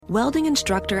Welding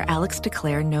instructor Alex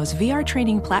DeClaire knows VR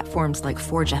training platforms like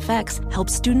Forge FX help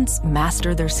students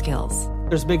master their skills.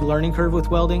 There's a big learning curve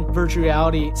with welding. Virtual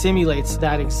reality simulates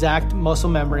that exact muscle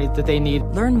memory that they need.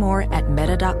 Learn more at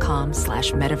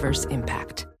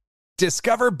meta.com/metaverseimpact.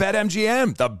 Discover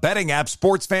BetMGM, the betting app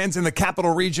sports fans in the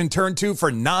capital region turn to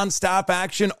for nonstop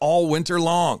action all winter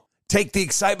long. Take the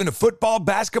excitement of football,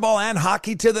 basketball, and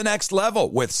hockey to the next level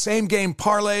with same-game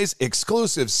parlays,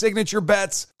 exclusive signature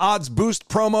bets, odds boost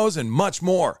promos, and much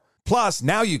more. Plus,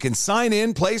 now you can sign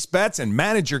in, place bets, and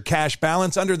manage your cash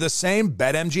balance under the same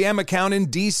BetMGM account in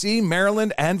D.C.,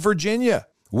 Maryland, and Virginia.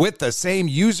 With the same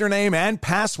username and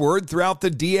password throughout the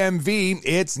DMV,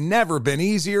 it's never been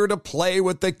easier to play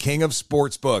with the king of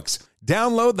sportsbooks.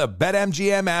 Download the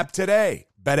BetMGM app today.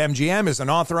 BetMGM is an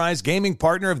authorized gaming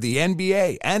partner of the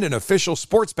NBA and an official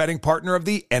sports betting partner of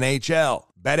the NHL.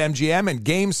 BetMGM and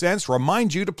GameSense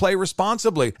remind you to play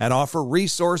responsibly and offer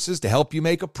resources to help you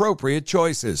make appropriate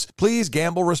choices. Please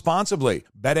gamble responsibly.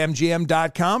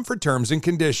 BetMGM.com for terms and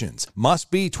conditions. Must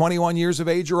be 21 years of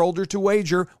age or older to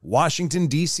wager. Washington,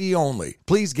 D.C. only.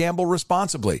 Please gamble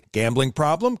responsibly. Gambling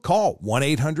problem? Call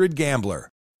 1-800-GAMBLER.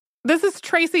 This is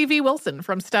Tracy V. Wilson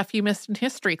from Stuff You Missed in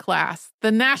History class.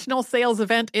 The national sales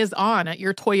event is on at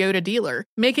your Toyota dealer,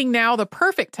 making now the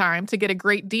perfect time to get a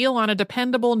great deal on a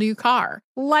dependable new car.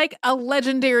 Like a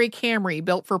legendary Camry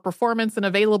built for performance and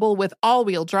available with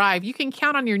all-wheel drive, you can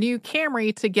count on your new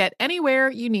Camry to get anywhere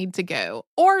you need to go.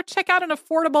 Or check out an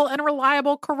affordable and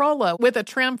reliable Corolla with a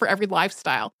trim for every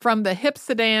lifestyle. From the hip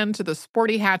sedan to the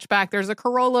sporty hatchback, there's a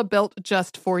Corolla built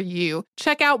just for you.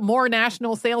 Check out more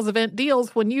national sales event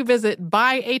deals when you visit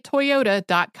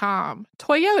buyatoyota.com.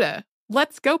 Toyota,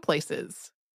 let's go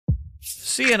places.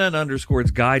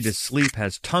 CNN_'s Guide to Sleep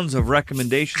has tons of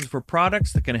recommendations for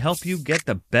products that can help you get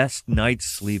the best night's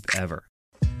sleep ever.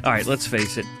 All right, let's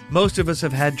face it, most of us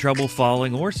have had trouble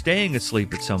falling or staying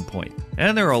asleep at some point,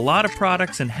 and there are a lot of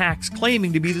products and hacks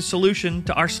claiming to be the solution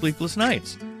to our sleepless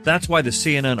nights. That's why the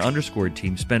CNN_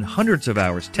 team spend hundreds of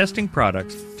hours testing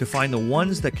products to find the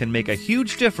ones that can make a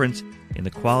huge difference in the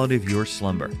quality of your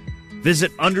slumber.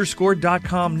 Visit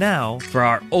underscore.com now for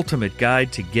our ultimate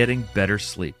guide to getting better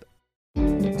sleep.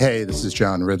 Hey, this is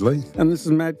John Ridley. And this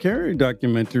is Matt Carey,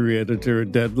 documentary editor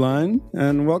at Deadline.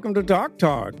 And welcome to Doc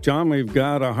Talk. John, we've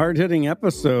got a hard-hitting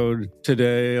episode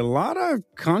today. A lot of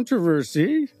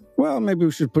controversy. Well, maybe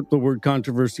we should put the word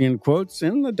controversy in quotes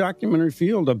in the documentary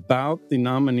field about the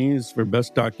nominees for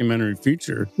Best Documentary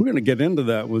Feature. We're going to get into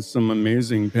that with some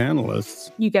amazing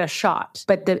panelists. You get a shot,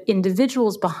 but the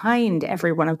individuals behind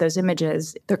every one of those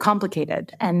images, they're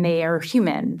complicated and they are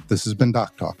human. This has been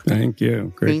Doc Talk. Thank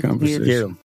you. Great conversation. Thank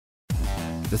you.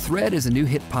 The Thread is a new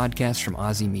hit podcast from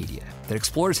Aussie Media that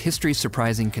explores history's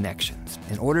surprising connections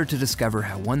in order to discover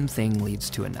how one thing leads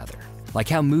to another. Like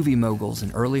how movie moguls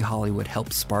in early Hollywood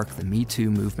helped spark the Me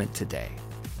Too movement today.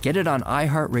 Get it on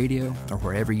iHeartRadio or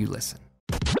wherever you listen.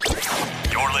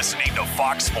 You're listening to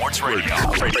Fox Sports Radio.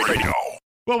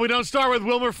 Well, we don't start with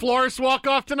Wilmer Flores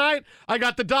walk-off tonight. I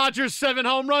got the Dodgers 7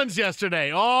 home runs yesterday.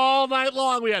 All night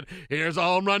long we had, here's a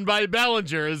home run by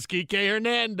Bellinger. Here's Kike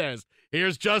Hernandez.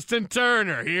 Here's Justin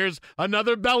Turner. Here's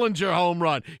another Bellinger home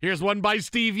run. Here's one by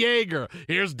Steve Yeager.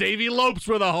 Here's Davey Lopes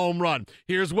with a home run.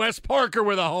 Here's Wes Parker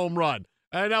with a home run.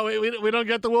 I know we don't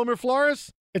get the Wilmer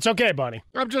Flores? It's okay, Bonnie.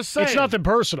 I'm just saying. It's nothing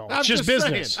personal. It's just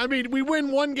business. Saying. I mean, we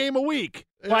win one game a week.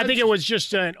 Well, I think it was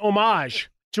just an homage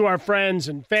to our friends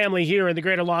and family here in the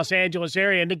greater Los Angeles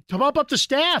area, and to come up the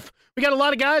staff. We got a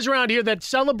lot of guys around here that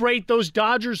celebrate those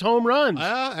Dodgers home runs,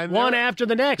 and one after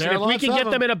the next. And if we can get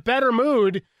them in a better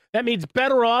mood, that means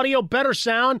better audio, better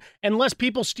sound, and less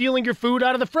people stealing your food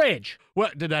out of the fridge.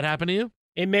 What, did that happen to you?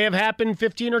 It may have happened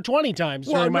 15 or 20 times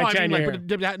during my tenure.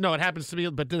 No, it happens to me,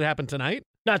 but did it happen tonight?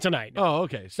 Not tonight. No. Oh,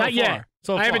 okay. Not yet.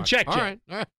 I haven't checked yet.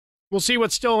 All right. We'll see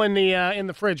what's still in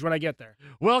the fridge when I get there.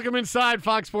 Welcome inside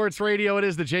Fox Sports Radio. It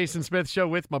is the Jason Smith Show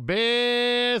with my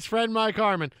best friend, Mike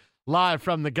Harmon, live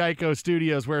from the Geico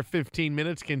Studios, where 15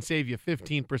 minutes can save you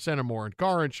 15% or more in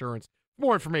car insurance. For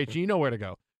more information, you know where to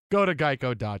go. Go to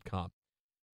geico.com.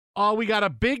 We got a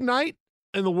big night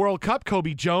in the World Cup.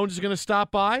 Kobe Jones is going to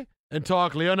stop by and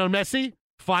talk Lionel Messi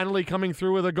finally coming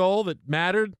through with a goal that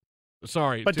mattered.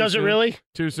 Sorry. But does soon? it really?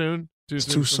 Too soon? It's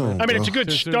too soon. I mean, it's a good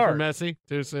too start. Soon for Messi?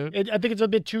 Too soon? I think it's a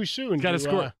bit too soon. Got to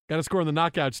score. Got to score in the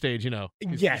knockout stage, you know.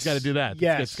 Yes. He's got to do that.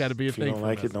 Yes. It's got to be a thing. If you don't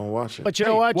like it, don't watch it. But you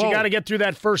know what? You got to get through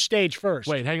that first stage first.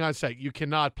 Wait, hang on a sec. You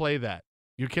cannot play that.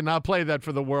 You cannot play that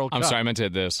for the World Cup. I'm sorry, I meant to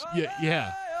hit this.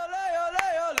 Yeah.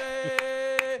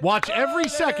 Watch every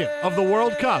second of the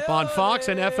World Cup on Fox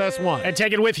and FS1. And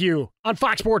take it with you on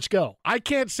Fox Sports Go. I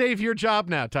can't save your job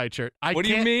now, Tight Shirt. What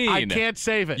do you mean? I can't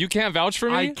save it. You can't vouch for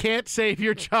me? I can't save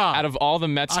your job. Out of all the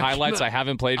Mets highlights I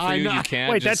haven't played for you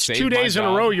can't Wait, just that's save 2 days my in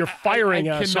a job? row you're firing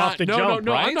us off the jump,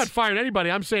 No, right? I'm not firing anybody.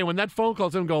 I'm saying when that phone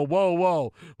call's him go,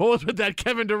 whoa. What was with that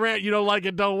Kevin Durant, you don't like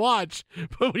it, don't watch?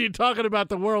 But when you're talking about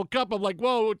the World Cup, I'm like,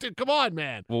 whoa, dude, come on,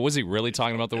 man. Well, was he really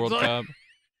talking about the World Cup?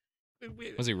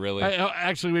 Was he really?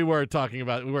 Actually, we were talking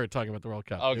about the World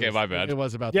Cup. Okay, my bad. It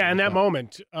was about in that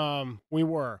moment, we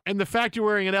were. And the fact you're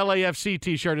wearing an LAFC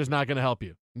T-shirt is not going to help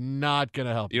you. Not going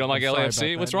to help you. You don't like I'm sorry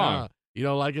LAFC? about What's that. wrong? No, you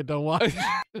don't like it, don't watch.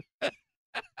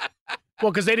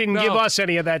 Well, because they didn't give us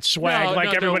any of that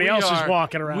swag everybody else is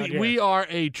walking around here. We are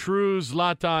a true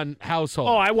Zlatan household.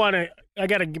 Oh, I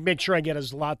got to make sure I get a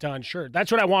Zlatan shirt.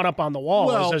 That's what I want up on the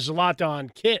wall is a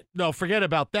Zlatan kit. No, forget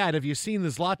about that. Have you seen the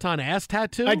Zlatan ass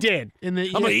tattoo? I did. I'm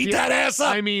gonna eat that ass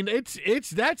up. I mean,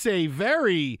 that's a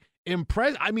very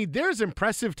impressive. I mean, there's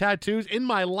impressive tattoos in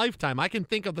my lifetime. I can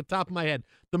think off the top of my head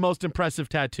the most impressive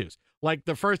tattoos. Like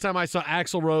the first time I saw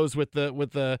Axl Rose with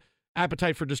the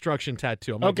Appetite for Destruction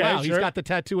tattoo. I'm like, wow, sure. he's got the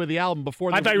tattoo of the album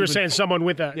before. I thought you were saying someone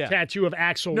with a tattoo of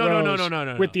Axl Rose.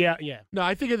 No. With the No,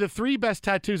 I think of the three best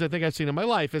tattoos I think I've seen in my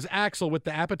life is Axl with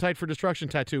the Appetite for Destruction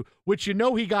tattoo, which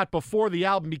he got before the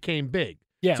album became big.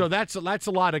 Yeah. So that's a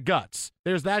lot of guts.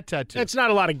 There's that tattoo. It's not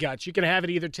a lot of guts. You can have it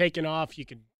either taken off, you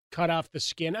can cut off the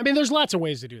skin. I mean, there's lots of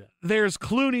ways to do that. There's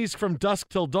Clooney's From Dusk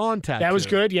Till Dawn tattoo. That was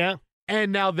good, yeah.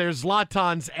 And now there's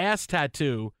Zlatan's ass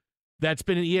tattoo. That's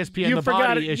been an ESPN The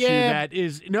Body issue. That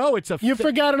is you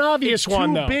forgot an obvious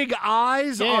one though. Two big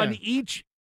eyes on each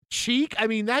cheek. I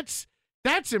mean, that's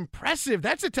impressive.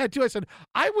 That's a tattoo. I said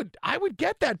I would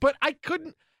get that, but I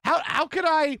couldn't. How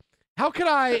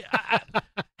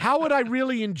would I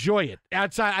really enjoy it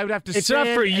outside? I would have to. It's not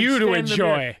for you to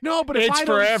enjoy. No, but if it's I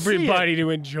for don't everybody see it, to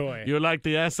enjoy. You like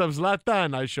the ass of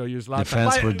Zlatan? I show you Zlatan. The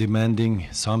fans were demanding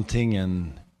something,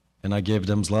 and I gave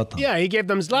them Zlatan. Yeah, he gave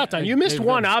them Zlatan. You missed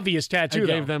one obvious tattoo. I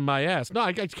gave them my ass. No,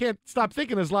 I can't stop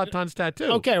thinking of Zlatan's tattoo.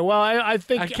 Okay, well, I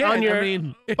think on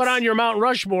your Mount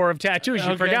Rushmore of tattoos,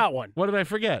 you forgot one. What did I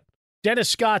forget? Dennis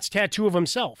Scott's tattoo of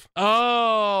himself.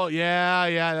 Oh,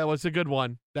 yeah, that was a good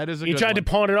one. That is a good one. He tried to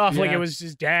pawn it off like it was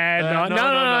his dad. No,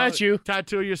 that's you.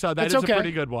 Tattoo yourself. That is a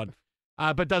pretty good one.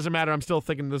 But doesn't matter. I'm still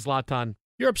thinking of the Zlatan.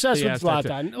 You're obsessed with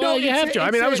Zlatan. Well, you have to.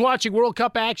 I mean, I was watching World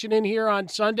Cup action in here on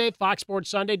Sunday, Fox Sports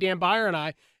Sunday, Dan Byer and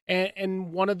I,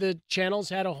 and one of the channels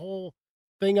had a whole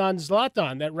thing on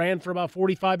Zlatan that ran for about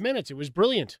 45 minutes. It was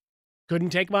brilliant. Couldn't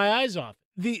take my eyes off.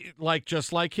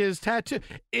 Just like his tattoo.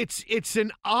 It's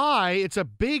an eye. It's a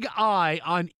big eye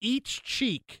on each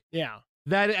cheek. Yeah.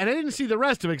 And I didn't see the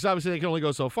rest of it because obviously they can only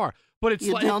go so far. But it's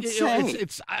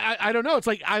I don't know. It's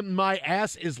like my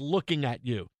ass is looking at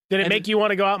you. Did it make you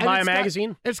want to go out and buy a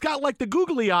magazine? It's got like the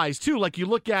googly eyes too. Like you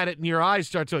look at it and your eyes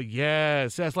start to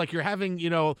yes. It's like you're having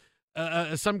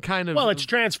some kind of it's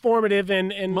transformative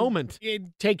and moment. It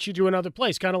takes you to another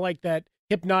place, kind of like that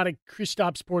hypnotic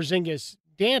Kristaps Porzingis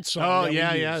dance song. Oh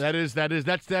yeah. That's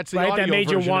the right. Audio that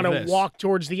made you want to walk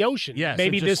towards the ocean. Yes.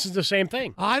 Maybe this is the same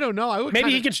thing. I don't know.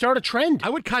 Maybe he could start a trend. I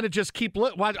would kind of just keep.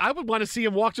 I would want to see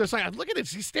him walk to the side. Look at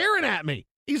this. He's staring at me.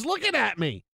 He's looking at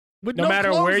me. With no matter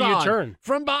clothes where you on. turn.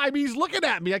 From behind me, he's looking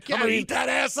at me. I can't eat that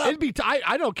ass up.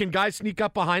 I don't. Can guys sneak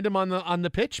up behind him on the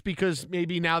pitch because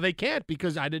maybe now they can't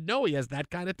because I didn't know he has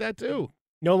that kind of tattoo.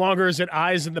 No longer is it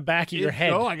eyes in the back of your head.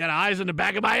 No, I got eyes in the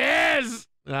back of my ass.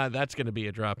 That's going to be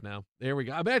a drop now. There we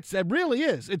go. I mean, that really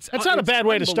is. That's not a bad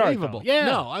way to start, though. Yeah.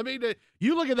 No, I mean,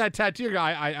 you look at that tattoo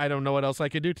guy. I don't know what else I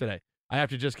could do today. I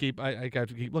have to just keep. I have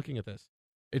to keep looking at this.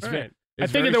 It's right. I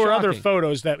figured there were other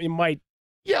photos that you might.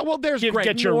 Yeah, well, there's Greg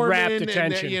get your Norman, rapt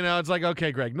attention. And, it's like,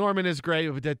 okay, Greg Norman is great,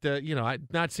 but that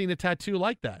I've not seen a tattoo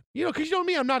like that. Because you know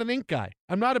me, I'm not an ink guy.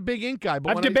 I'm not a big ink guy.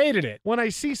 But I've debated it. When I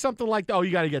see something like that, you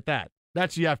got to get that.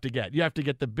 That's you have to get. You have to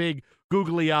get the big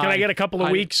googly eye. Can I get a couple of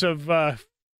weeks of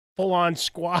full-on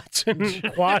squats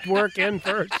and quad work in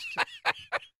first?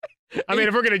 I mean,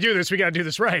 if we're going to do this, we got to do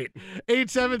this right.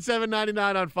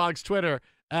 877-99 on Fox Twitter.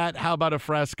 At How About a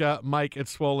Fresca, Mike at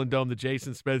Swollen Dome, the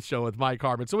Jason Smith Show with Mike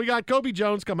Harmon. So we got Kobe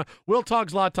Jones coming. We'll talk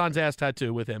Zlatan's ass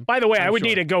tattoo with him. By the way, I would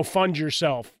need to go fund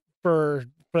yourself for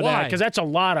that because that's a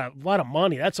lot of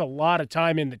money. That's a lot of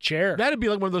time in the chair. That'd be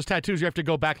like one of those tattoos you have to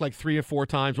go back like 3 or 4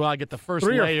 times. Well, I get the first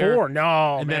layer. 3 or 4?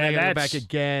 No, and then I got to go back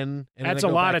again. And that's a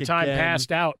lot of time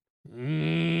passed out.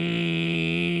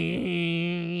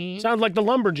 Sounds like the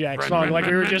Lumberjack song, like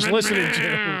we were just listening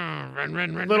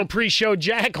to. Little pre-show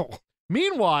Jackal.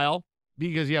 Meanwhile,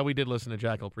 because, we did listen to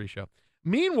Jackal pre-show.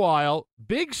 Meanwhile,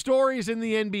 big stories in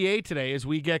the NBA today as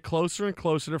we get closer and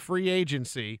closer to free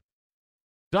agency.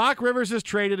 Doc Rivers has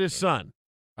traded his son.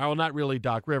 Well, not really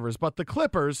Doc Rivers, but the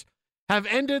Clippers have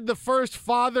ended the first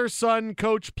father-son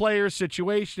coach-player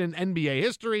situation in NBA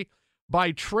history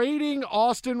by trading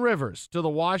Austin Rivers to the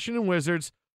Washington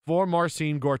Wizards for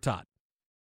Marcin Gortat.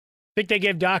 Think they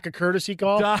gave Doc a courtesy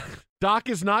call? Doc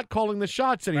is not calling the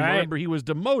shots anymore. Right. Remember, he was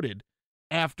demoted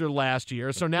after last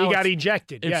year. So now he got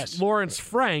ejected, it's Lawrence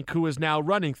Frank who is now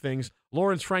running things.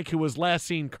 Lawrence Frank, who was last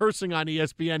seen cursing on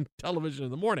ESPN television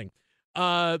in the morning.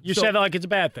 You said that like it's a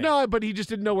bad thing. No, but he just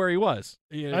didn't know where he was.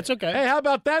 That's okay. Hey, how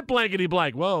about that blankety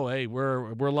blank? Whoa, hey,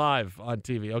 we're live on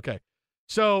TV. Okay.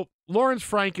 So Lawrence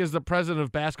Frank is the president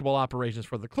of basketball operations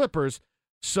for the Clippers.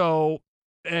 So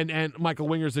and Michael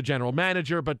Winger's the general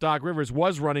manager, but Doc Rivers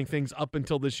was running things up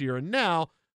until this year, and now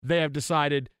they have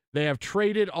decided they have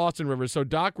traded Austin Rivers. So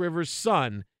Doc Rivers'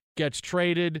 son gets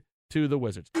traded to the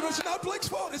Wizards. It's not Blake's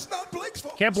fault. It's not Blake's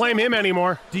fault. Can't blame him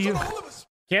anymore.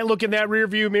 Can't look in that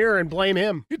rearview mirror and blame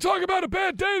him. You talk about a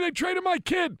bad day, they traded my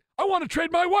kid. I want to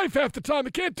trade my wife half the time.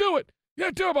 They can't do it. You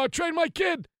can't do it about trade my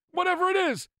kid, whatever it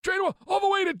is. Trade him all the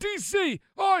way to D.C.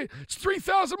 Oh, it's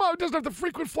 3,000 miles. It doesn't have the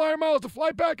frequent flyer miles to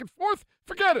fly back and forth.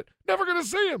 Forget it. Never going to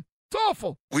see him. It's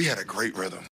awful. We had a great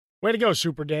rhythm. Way to go,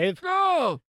 Super Dave.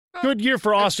 No. Good year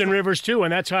for Austin Rivers, too,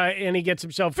 and that's how he gets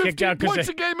himself kicked out. 15 points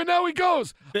a game, and now he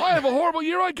goes. I have a horrible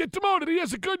year, I get demoted. He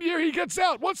has a good year, he gets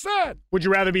out. What's that? Would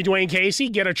you rather be Dwayne Casey,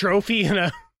 get a trophy, and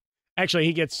actually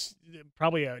he gets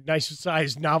probably a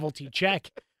nice-sized novelty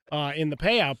check in the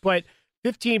payout, but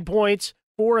 15 points,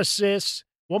 4 assists,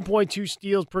 1.2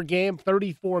 steals per game,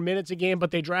 34 minutes a game,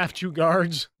 but they draft 2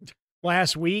 guards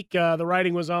last week. The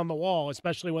writing was on the wall,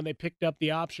 especially when they picked up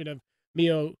the option of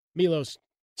Milos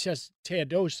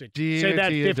Teodosic. Say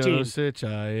that 15. Because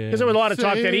there was a lot of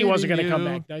talk that he wasn't going to come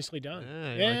back. Nicely done.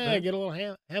 Yeah, get a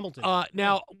little Hamilton.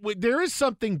 Now, there is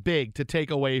something big to take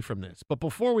away from this. But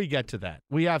before we get to that,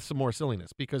 we have some more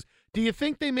silliness. Because do you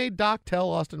think they made Doc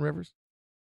tell Austin Rivers?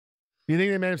 Do you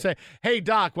think they made him say, hey,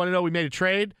 Doc, want to know we made a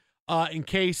trade in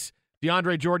case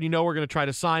DeAndre Jordan, we're going to try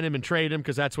to sign him and trade him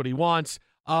because that's what he wants.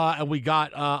 And we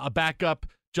got a backup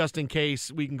just in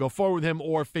case we can go forward with him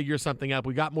or figure something out.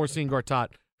 We got Marcin Gortat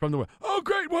from the. Oh,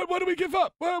 great. What do we give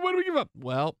up? What do we give up?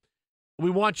 Well, we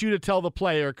want you to tell the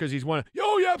player because he's one.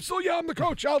 Oh, yeah, absolutely. Yeah, I'm the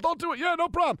coach. I'll do it. Yeah, no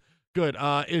problem. Good.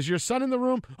 Is your son in the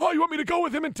room? Oh, you want me to go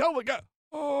with him and tell the guy?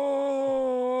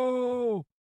 Oh,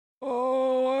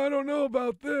 I don't know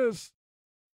about this.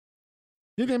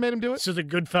 You think they made him do it? This is a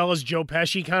Goodfellas Joe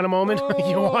Pesci kind of moment.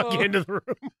 You walk into the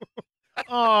room.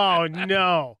 Oh,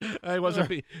 no.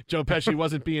 Joe Pesci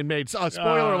wasn't being made.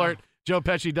 Spoiler alert. Joe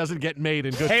Pesci doesn't get made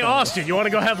in Goodfellas. Hey, Austin, you want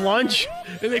to go have lunch?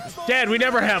 Dad, we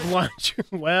never have lunch.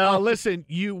 Well, listen,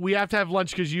 we have to have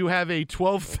lunch because you have a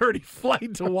 12:30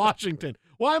 flight to Washington.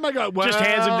 Why am I going? Well, just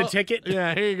hands him the ticket.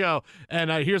 Yeah, here you go. And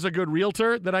here's a good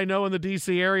realtor that I know in the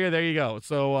D.C. area. There you go.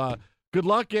 So good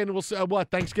luck, and we'll see.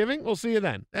 Thanksgiving? We'll see you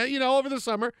then. Over the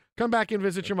summer, come back and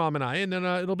visit your mom and I, and then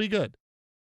it'll be good.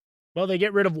 Well, they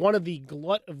get rid of one of the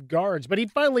glut of guards, but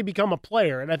he'd finally become a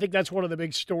player, and I think that's one of the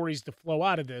big stories to flow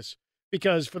out of this.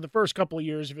 Because for the first couple of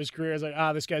years of his career, it's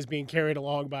like, this guy's being carried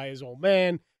along by his old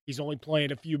man. He's only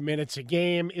playing a few minutes a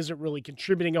game, isn't really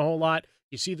contributing a whole lot.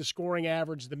 You see the scoring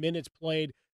average, the minutes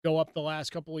played go up the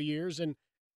last couple of years. And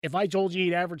if I told you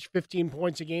he'd average 15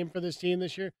 points a game for this team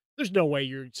this year, there's no way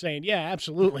you're saying, yeah,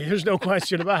 absolutely. There's no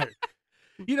question about it.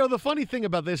 The funny thing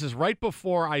about this is right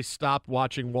before I stopped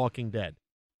watching Walking Dead,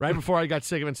 right before I got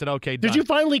sick of it and said, okay, done. Did you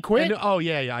finally quit? I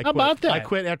quit. How about that? I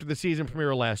quit after the season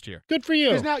premiere last year. Good for you.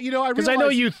 Because now, Because I know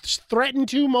you threatened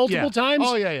to multiple times.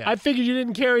 Oh, yeah. I figured you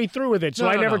didn't carry through with it, so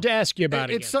I never asked you about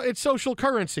it. It's social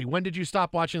currency. When did you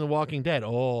stop watching The Walking Dead?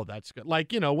 Oh, that's good.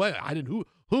 Like, what? I didn't.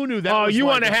 Who knew that? Oh, you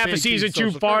want to have a season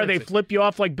too far? They flip you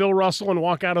off like Bill Russell and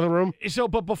walk out of the room. So,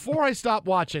 but before I stopped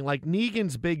watching, like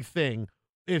Negan's big thing,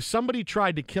 if somebody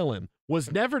tried to kill him, was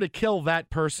never to kill that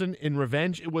person in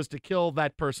revenge. It was to kill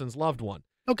that person's loved one.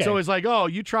 Okay. So it's like, oh,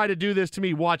 you try to do this to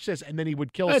me, watch this, and then he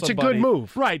would kill somebody. That's a good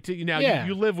move. Right.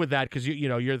 You live with that because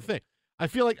you're the thing. I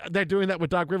feel like they're doing that with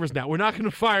Doc Rivers now. We're not going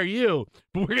to fire you,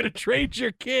 but we're going to trade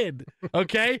your kid,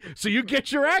 okay? So you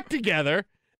get your act together,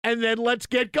 and then let's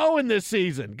get going this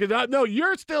season. Because no,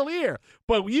 you're still here,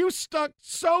 but you stuck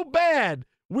so bad,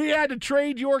 we had to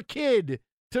trade your kid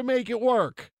to make it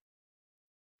work.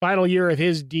 Final year of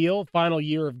his deal, final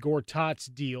year of Gortat's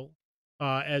deal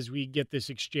as we get this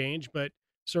exchange, but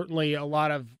certainly a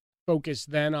lot of focus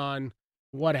then on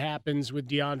what happens with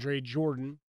DeAndre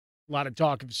Jordan. A lot of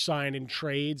talk of sign and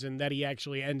trades and that he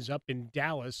actually ends up in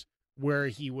Dallas where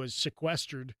he was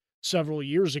sequestered several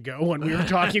years ago when we were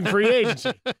talking free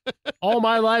agency. All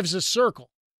my life's a circle.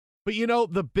 But,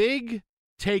 the big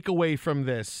takeaway from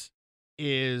this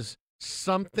is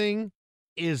something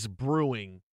is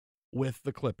brewing with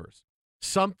the Clippers.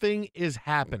 Something is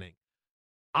happening.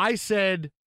 I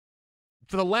said,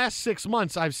 for the last 6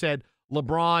 months, I've said,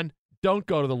 LeBron, don't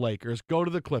go to the Lakers, go to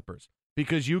the Clippers,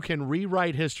 because you can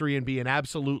rewrite history and be an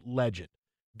absolute legend.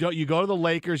 You go to the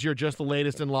Lakers, you're just the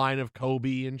latest in line of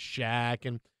Kobe and Shaq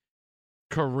and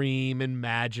Kareem and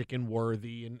Magic and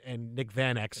Worthy and Nick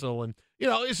Van Exel. And,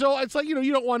 so it's like,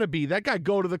 you don't want to be that guy.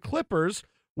 Go to the Clippers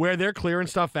where they're clearing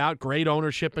stuff out, great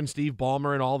ownership and Steve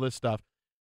Ballmer and all this stuff.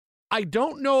 I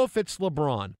don't know if it's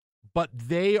LeBron, but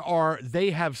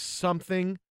they have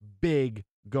something big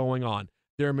going on.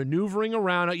 They're maneuvering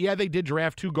around. Yeah, they did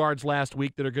draft 2 guards last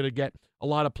week that are going to get a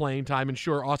lot of playing time. And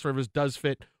sure, Austin Rivers does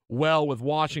fit well with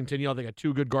Washington. They got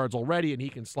 2 good guards already, and he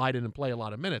can slide in and play a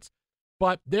lot of minutes.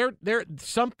 But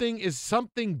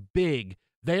something big.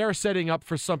 They are setting up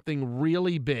for something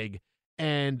really big,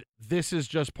 and this is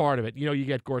just part of it. You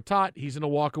get Gortat. He's going to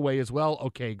walk away as well.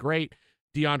 Okay, great.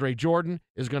 DeAndre Jordan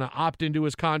is going to opt into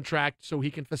his contract so he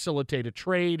can facilitate a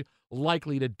trade,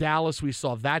 likely to Dallas. We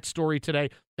saw that story today.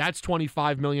 That's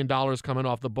 $25 million coming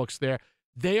off the books there.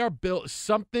 They are built.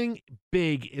 Something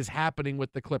big is happening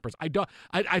with the Clippers.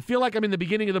 I feel like I'm in the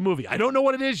beginning of the movie. I don't know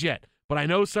what it is yet, but I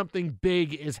know something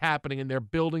big is happening, and they're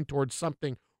building towards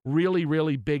something really,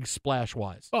 really big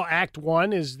splash-wise. Well, Act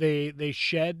 1 is they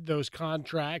shed those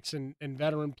contracts and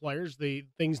veteran players, the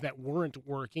things that weren't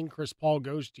working. Chris Paul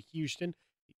goes to Houston,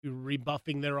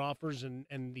 rebuffing their offers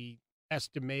and the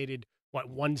estimated,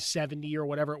 170 or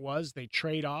whatever it was. They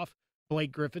trade off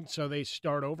Blake Griffin, so they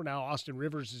start over. Now Austin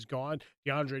Rivers is gone.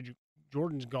 DeAndre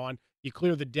Jordan's gone. You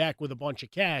clear the deck with a bunch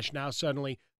of cash. Now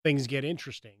suddenly things get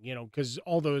interesting, because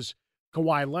all those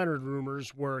Kawhi Leonard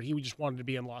rumors were he just wanted to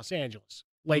be in Los Angeles.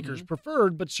 Lakers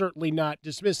preferred, but certainly not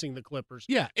dismissing the Clippers.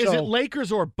 Yeah. Is it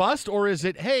Lakers or bust, or is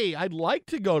it, hey, I'd like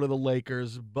to go to the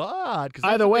Lakers, but because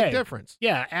either way, big difference.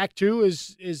 Yeah, Act 2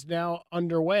 is now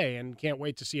underway, and can't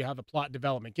wait to see how the plot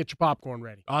development. Get your popcorn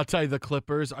ready. I'll tell you, the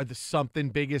Clippers something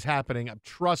big is happening.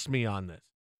 Trust me on this.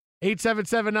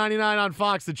 877-99 on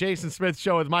Fox, the Jason Smith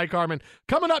Show with Mike Harmon.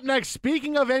 Coming up next,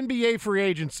 speaking of NBA free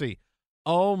agency,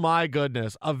 oh my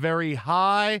goodness, a very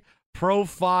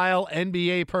high-profile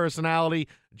NBA personality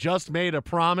just made a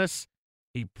promise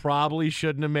he probably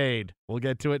shouldn't have made. We'll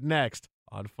get to it next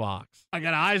on Fox. I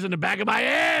got eyes in the back of my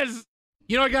ears.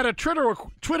 I got a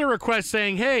Twitter request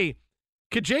saying, hey,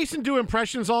 could Jason do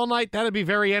impressions all night? That'd be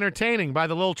very entertaining, by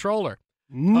the little troller.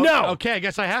 No. Okay, I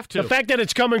guess I have to. The fact that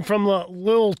it's coming from the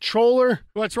little troller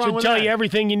What's wrong should with tell that? You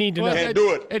everything you need to know. Can't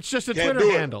do it. It's just a Can't Twitter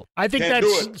do it. handle. I think Can't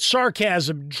do that's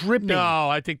sarcasm dripping. No,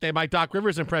 I think my Doc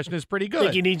Rivers impression is pretty I good.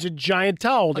 think he needs a giant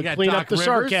towel I to got clean Doc up the Rivers.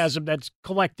 sarcasm that's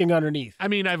collecting underneath. I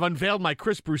mean, I've unveiled my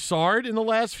Chris Broussard in the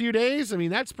last few days. I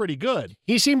mean, that's pretty good.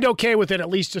 He seemed okay with it, at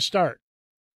least to start.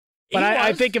 But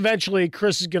I think eventually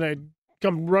Chris is going to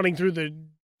come running through the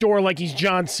door like he's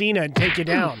John Cena and take you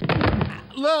down.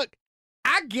 Look,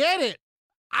 I get it.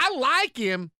 I like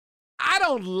him. I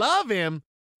don't love him.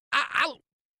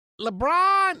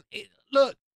 LeBron,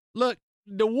 look,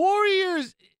 the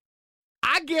Warriors,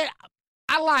 I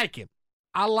like him.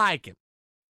 I like him.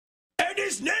 And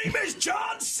his name is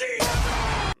John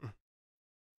Cena.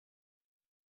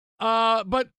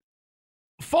 But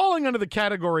falling under the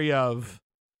category of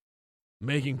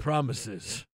making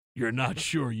promises you're not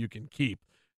sure you can keep.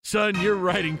 Son, you're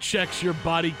writing checks your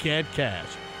body can't cash.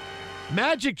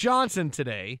 Magic Johnson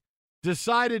today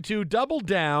decided to double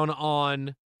down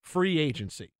on free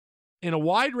agency. In a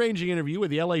wide-ranging interview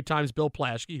with the LA Times' Bill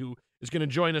Plaschke, who is going to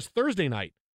join us Thursday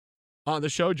night on the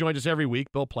show, joins us every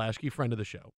week, Bill Plaschke, friend of the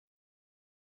show.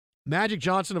 Magic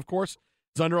Johnson, of course,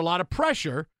 is under a lot of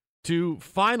pressure to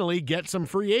finally get some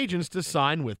free agents to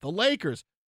sign with the Lakers.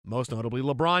 Most notably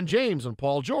LeBron James and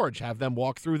Paul George, have them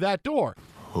walk through that door.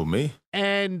 Who, me?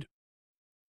 And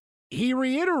he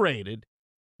reiterated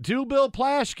to Bill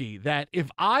Plaschke that if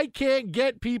I can't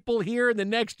get people here in the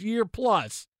next year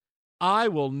plus, I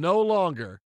will no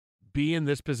longer be in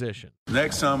this position.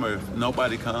 Next summer, if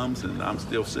nobody comes and I'm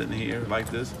still sitting here like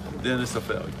this, then it's a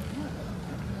failure.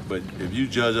 But if you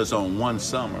judge us on one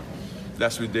summer,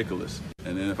 that's ridiculous.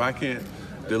 And then if I can't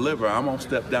deliver, I'm going to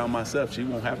step down myself. She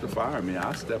won't have to fire me.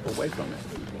 I'll step away from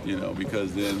it,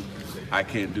 because then I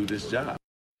can't do this job.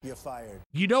 You're fired.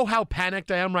 You know how panicked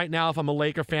I am right now if I'm a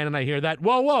Laker fan and I hear that?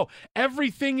 Whoa,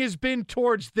 everything has been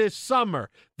towards this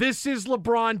summer. This is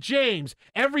LeBron James.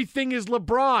 Everything is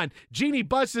LeBron. Jeannie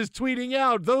Buss is tweeting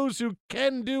out, those who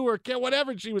can do or can,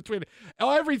 whatever she was tweeting.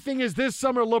 Oh, everything is this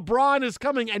summer. LeBron is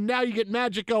coming, and now you get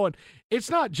Magic going.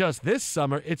 It's not just this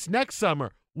summer. It's next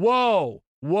summer. Whoa.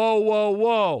 Whoa, whoa,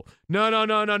 whoa.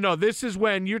 No. This is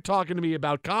when you're talking to me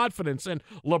about confidence and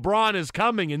LeBron is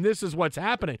coming and this is what's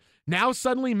happening. Now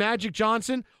suddenly Magic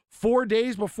Johnson, 4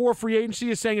 days before free agency,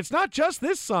 is saying it's not just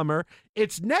this summer,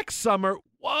 it's next summer.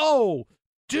 Whoa,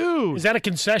 dude. Is that a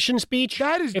concession speech?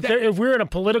 That is. If we're in a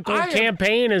political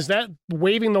campaign, is that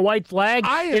waving the white flag?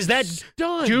 Is that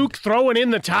stunned. Duke throwing in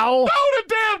the towel? Throw the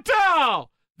damn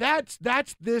towel!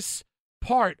 That's this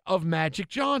part of Magic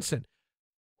Johnson.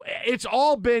 It's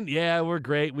all been, yeah, we're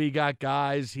great. We got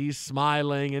guys. He's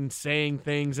smiling and saying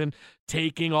things and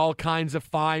taking all kinds of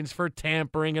fines for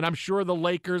tampering. And I'm sure the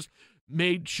Lakers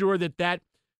made sure that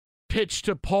pitch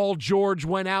to Paul George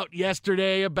went out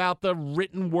yesterday about the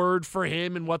written word for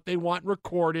him and what they want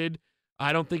recorded.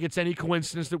 I don't think it's any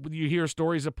coincidence that you hear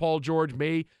stories that Paul George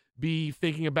may be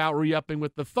thinking about re-upping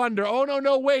with the Thunder. Oh,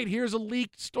 no, wait. Here's a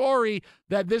leaked story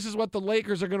that this is what the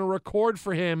Lakers are going to record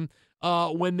for him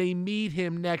when they meet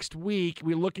him next week.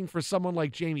 We're looking for someone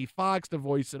like Jamie Foxx to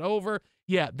voice it over.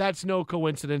 Yeah, that's no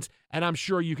coincidence, and I'm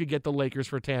sure you could get the Lakers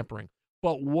for tampering.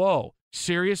 But whoa,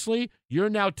 seriously? You're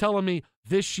now telling me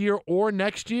this year or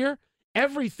next year?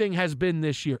 Everything has been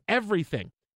this year.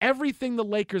 Everything the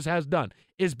Lakers has done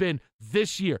has been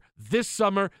this year, this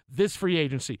summer, this free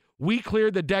agency. We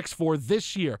cleared the decks for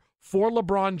this year, for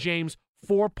LeBron James,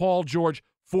 for Paul George,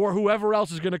 for whoever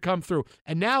else is going to come through.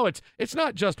 And now it's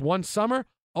not just one summer.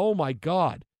 Oh, my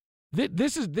God.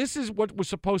 This is what was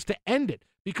supposed to end it,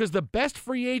 because the best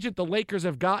free agent the Lakers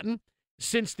have gotten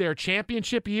since their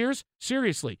championship years,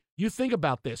 seriously, you think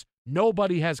about this.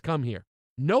 Nobody has come here.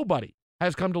 Nobody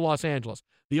has come to Los Angeles.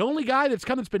 The only guy that's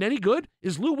come that's been any good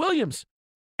is Lou Williams.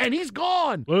 And he's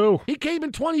gone. Lou. He came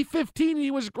in 2015 and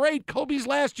he was great. Kobe's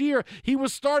last year, he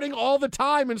was starting all the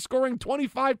time and scoring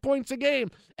 25 points a game.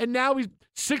 And now he's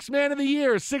sixth man of the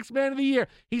year.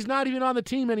 He's not even on the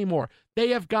team anymore. They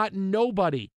have got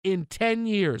nobody in 10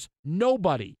 years.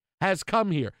 Nobody has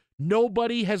come here.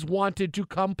 Nobody has wanted to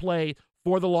come play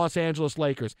for the Los Angeles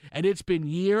Lakers. And it's been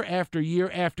year after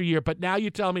year after year. But now you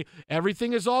tell me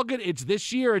everything is all good. It's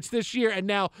this year. And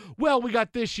now, well, we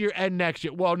got this year and next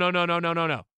year. Well, no.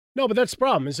 No, but that's the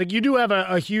problem. It's like you do have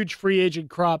a huge free agent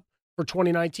crop for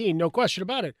 2019, no question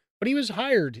about it. But he was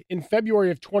hired in February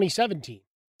of 2017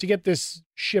 to get this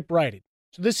ship righted.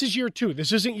 So this is year 2.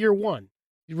 This isn't year 1.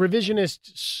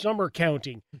 Revisionist summer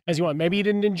counting, as you want. Maybe he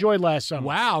didn't enjoy last summer.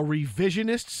 Wow,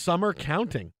 revisionist summer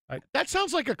counting. That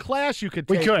sounds like a class you could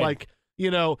take, like,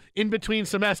 in between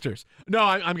semesters. No,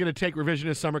 I'm going to take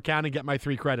revisionist summer counting and get my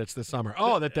 3 credits this summer.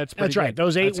 Oh, that's pretty right. good.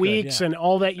 Those 8 weeks and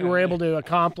all that you were able to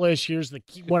accomplish. Here's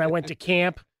when I went to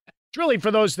camp. It's really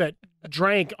for those that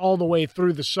drank all the way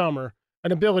through the summer,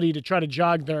 an ability to try to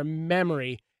jog their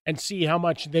memory and see how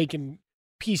much they can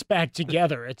piece back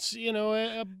together. It's,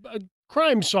 a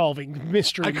crime-solving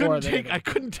mystery. I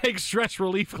couldn't take stress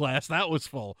relief class. That was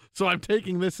full. So I'm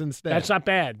taking this instead. That's not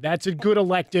bad. That's a good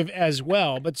elective as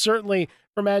well. But certainly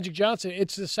for Magic Johnson,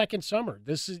 it's the second summer.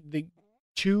 This is the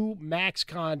 2 max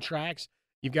contracts.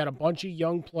 You've got a bunch of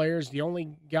young players. The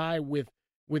only guy with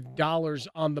dollars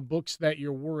on the books that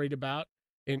you're worried about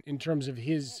in terms of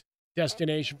his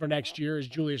destination for next year is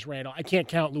Julius Randle. I can't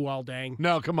count Luol Deng.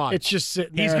 No, come on. It's just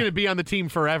sitting there. He's going to be on the team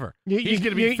forever. He's going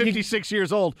to be 56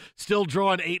 years old, still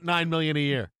drawing $8-9 million a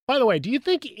year. By the way, do you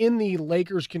think in the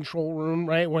Lakers control room,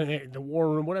 right, the war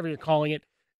room, whatever you're calling it,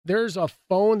 there's a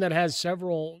phone that has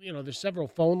several, there's several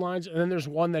phone lines, and then there's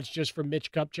one that's just for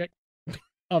Mitch Kupchak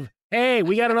of, hey,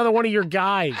 we got another one of your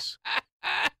guys.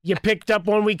 You picked up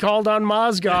when we called on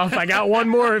Mozgov. I got one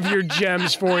more of your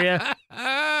gems for you.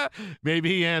 Maybe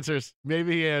he answers. What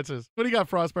do you got,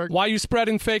 Frostberg? Why are you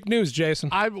spreading fake news, Jason?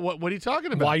 What are you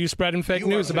talking about? Why are you spreading fake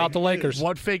news about the Lakers?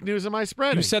 What fake news am I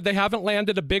spreading? You said they haven't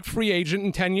landed a big free agent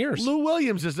in 10 years. Lou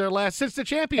Williams is their last since the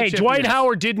championship. Hey, Dwight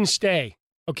Howard didn't stay.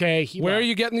 Okay. Where are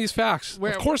you getting these facts?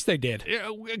 Of course they did.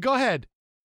 Go ahead.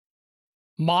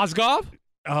 Mozgov?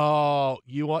 Oh,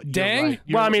 you want Deng? Right.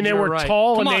 Well, I mean, they were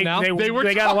tall Come and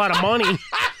they got a lot of money.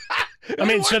 I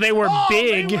mean, so they were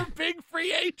big. They were big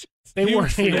free agents. They were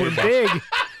big.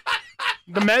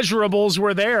 The measurables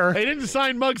were there. They didn't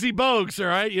sign Muggsy Bogues, all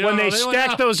right? When they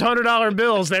stacked those $100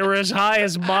 bills, they were as high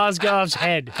as Mozgov's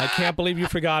head. I can't believe you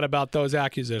forgot about those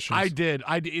accusations. I did.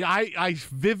 I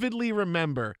vividly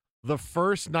remember the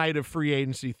first night of free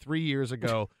agency 3 years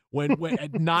ago when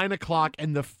at 9 o'clock,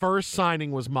 and the first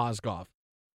signing was Mozgov.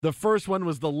 The first one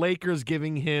was the Lakers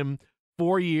giving him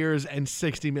 4 years and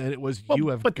 $60 million. It was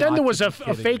But then there was a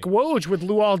fake Woj with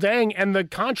Luol Deng, and the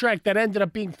contract that ended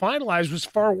up being finalized was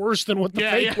far worse than what the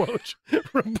fake Woj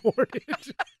reported.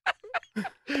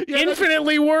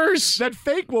 Infinitely worse. That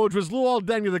fake Woj was Luol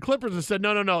Deng to the Clippers and said,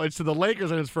 no, it's to the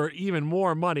Lakers and it's for even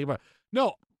more money. But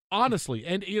no, honestly.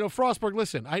 And, Frostberg,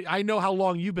 listen, I know how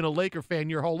long you've been a Laker fan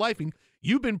your whole life, and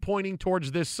you've been pointing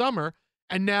towards this summer,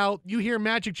 and now you hear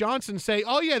Magic Johnson say,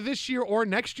 oh, yeah, this year or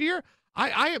next year.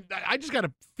 I just got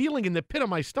a feeling in the pit of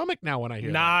my stomach now when I hear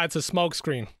that. Nah, it's a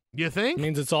smokescreen. You think? It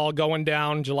means it's all going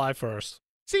down July 1st.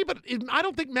 See, but I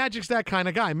don't think Magic's that kind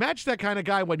of guy. Magic's that kind of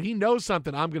guy when he knows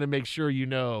something, I'm going to make sure you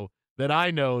know, that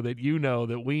I know, that you know,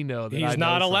 that we know. That He's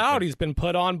not allowed. He's been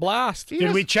put on blast.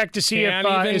 Did we check to see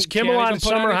if is Kimmel on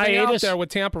summer hiatus? Out there with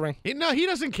tampering. No, he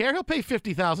doesn't care. He'll pay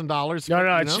 $50,000.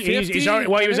 No, he's already,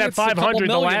 well, he was at 500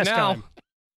 the last time.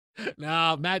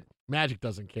 No, Magic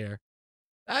doesn't care.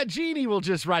 Jeannie will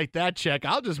just write that check.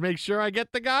 I'll just make sure I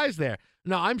get the guys there.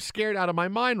 No, I'm scared out of my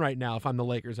mind right now if I'm the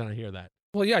Lakers and I hear that.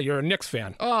 Well, yeah, you're a Knicks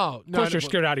fan. Oh, of course you're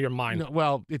scared out of your mind. No,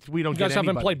 well, we don't. You guys get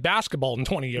haven't played basketball in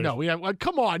 20 years. No, we have.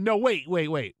 Come on, no, wait. We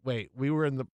were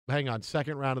in the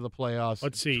second round of the playoffs.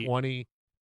 Let's see, 20.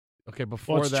 Okay,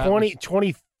 before that,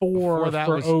 24 for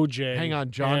OJ. Hang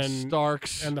on, John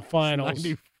Starks and the finals.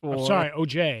 94. I'm sorry,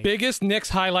 OJ. Biggest Knicks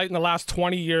highlight in the last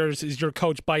 20 years is your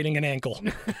coach biting an ankle.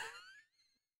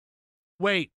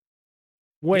 Wait.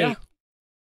 No,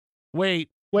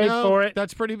 for it.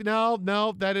 That's pretty.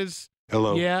 No, that is.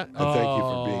 Hello. Yeah. And thank you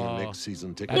for being a Knicks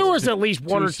season ticket. There was at least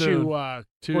one or two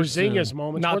Porzingis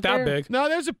moments. Not that big. No,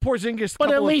 there's a Porzingis.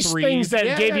 But at least things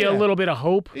that gave you a little bit of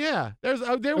hope. Yeah.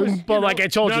 There was. But like I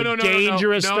told you,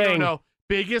 dangerous thing. No.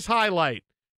 Biggest highlight: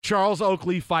 Charles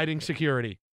Oakley fighting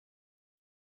security.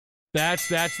 That's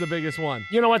the biggest one.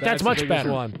 You know what? That's much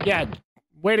better. One. Yeah.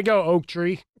 Way to go, Oak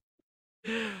Tree.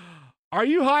 Are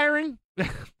you hiring?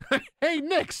 Hey,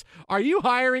 Knicks, are you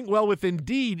hiring? Well, with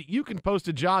Indeed, you can post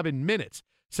a job in minutes.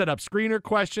 Set up screener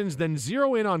questions, then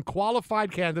zero in on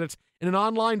qualified candidates in an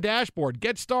online dashboard.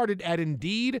 Get started at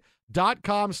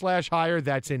Indeed.com/hire.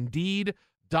 That's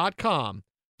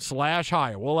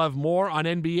Indeed.com/hire. We'll have more on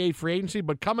NBA free agency,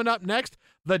 but coming up next,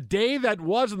 the day that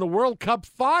was in the World Cup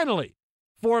finally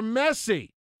for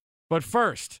Messi. But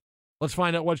first, let's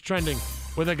find out what's trending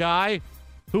with a guy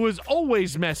who is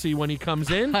always messy when he comes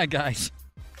in. Hi, guys.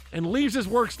 And leaves his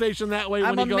workstation that way when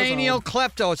he goes home. I'm a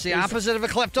maniac-klepto. It's the opposite of a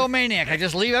kleptomaniac. I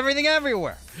just leave everything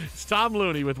everywhere. It's Tom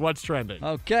Looney with What's Trending.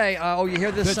 Okay. You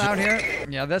hear this sound here?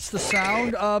 Yeah, that's the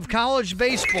sound of college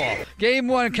baseball. Game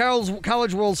 1,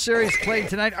 College World Series played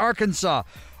tonight. Arkansas,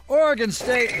 Oregon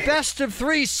State, best of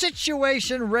 3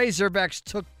 situation. Razorbacks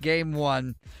took Game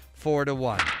 1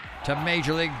 4-1. To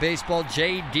Major League Baseball,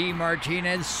 J.D.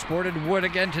 Martinez sported wood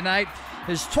again tonight.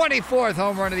 His 24th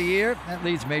home run of the year. That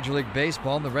leads Major League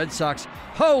Baseball. And the Red Sox,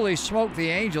 holy smoke, the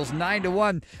Angels,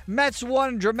 9-1. Mets won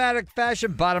in dramatic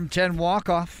fashion, bottom 10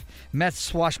 walk-off.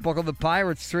 Mets swashbuckled the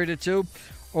Pirates 3-2.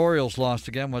 Orioles lost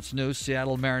again. What's new?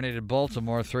 Seattle marinated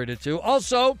Baltimore 3-2.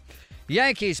 Also,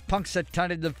 Yankees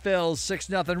punxsutawney the Phils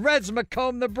 6-0. Reds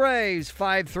macomb the Braves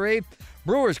 5-3.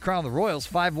 Brewers crowned the Royals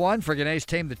 5-1. Friggin' A's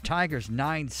tamed the Tigers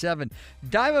 9-7.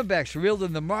 Diamondbacks reeled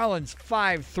in the Marlins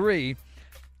 5-3.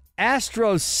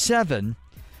 Astros 7.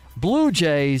 Blue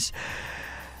Jays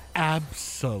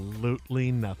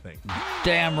absolutely nothing.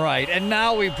 Damn right. And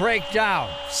now we break down,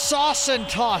 sauce and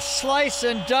toss, slice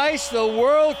and dice the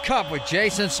World Cup with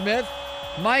Jason Smith,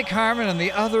 Mike Harmon, and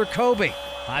the other Kobe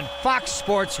on Fox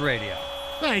Sports Radio.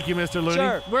 Thank you, Mr. Looney.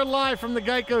 Sure. We're live from the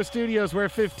Geico Studios where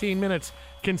 15 minutes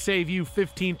can save you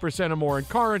 15% or more in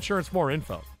car insurance. More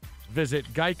info, visit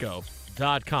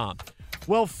geico.com.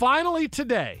 Well, finally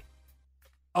today,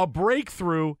 a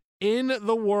breakthrough in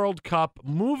the World Cup,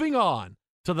 moving on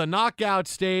to the knockout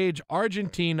stage,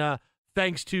 Argentina,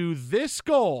 thanks to this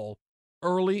goal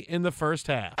early in the first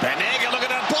half. Banega, look at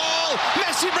that ball!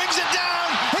 Messi brings it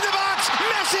down in the box!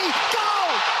 Messi,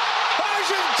 goal!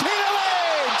 Argentina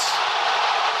leads!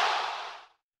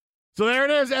 So there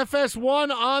it is,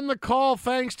 FS1 on the call,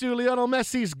 thanks to Lionel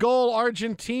Messi's goal.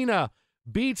 Argentina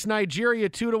beats Nigeria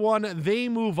 2-1. They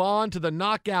move on to the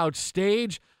knockout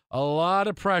stage. A lot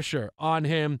of pressure on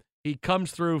him. He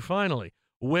comes through finally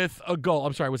with a goal.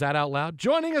 I'm sorry, was that out loud?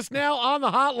 Joining us now on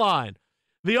the hotline,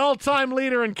 the all-time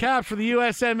leader in caps for the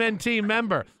USMNT,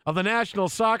 member of the National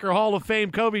Soccer Hall of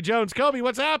Fame, Kobe Jones. Kobe,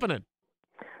 what's happening?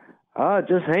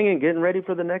 Just hanging, getting ready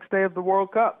for the next day of the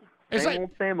World Cup.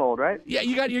 Same old, right? Yeah,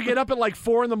 you get up at like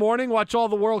 4 a.m, watch all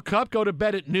the World Cup, go to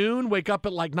bed at noon, wake up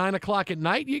at like 9 o'clock at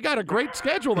night. You got a great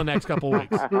schedule the next couple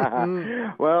weeks.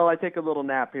 Well, I take a little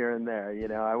nap here and there.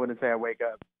 I wouldn't say I wake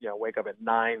up at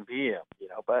 9 p.m.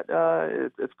 But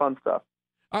it's fun stuff.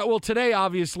 All right, well, today,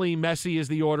 obviously, Messi is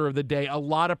the order of the day. A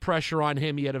lot of pressure on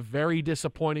him. He had a very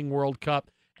disappointing World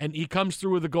Cup, and he comes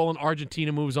through with a goal, and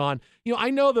Argentina moves on.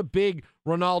 I know the big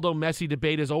Ronaldo-Messi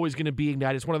debate is always going to be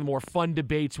ignited. It's one of the more fun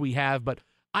debates we have, but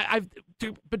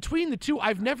between the two,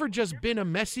 I've never just been a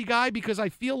Messi guy because I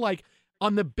feel like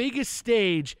on the biggest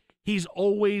stage, he's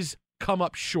always come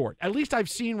up short. At least I've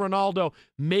seen Ronaldo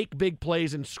make big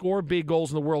plays and score big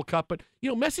goals in the World Cup. But,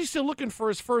 Messi's still looking for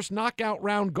his first knockout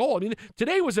round goal. I mean,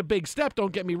 today was a big step,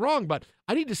 don't get me wrong, but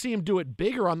I need to see him do it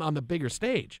bigger on the bigger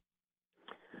stage.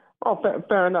 Well,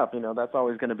 fair enough. That's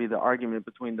always going to be the argument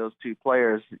between those two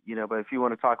players. But if you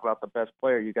want to talk about the best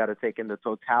player, you got to take in the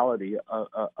totality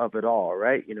of it all,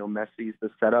 right? Messi's the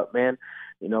setup man.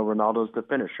 Ronaldo's the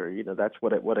finisher. That's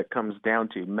what it comes down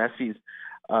to. Messi's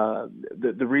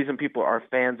the reason people are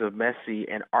fans of Messi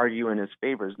and argue in his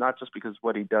favor is not just because of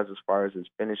what he does as far as his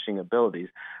finishing abilities,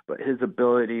 but his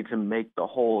ability to make the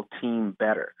whole team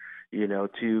better.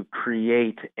 To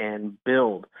create and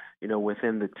build,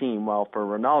 within the team. While for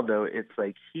Ronaldo, it's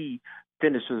like he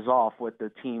finishes off what the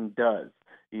team does.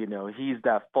 He's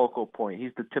that focal point.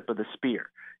 He's the tip of the spear,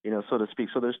 so to speak.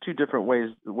 So there's two different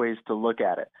ways to look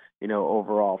at it,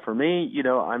 overall. For me,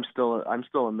 I'm still a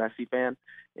Messi fan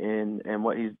and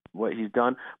what he's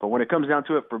done. But when it comes down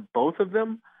to it, for both of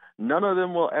them, none of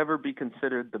them will ever be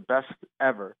considered the best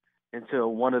ever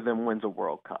until one of them wins a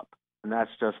World Cup. And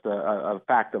that's just a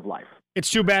fact of life.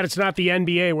 It's too bad it's not the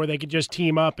NBA where they could just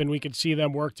team up and we could see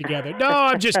them work together. No,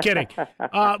 I'm just kidding.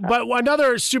 But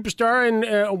another superstar,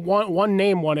 and one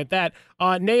name one at that,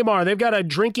 Neymar, they've got a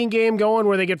drinking game going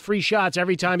where they get free shots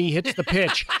every time he hits the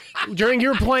pitch. During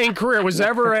your playing career, was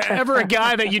ever a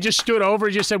guy that you just stood over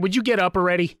and just said, would you get up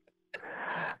already?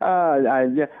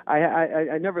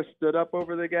 I never stood up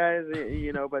over the guys,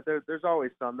 but there's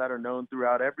always some that are known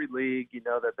throughout every league,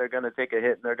 that they're going to take a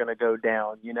hit and they're going to go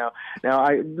down, Now,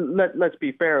 let's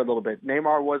be fair a little bit.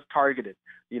 Neymar was targeted,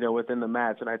 within the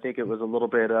match, and I think it was a little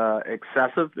bit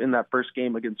excessive in that first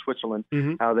game against Switzerland,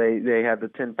 how they had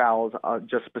the 10 fouls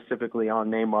just specifically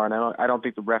on Neymar, and I don't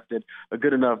think the ref did a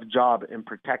good enough job in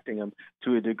protecting him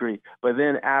to a degree. But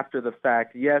then after the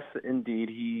fact, yes, indeed,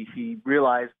 he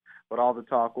realized what all the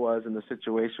talk was in the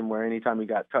situation where anytime he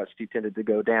got touched, he tended to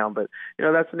go down. But,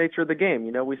 that's the nature of the game.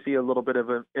 We see a little bit of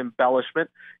an embellishment,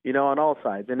 on all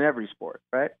sides in every sport,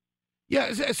 right?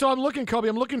 Yeah, so I'm looking, Kobe,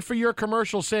 for your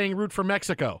commercial saying root for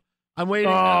Mexico. I'm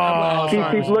waiting.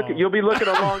 Keep looking. You'll be looking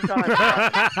a long time.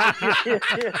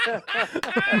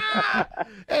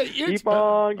 Keep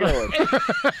on going.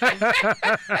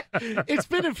 It's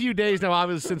been a few days now,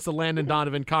 obviously, since the Landon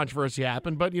Donovan controversy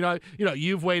happened. But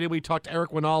you've waited. We talked to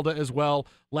Eric Winalda as well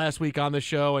last week on the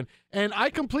show, and I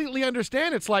completely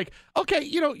understand. It's like, okay,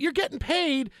 you're getting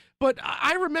paid, but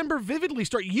I remember vividly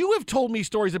you have told me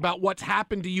stories about what's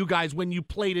happened to you guys when you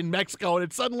played in Mexico, and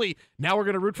it's suddenly now we're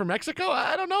going to root for Mexico.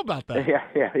 I don't know about that.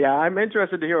 Yeah. I'm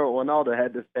interested to hear what Winalda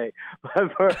had to say.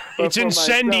 It's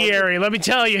incendiary, let me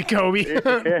tell you, Kobe.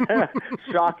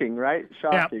 Shocking, right?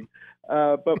 Shocking. Yep.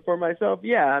 But for myself,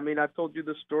 I've told you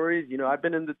the stories. I've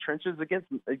been in the trenches against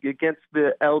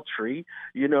the El Tri,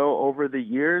 over the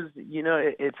years.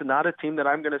 It's not a team that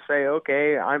I'm going to say,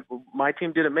 okay, my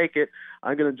team didn't make it,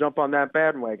 I'm going to jump on that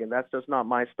bandwagon. That's just not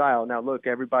my style. Now, look,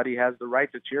 everybody has the right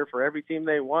to cheer for every team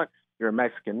they want. You're a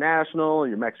Mexican national,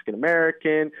 you're Mexican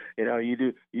American, you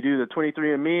do the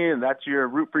 23andMe, and that's your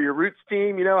root for your roots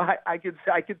team. I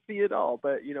could see it all.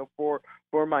 But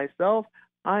for myself,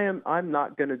 I'm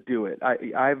not going to do it.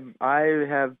 I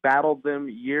have battled them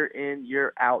year in,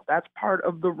 year out. That's part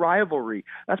of the rivalry.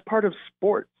 That's part of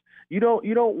sports. You don't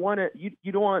want it.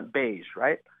 You don't want beige,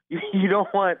 right? You don't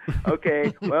want,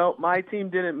 okay, well, my team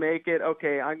didn't make it.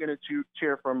 Okay, I'm going to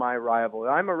cheer for my rival.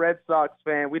 I'm a Red Sox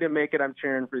fan. We didn't make it. I'm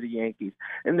cheering for the Yankees.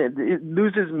 And then it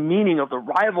loses meaning of the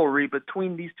rivalry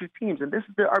between these two teams. And this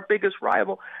is our biggest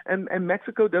rival. And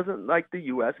Mexico doesn't like the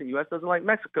U.S. and U.S. doesn't like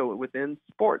Mexico within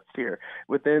sports here,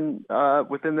 within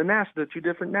the two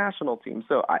different national teams.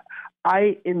 So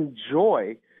I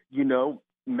enjoy,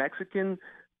 Mexican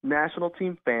national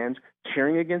team fans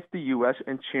cheering against the U.S.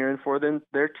 and cheering for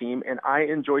their team, and I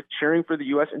enjoy cheering for the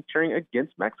U.S. and cheering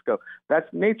against Mexico. That's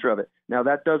the nature of it. Now,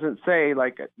 that doesn't say,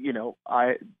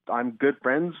 I'm good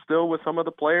friends still with some of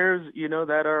the players,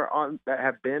 that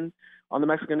have been on the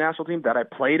Mexican national team that I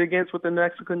played against with the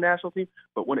Mexican national team.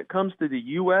 But when it comes to the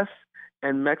U.S.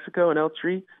 and Mexico and El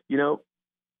Tri,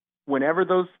 whenever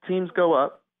those teams go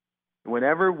up,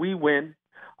 whenever we win,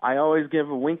 I always give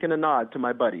a wink and a nod to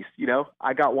my buddies.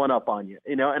 I got one up on you,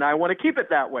 and I want to keep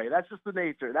it that way. That's just the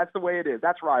nature. That's the way it is.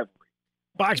 That's rivalry.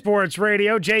 Fox Sports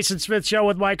Radio, Jason Smith Show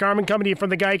with Mike Harmon coming to you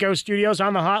from the Geico Studios.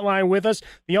 On the hotline with us,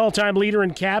 the all-time leader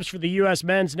in caps for the U.S.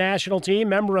 men's national team,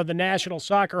 member of the National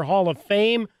Soccer Hall of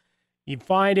Fame. You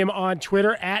find him on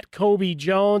Twitter at Kobe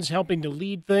Jones, helping to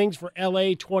lead things for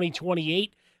LA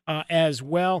 2028 as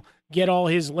well. get all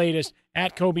his latest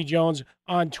at Kobe Jones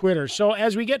on Twitter. So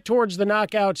as we get towards the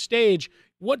knockout stage,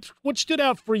 what stood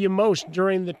out for you most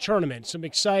during the tournament? Some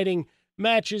exciting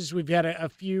matches. We've had a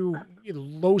few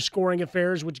low-scoring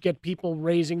affairs, which get people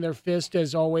raising their fist,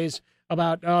 as always,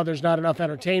 about, there's not enough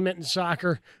entertainment in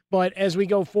soccer. But as we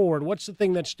go forward, what's the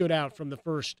thing that stood out from the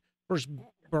first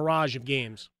barrage of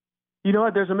games? You know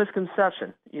what? There's a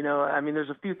misconception. There's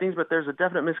a few things, but there's a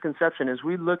definite misconception. As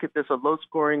we look at this of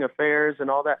low-scoring affairs and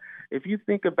all that, if you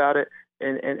think about it,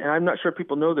 and I'm not sure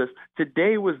people know this,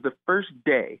 today was the first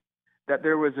day that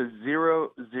there was a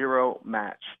 0-0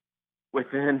 match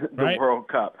within the World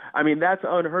Cup. I mean, that's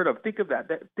unheard of. Think of that.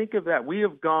 Think of that. We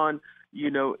have gone,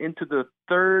 into the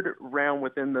third round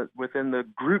within the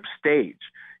group stage.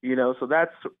 So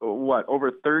that's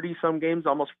over 30 some games,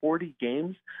 almost 40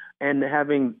 games, and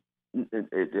having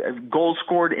goals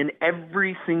scored in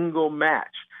every single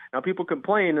match. Now, people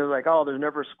complain, they're like, oh, there's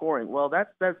never scoring. Well, that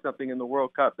says something in the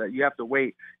World Cup, that you have to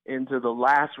wait into the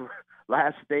last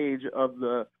stage of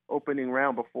the opening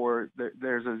round before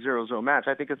there's a 0-0 match.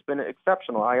 I think it's been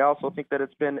exceptional. I also think that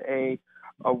it's been a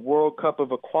World Cup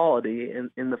of equality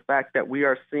in the fact that we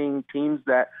are seeing teams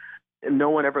that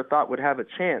no one ever thought would have a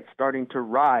chance starting to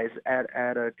rise at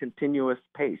a continuous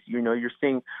pace. You're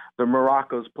seeing the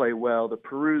Moroccos play well, the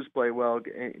Perus play well,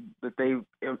 that they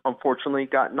unfortunately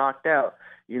got knocked out.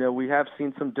 We have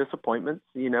seen some disappointments,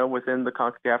 within the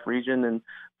CONCACAF region, and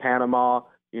Panama,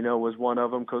 was one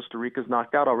of them. Costa Rica's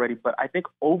knocked out already. But I think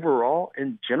overall,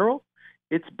 in general,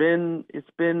 it's been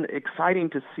exciting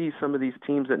to see some of these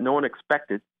teams that no one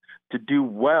expected to do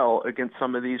well against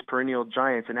some of these perennial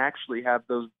giants, and actually have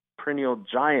those perennial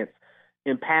giants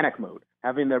in panic mode,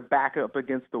 having their back up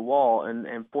against the wall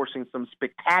and forcing some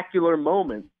spectacular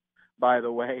moments, by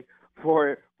the way,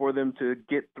 for them to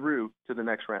get through to the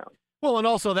next round. Well, and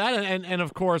also that, and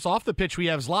of course, off the pitch, we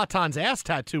have Zlatan's ass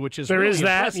tattoo, which is there really is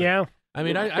that, impressive. yeah. I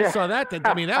mean, I saw that.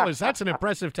 That's an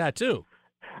impressive tattoo.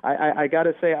 I got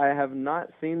to say, I have not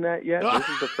seen that yet. This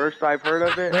is the first I've heard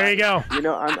of it. There you go.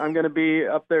 I'm going to be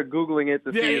up there Googling it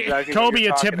to see exactly Kobe,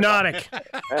 what it's hypnotic.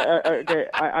 Okay,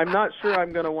 I'm not sure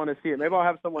I'm going to want to see it. Maybe I'll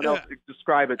have someone else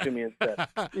describe it to me instead.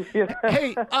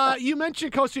 Hey, you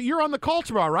mentioned you're on the call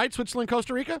tomorrow, right? Switzerland,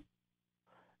 Costa Rica?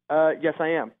 Yes, I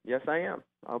am.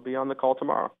 I'll be on the call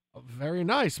tomorrow. Oh, very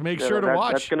nice. Make sure to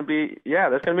watch. That's going to be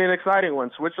an exciting one.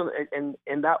 Switzerland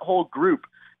and that whole group.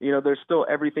 There's still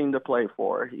everything to play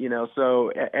for.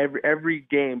 So every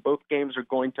game, both games are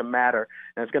going to matter,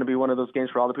 and it's going to be one of those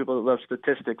games for all the people that love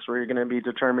statistics, where you're going to be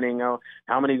determining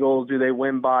how many goals do they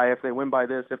win by, if they win by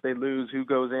this, if they lose, who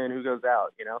goes in, who goes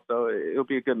out. So it'll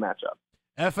be a good matchup.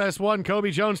 FS1,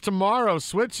 Kobe Jones tomorrow,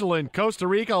 Switzerland, Costa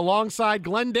Rica, alongside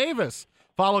Glenn Davis.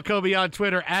 Follow Kobe on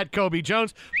Twitter at Kobe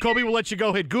Jones. Kobe will let you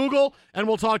go hit Google, and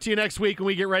we'll talk to you next week when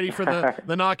we get ready for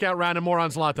the knockout round and more on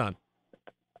Zlatan.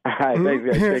 All right,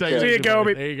 thanks, guys. See you,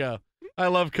 Kobe. There you go. I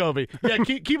love Kobe. Yeah,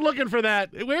 keep looking for that.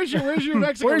 Where's your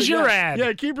Mexico? Where's your ad?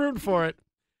 Yeah, keep rooting for it.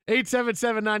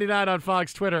 877-99 on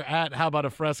Fox Twitter at How About a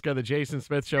Fresca, the Jason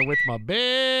Smith Show with my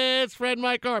best friend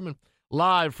Mike Harmon,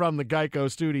 live from the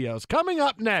Geico Studios. Coming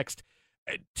up next,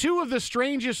 two of the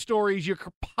strangest stories you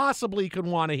possibly could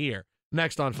want to hear.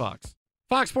 Next on Fox.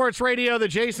 Fox Sports Radio, the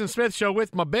Jason Smith Show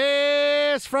with my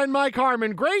best friend Mike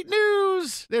Harmon. Great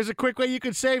news! There's a quick way you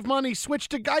could save money. Switch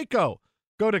to Geico.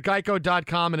 Go to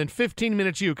geico.com, and in 15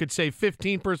 minutes you could save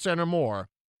 15% or more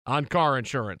on car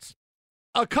insurance.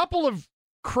 A couple of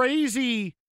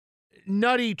crazy,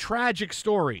 nutty, tragic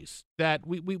stories that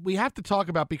we have to talk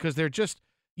about, because they're just,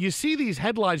 you see these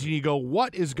headlines and you go,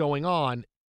 what is going on?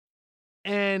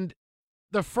 And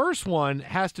the first one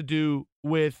has to do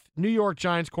with New York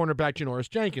Giants cornerback Janoris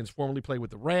Jenkins, formerly played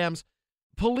with the Rams.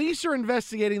 Police are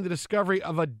investigating the discovery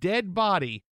of a dead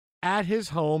body at his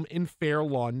home in Fair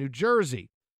Lawn, New Jersey.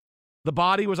 The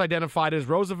body was identified as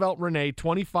Roosevelt Renee,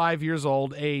 25 years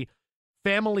old, a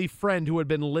family friend who had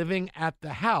been living at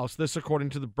the house, this according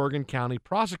to the Bergen County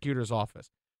Prosecutor's Office.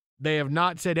 They have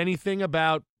not said anything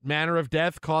about manner of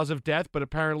death, cause of death, but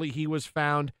apparently he was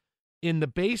found in the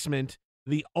basement.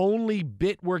 The only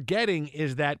bit we're getting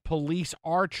is that police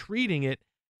are treating it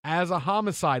as a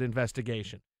homicide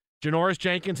investigation. Janoris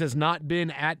Jenkins has not been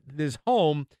at his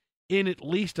home in at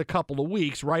least a couple of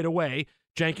weeks. Right away,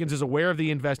 Jenkins is aware of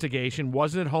the investigation,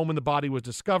 wasn't at home when the body was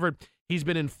discovered. He's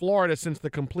been in Florida since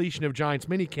the completion of Giants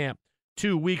minicamp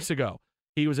 2 weeks ago.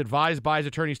 He was advised by his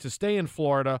attorneys to stay in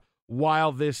Florida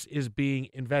while this is being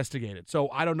investigated. So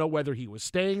I don't know whether he was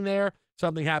staying there,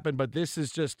 something happened, but this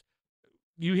is just,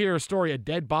 you hear a story, a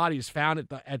dead body is found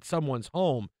at someone's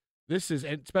home. This is,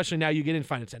 especially now you get in,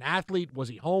 find it's an athlete. Was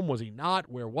he home? Was he not?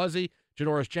 Where was he?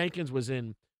 Janoris Jenkins was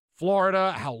in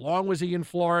Florida? How long was he in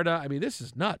Florida? I mean, this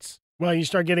is nuts. Well, you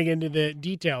start getting into the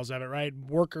details of it, right?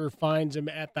 Worker finds him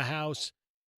at the house,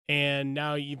 and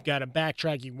now you've got to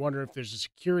backtrack. You wonder if there's a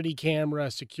security camera,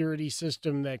 a security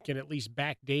system that can at least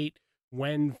backdate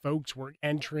when folks were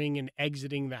entering and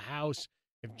exiting the house.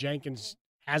 If Jenkins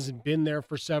hasn't been there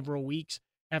for several weeks,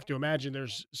 I have to imagine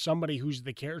there's somebody who's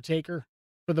the caretaker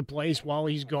for the place while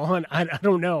he's gone. I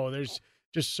don't know. There's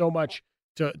just so much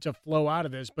to flow out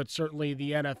of this, but certainly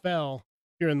the NFL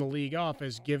here in the league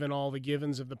office, given all the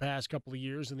givens of the past couple of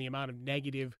years and the amount of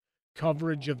negative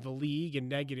coverage of the league and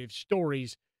negative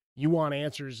stories, you want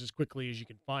answers as quickly as you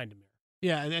can find them here.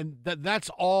 Yeah, and that's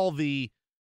all the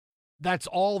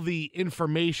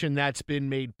information that's been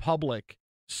made public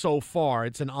so far.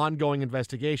 It's an ongoing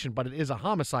investigation, but it is a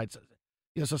homicide.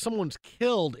 So someone's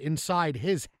killed inside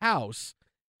his house,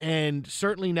 and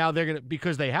certainly now they're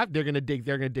gonna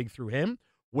dig through him.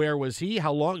 Where was he?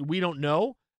 How long? We don't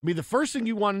know. I mean, the first thing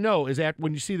you want to know is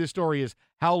when you see this story is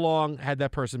how long had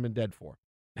that person been dead for?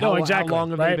 Exactly. How long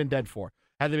have they been dead for?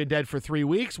 Had they been dead for 3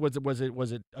 weeks? Was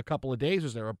it a couple of days?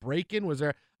 Was there a break-in? Was there?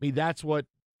 I mean, that's what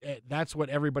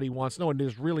everybody wants to know, and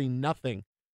there's really nothing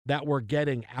that we're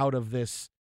getting out of this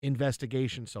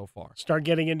investigation so far. Start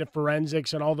getting into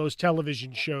forensics and all those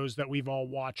television shows that we've all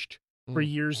watched for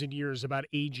years and years about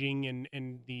aging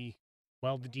and the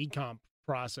decomp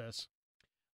process.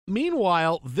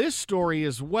 Meanwhile, this story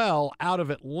as well out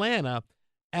of Atlanta,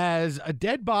 as a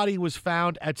dead body was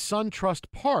found at SunTrust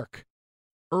Park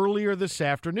earlier this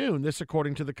afternoon. This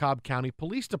according to the Cobb County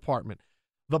Police Department.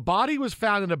 The body was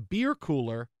found in a beer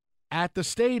cooler at the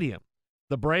stadium.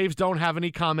 The Braves don't have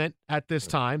any comment at this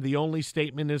time. The only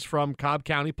statement is from Cobb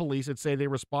County Police that say they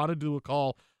responded to a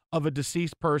call of a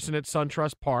deceased person at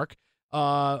SunTrust Park.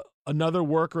 Another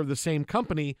worker of the same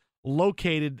company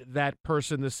located that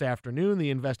person this afternoon. The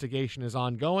investigation is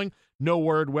ongoing. No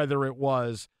word whether it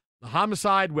was a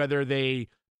homicide, whether they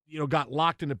got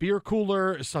locked in a beer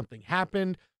cooler, something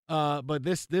happened. But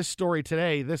this story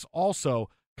today, this also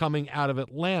coming out of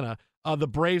Atlanta. The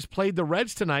Braves played the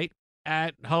Reds tonight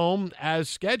at home as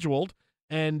scheduled,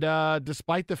 and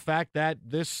despite the fact that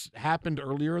this happened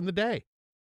earlier in the day.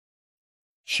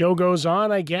 Show goes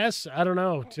on, I guess. I don't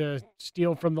know, to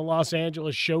steal from the Los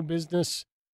Angeles show business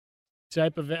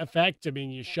type of effect. I mean,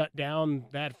 you shut down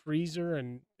that freezer,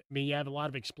 and I mean, you have a lot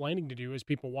of explaining to do as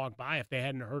people walk by if they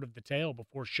hadn't heard of the tale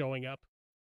before showing up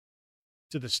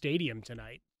to the stadium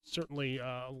tonight. Certainly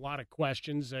a lot of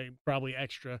questions, probably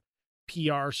extra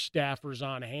PR staffers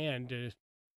on hand to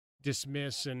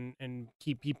dismiss and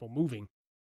keep people moving.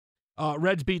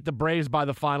 Reds beat the Braves by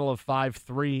the final of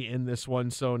 5-3 in this one,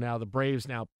 so now the Braves,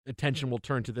 attention will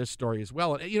turn to this story as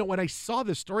well. And, when I saw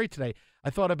this story today,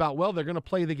 I thought about, they're going to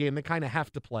play the game they kind of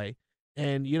have to play,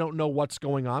 and you don't know what's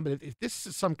going on. But if this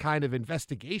is some kind of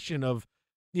investigation of,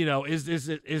 is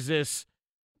this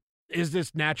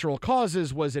natural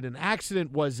causes? Was it an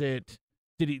accident? Was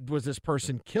this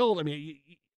person killed? I mean,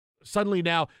 suddenly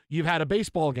now you've had a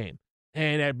baseball game,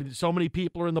 and so many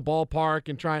people are in the ballpark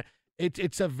and trying.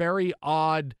 It's a very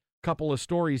odd couple of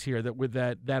stories here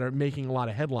that are making a lot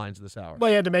of headlines this hour. Well,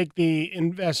 you had to make the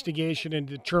investigation and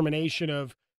determination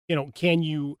of, can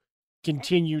you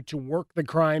continue to work the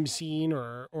crime scene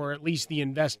or at least the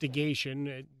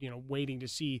investigation, waiting to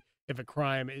see if a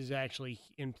crime is actually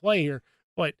in play here,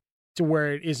 but to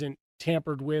where it isn't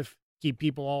tampered with, keep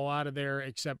people all out of there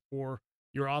except for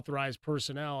your authorized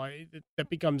personnel. That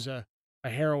becomes a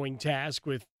harrowing task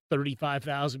with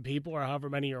 35,000 people or however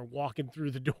many are walking through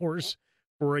the doors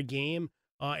for a game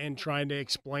and trying to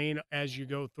explain as you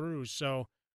go through. So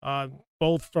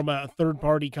both from a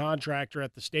third-party contractor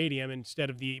at the stadium instead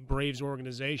of the Braves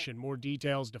organization, more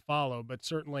details to follow, but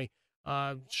certainly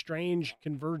strange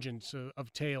convergence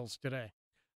of tales today.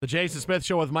 The Jason Smith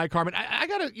Show with Mike Harmon. I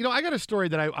got a story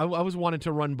that I was wanting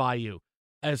to run by you.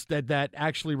 As that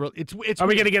actually, it's. Are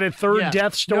we going to get a third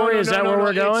death story? Is that where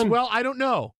we're going? I don't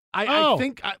know. I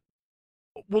think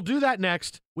we'll do that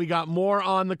next. We got more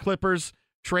on the Clippers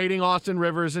trading Austin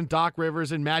Rivers and Doc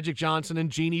Rivers and Magic Johnson and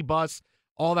Jeannie Buss,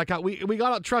 all that kind. We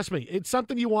got. Trust me, it's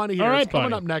something you want to hear. All right, it's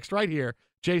coming up next right here.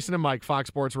 Jason and Mike, Fox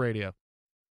Sports Radio.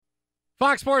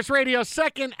 Fox Sports Radio,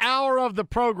 second hour of the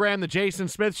program, the Jason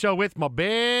Smith Show with my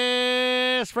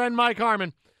best friend Mike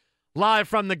Harmon. Live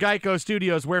from the Geico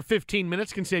Studios, where 15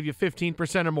 minutes can save you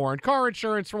 15% or more in car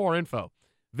insurance. For more info,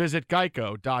 visit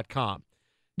geico.com.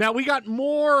 Now, we got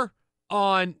more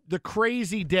on the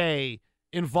crazy day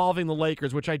involving the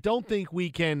Lakers, which I don't think we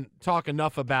can talk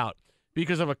enough about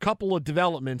because of a couple of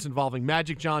developments involving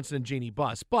Magic Johnson and Jeannie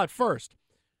Buss. But first,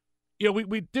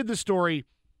 we did the story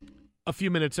a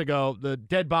few minutes ago, the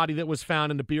dead body that was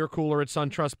found in the beer cooler at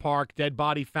SunTrust Park, dead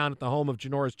body found at the home of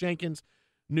Janoris Jenkins,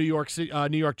 New York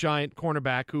Giant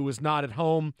cornerback who was not at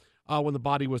home when the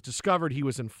body was discovered. He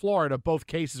was in Florida. Both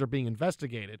cases are being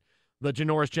investigated. The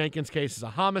Janoris Jenkins case is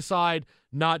a homicide.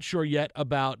 Not sure yet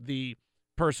about the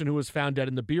person who was found dead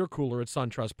in the beer cooler at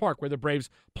SunTrust Park, where the Braves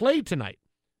played tonight.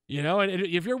 You know, and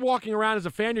if you're walking around as a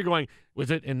fan, you're going, was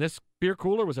it in this beer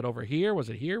cooler? Was it over here? Was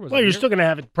it here? You're still going to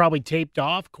have it probably taped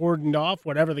off, cordoned off,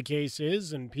 whatever the case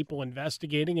is, and people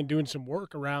investigating and doing some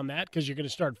work around that because you're going to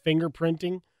start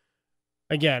fingerprinting.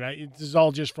 Again, this is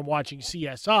all just from watching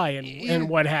CSI and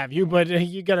what have you, but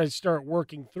you got to start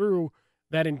working through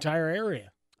that entire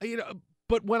area. You know,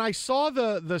 but when I saw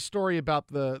the story about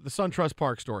the SunTrust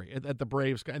Park story at the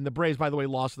Braves, and the Braves, by the way,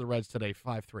 lost to the Reds today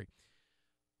 5-3.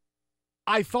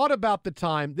 I thought about the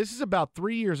time, this is about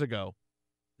 3 years ago,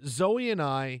 Zoe and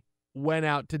I went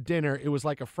out to dinner. It was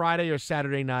like a Friday or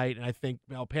Saturday night, and I think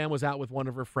Pam was out with one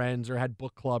of her friends or had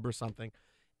book club or something.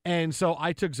 And so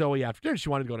I took Zoe out for dinner. She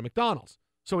wanted to go to McDonald's.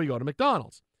 So we go to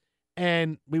McDonald's.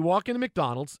 And we walk into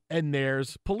McDonald's, and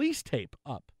there's police tape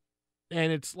up.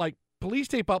 And it's like police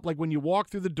tape up like when you walk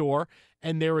through the door,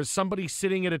 and there was somebody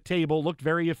sitting at a table, looked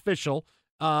very official,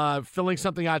 filling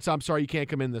something out. So I'm sorry, you can't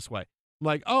come in this way. I'm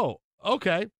like, oh,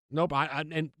 okay. Nope.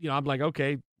 I'm like,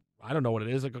 okay, I don't know what it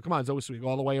is. I go, come on, Zoe. So we go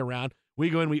all the way around. We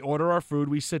go in, we order our food,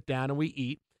 we sit down, and we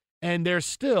eat. And there's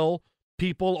still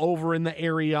people over in the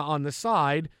area on the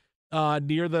side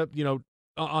near the,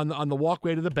 on the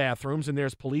walkway to the bathrooms, and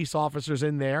there's police officers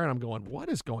in there. And I'm going, what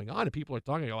is going on? And people are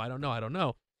talking. I go, I don't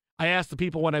know. I asked the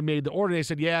people when I made the order. They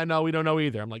said, yeah, no, we don't know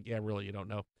either. I'm like, yeah, really, you don't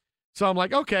know. So I'm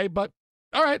like, okay, but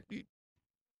all right.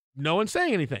 No one's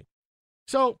saying anything.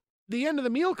 So the end of the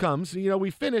meal comes, we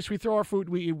finish, we throw our food,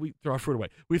 we throw our food away.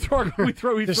 We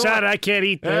decided I can't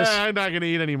eat this. I'm not going to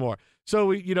eat anymore. So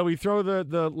we throw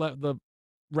the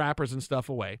wrappers and stuff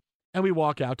away, and we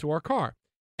walk out to our car.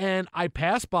 And I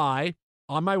pass by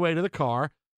on my way to the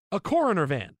car a coroner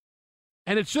van,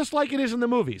 and it's just like it is in the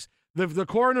movies. The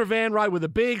coroner van ride with a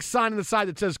big sign on the side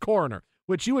that says coroner,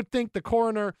 which you would think the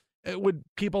coroner would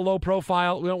keep a low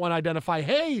profile. We don't want to identify,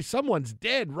 hey, someone's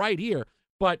dead right here.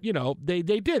 But, they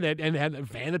did it and had a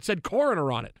van that said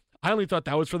coroner on it. I only thought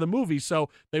that was for the movie, so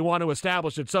they want to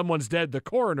establish that someone's dead. The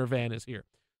coroner van is here.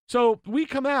 So we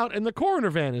come out, and the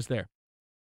coroner van is there.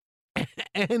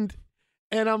 and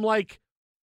I'm like,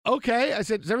 okay. I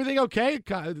said, is everything okay?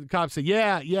 The cop said,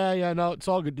 yeah, no, it's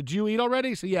all good. Did you eat already?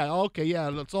 He said, yeah, okay,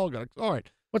 yeah, that's all good. All right.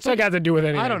 What's that got to do with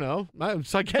anything? I don't know.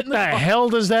 So I get in the car. Hell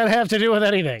does that have to do with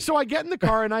anything? So I get in the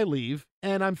car and I leave,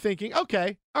 and I'm thinking,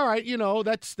 okay, all right,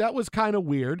 that was kind of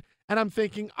weird. And I'm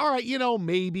thinking, all right,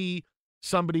 maybe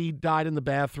somebody died in the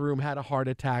bathroom, had a heart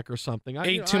attack or something.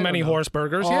 Ate too many horse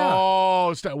burgers.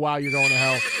 Oh, wow, you're going to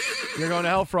hell. You're going to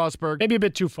hell, Frostberg. Maybe a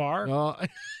bit too far.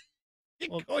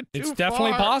 It's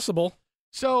definitely possible.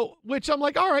 So, which I'm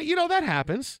like, all right, that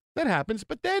happens.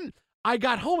 But then I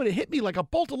got home and it hit me like a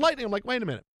bolt of lightning. I'm like, wait a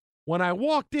minute. When I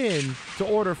walked in to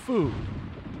order food,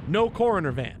 no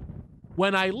coroner van.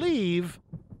 When I leave,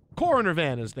 coroner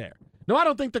van is there. Now, I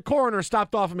don't think the coroner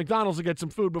stopped off at McDonald's to get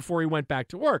some food before he went back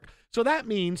to work. So that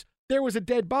means there was a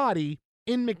dead body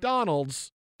in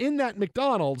that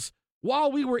McDonald's,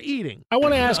 while we were eating. I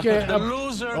want to ask you. The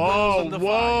loser. Oh,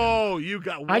 whoa!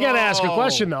 I got to ask a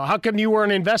question though. How come you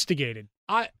weren't investigated?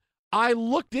 I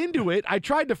looked into it. I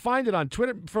tried to find it on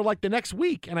Twitter for like the next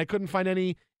week, and I couldn't find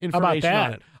any information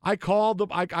on it. I called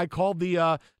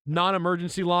the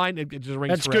non-emergency line. It just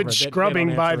rings. That's forever. good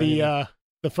scrubbing by the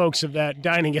folks of that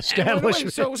dining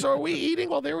establishment. So are we eating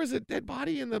while there was a dead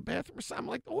body in the bathroom? I'm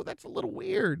like, oh, that's a little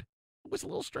weird. It was a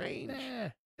little strange.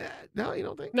 No, you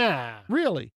don't think? Nah,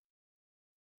 really.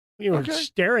 You were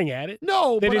staring at it.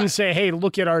 No, they didn't say, hey,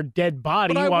 look at our dead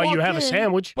body while you have a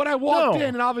sandwich. But I walked in,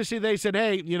 and obviously they said,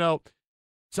 hey,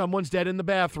 someone's dead in the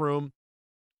bathroom.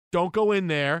 Don't go in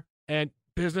there, and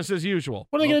business as usual.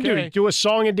 What are they going to do? Do a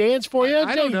song and dance for you?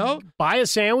 I don't know. Buy a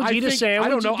sandwich, eat a sandwich, I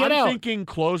don't know. Get I'm out. thinking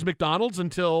close McDonald's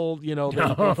until, they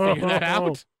figure that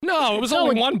out. No, it was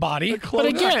only one body. But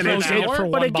again,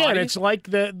 it's like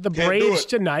the Braves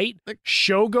tonight.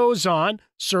 Show goes on.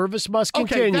 Service must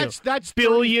continue. Okay, that's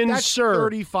billions served.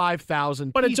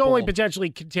 35,000 But it's only potentially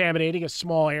contaminating a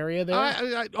small area there.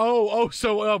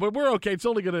 But we're okay. It's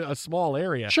only a small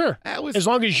area. Sure. As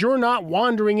long as you're not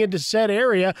wandering into said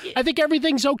area, I think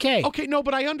everything's okay. Okay, no,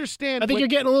 but I understand. I think you're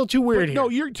getting a little too weird here. No,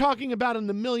 you're talking about in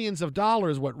the millions of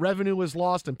dollars what revenue was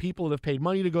lost and people that have paid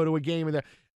money to go to a game. And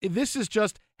this is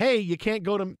just, hey, you can't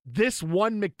go to this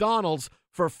one McDonald's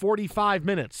for 45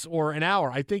 minutes or an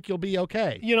hour. I think you'll be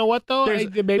okay. You know what, though? Maybe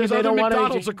they don't want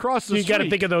McDonald's across the street. You got to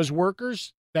think of those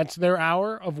workers That's their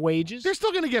hour of wages. They're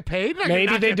still going to get paid.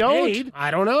 Maybe they don't. Paid.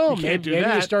 I don't know. Maybe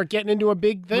you start getting into a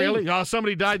big thing. Really? Oh,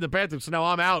 somebody died in the bathroom, so now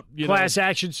I'm out. Class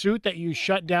action suit that you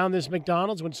shut down this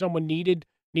McDonald's when someone needed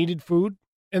food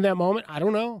in that moment. I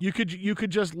don't know. You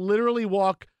could just literally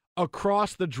walk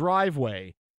across the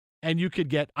driveway, and you could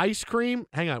get ice cream.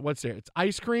 Hang on, what's there? It's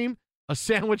ice cream, a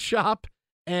sandwich shop,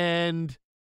 and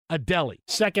a deli.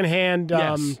 Secondhand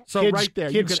So kids, right there,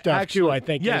 you kids could stuff actually, too, I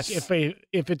think. Yes.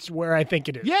 If it's where I think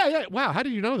it is. Yeah. Wow, how do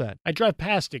you know that? I drive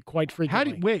past it quite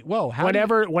frequently.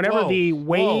 Whenever the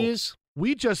Waze.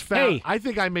 We just found, Hey. I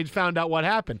think I found out what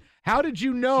happened. How did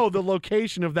you know the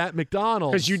location of that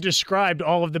McDonald's? Because you described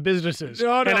all of the businesses.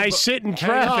 No, and I but sit in hang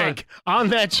traffic on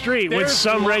that street with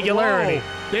some regularity.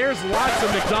 Whoa. There's lots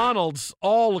of McDonald's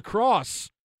all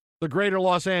across the greater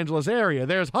Los Angeles area.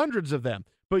 There's hundreds of them.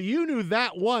 But you knew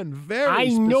that one very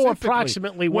specifically. I know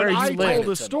approximately where when you I live. told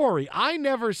the story, I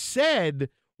never said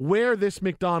where this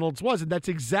McDonald's was, and that's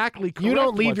exactly correct. You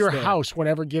don't leave your there. house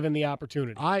whenever given the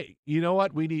opportunity. You know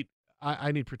what?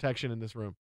 I need protection in this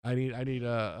room. I need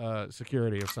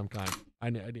security of some kind. I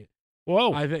need.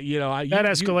 Whoa! That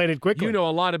escalated quickly. You know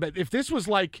a lot about. If this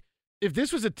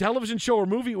was a television show or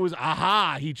movie, it was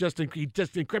he just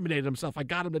incriminated himself. I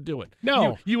got him to do it.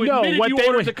 No, you admitted what you they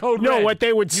ordered would, the code No, red. what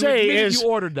they would You say admitted is you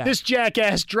ordered that. This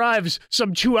jackass drives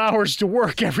some 2 hours to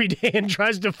work every day and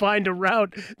tries to find a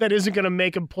route that isn't going to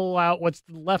make him pull out what's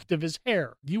left of his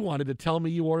hair. You wanted to tell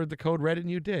me you ordered the code red, and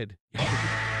you did.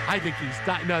 I think he's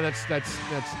not. No, that's no.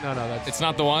 It's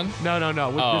not the one. No.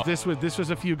 Oh. This was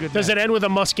a few good. Does it end with a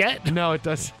musket? No, it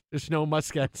does. There's no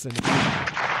muskets in it.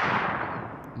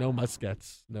 No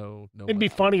muskets. No. It'd be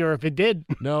funnier if it did.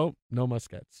 No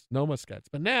muskets. No muskets.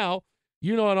 But now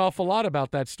you know an awful lot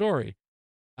about that story.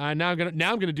 Now I'm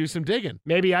gonna do some digging.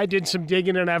 Maybe I did some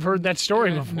digging and I've heard that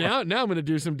story before. Now I'm gonna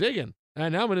do some digging,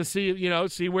 and now I'm gonna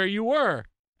see where you were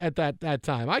at that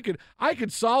time. I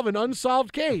could solve an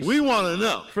unsolved case. We want to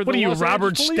know. What are you,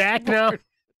 Robert Stack now?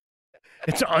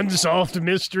 It's unsolved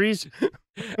mysteries.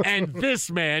 And this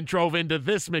man drove into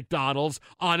this McDonald's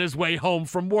on his way home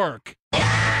from work.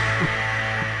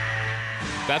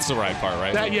 That's the right part,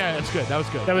 right? Yeah, that's good. That was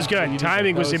good. That was good.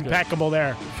 Timing was impeccable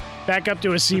there. Back up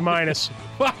to a C-.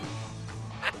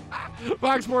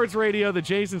 Fox Sports Radio, the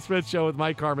Jason Smith Show with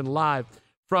Mike Harmon live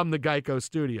from the Geico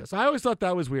Studios. I always thought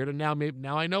that was weird, and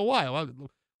now I know why. Well,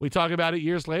 we talk about it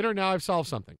years later. Now I've solved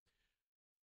something.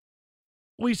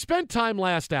 We spent time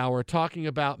last hour talking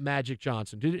about Magic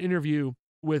Johnson. Did an interview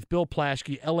with Bill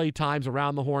Plaschke, LA Times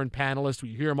Around the Horn panelist. We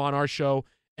hear him on our show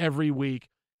every week.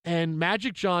 And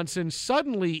Magic Johnson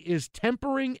suddenly is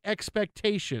tempering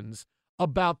expectations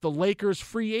about the Lakers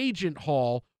free agent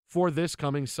haul for this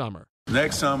coming summer.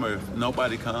 Next summer, if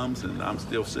nobody comes and I'm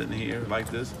still sitting here like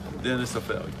this, then it's a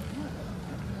failure.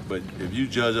 But if you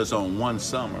judge us on one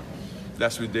summer,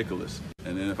 that's ridiculous.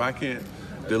 And then if I can't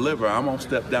deliver, I'm going to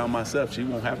step down myself. She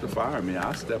won't have to fire me.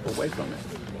 I'll step away from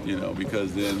it,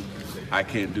 because then I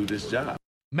can't do this job.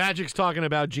 Magic's talking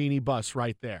about Jeannie Buss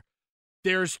right there.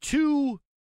 There's two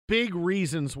big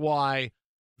reasons why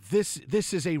this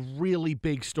is a really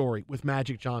big story with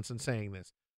Magic Johnson saying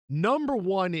this. Number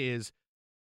one is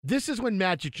this is when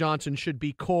Magic Johnson should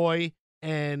be coy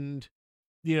and,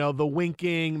 the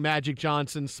winking Magic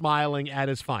Johnson smiling at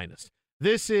his finest.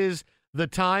 This is the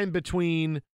time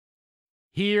between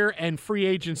here and free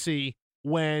agency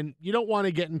when you don't want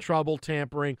to get in trouble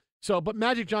tampering. But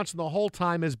Magic Johnson the whole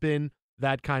time has been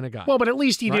that kind of guy. Well, but at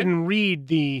least he didn't read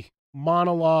the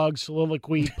monologue,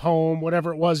 soliloquy, poem,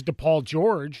 whatever it was to Paul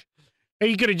George.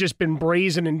 He could have just been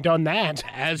brazen and done that.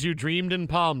 As you dreamed in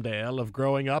Palmdale of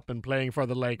growing up and playing for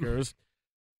the Lakers.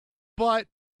 But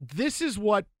this is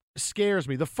what scares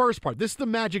me. The first part, this is the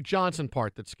Magic Johnson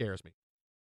part that scares me,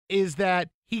 is that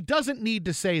he doesn't need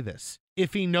to say this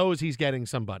if he knows he's getting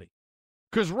somebody.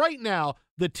 Because right now,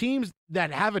 the teams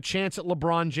that have a chance at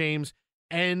LeBron James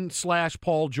and /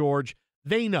 Paul George,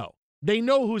 they know. They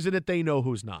know who's in it. They know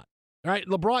who's not. All right,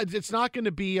 LeBron, it's not going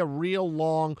to be a real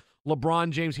long LeBron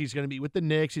James. He's going to meet with the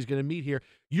Knicks. He's going to meet here.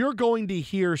 You're going to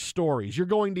hear stories. You're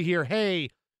going to hear, hey,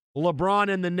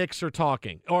 LeBron and the Knicks are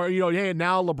talking. Or, hey,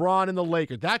 now LeBron and the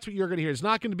Lakers. That's what you're going to hear. It's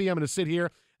not going to be, I'm going to sit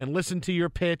here and listen to your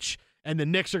pitch, and the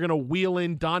Knicks are going to wheel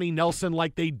in Donnie Nelson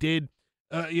like they did,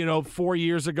 4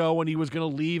 years ago when he was going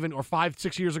to leave, or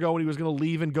 5-6 years ago when he was going to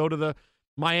leave and go to the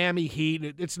Miami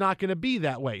Heat. It's not going to be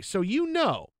that way. So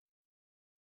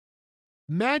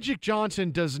Magic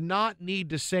Johnson does not need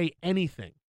to say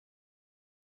anything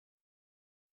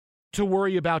to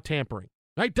worry about tampering,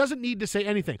 right? Doesn't need to say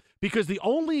anything because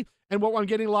and what I'm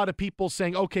getting a lot of people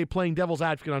saying, okay, playing devil's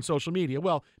advocate on social media.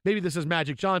 Well, maybe this is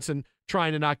Magic Johnson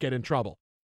trying to not get in trouble.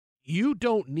 you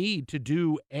don't need to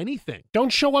do anything.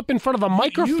 Don't show up in front of a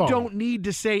microphone. You don't need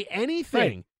to say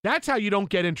anything. Right. That's how you don't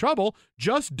get in trouble.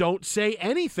 Just don't say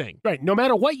anything. Right. No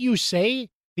matter what you say,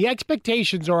 the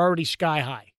expectations are already sky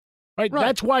high. Right?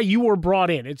 That's why you were brought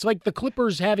in. It's like the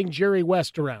Clippers having Jerry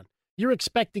West around. You're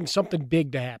expecting something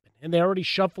big to happen, and they already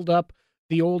shuffled up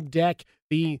the old deck,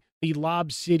 the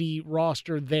Lob City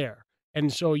roster there,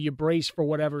 and so you brace for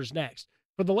whatever's next.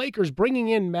 For the Lakers, bringing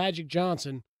in Magic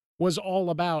Johnson was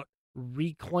all about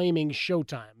reclaiming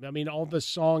Showtime. I mean, all the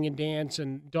song and dance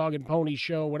and dog and pony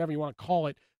show, whatever you want to call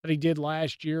it, that he did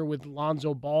last year with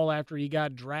Lonzo Ball after he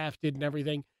got drafted and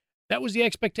everything, that was the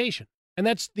expectation. And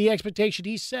that's the expectation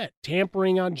he set,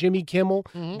 tampering on Jimmy Kimmel,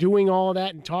 doing all of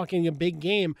that and talking a big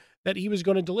game that he was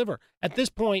going to deliver. At this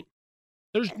point,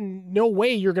 there's no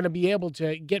way you're going to be able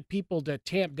to get people to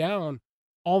tamp down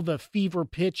all the fever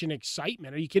pitch and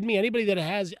excitement. Are you kidding me? Anybody that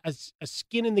has a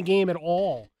skin in the game at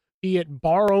all, be it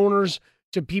bar owners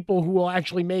to people who will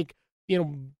actually make,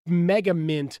 mega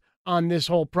mint on this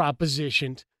whole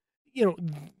proposition,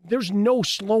 there's no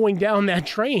slowing down that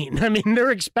train. I mean, they're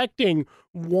expecting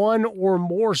one or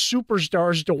more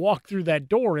superstars to walk through that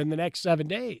door in the next 7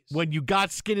 days. When you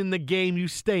got skin in the game, you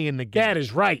stay in the game. That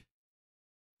is right.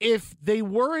 If they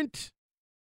weren't,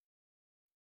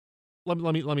 let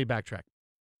me backtrack.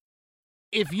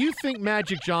 If you think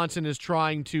Magic Johnson is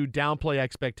trying to downplay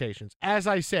expectations, as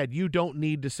I said, you don't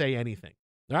need to say anything,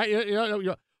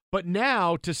 right? But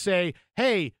now to say,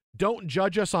 hey, don't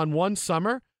judge us on one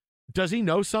summer. Does he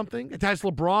know something? Has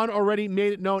LeBron already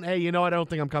made it known, hey, I don't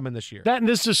think I'm coming this year?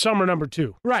 This is summer number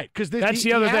 2. Right, because that's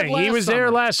the other thing. He was there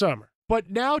last summer. But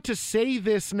now to say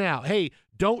this now, hey,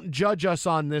 don't judge us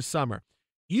on this summer.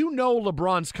 You know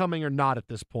LeBron's coming or not at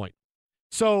this point.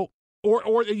 So,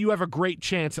 or you have a great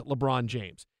chance at LeBron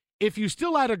James. If you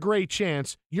still had a great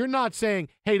chance, you're not saying,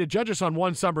 hey, to judge us on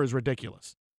one summer is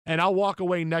ridiculous, and I'll walk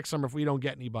away next summer if we don't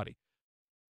get anybody.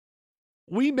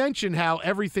 We mentioned how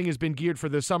everything has been geared for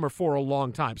this summer for a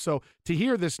long time. So to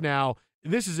hear this now,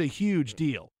 this is a huge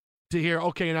deal. To hear,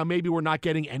 okay, now maybe we're not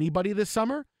getting anybody this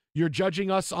summer. You're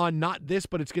judging us on not this,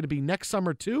 but it's going to be next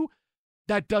summer too.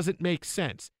 That doesn't make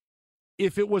sense.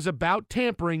 If it was about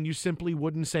tampering, you simply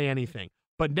wouldn't say anything.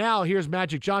 But now here's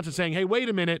Magic Johnson saying, hey, wait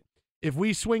a minute. If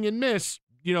we swing and miss,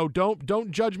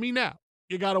 don't judge me now.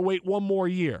 You got to wait one more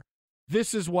year.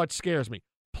 This is what scares me.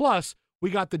 Plus, we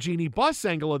got the Jeannie Buss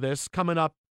angle of this coming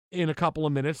up in a couple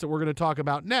of minutes that we're going to talk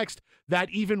about next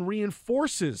that even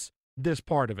reinforces this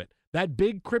part of it. That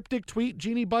big cryptic tweet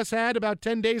Jeannie Buss had about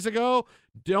 10 days ago,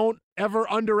 don't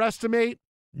ever underestimate.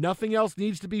 Nothing else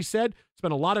needs to be said.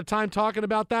 Spent a lot of time talking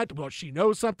about that. Well, she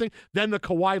knows something. Then the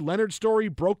Kawhi Leonard story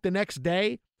broke the next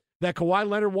day that Kawhi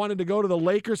Leonard wanted to go to the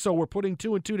Lakers, so we're putting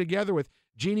 2 and 2 together with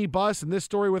Jeannie Buss and this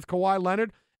story with Kawhi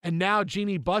Leonard. And now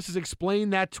Jeannie Buss has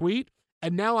explained that tweet.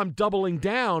 And now I'm doubling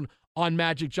down on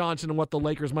Magic Johnson and what the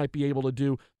Lakers might be able to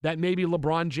do, that maybe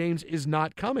LeBron James is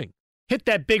not coming. Hit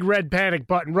that big red panic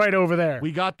button right over there.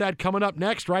 We got that coming up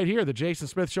next right here, the Jason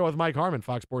Smith Show with Mike Harmon,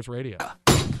 Fox Sports Radio.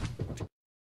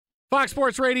 Fox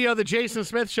Sports Radio, the Jason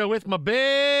Smith Show with my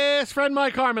best friend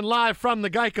Mike Harmon, live from the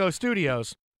Geico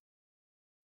Studios.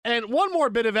 And one more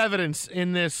bit of evidence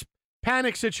in this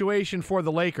panic situation for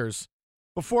the Lakers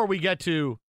before we get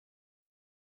to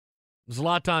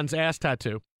Zlatan's ass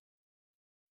tattoo.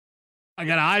 I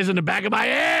got eyes in the back of my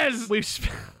ass,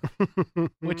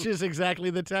 which is exactly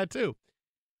the tattoo.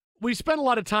 We spent a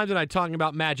lot of time tonight talking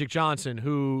about Magic Johnson,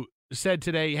 who said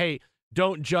today, hey,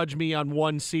 don't judge me on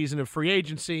one season of free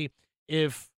agency.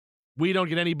 If we don't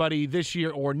get anybody this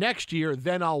year or next year,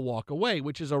 then I'll walk away,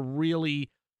 which is a really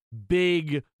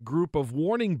big group of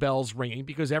warning bells ringing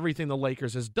because everything the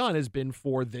Lakers has done has been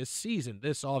for this season,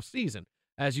 this offseason.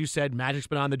 As you said, Magic's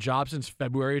been on the job since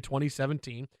February of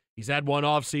 2017. He's had one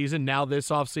offseason, now this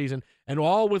offseason. And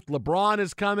all with LeBron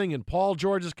is coming and Paul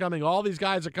George is coming. All these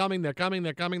guys are coming. They're coming.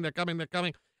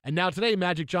 And now today,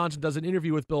 Magic Johnson does an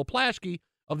interview with Bill Plaschke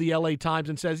of the LA Times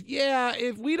and says, yeah,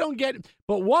 if we don't get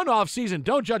but one offseason,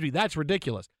 don't judge me. That's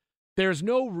ridiculous. There's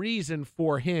no reason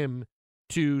for him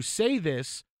to say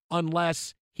this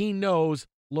unless he knows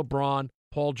LeBron,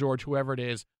 Paul George, whoever it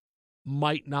is,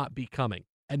 might not be coming.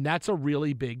 And that's a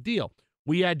really big deal.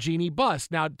 We had Jeannie Buss.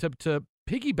 Now, to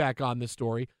piggyback on this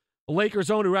story, the Lakers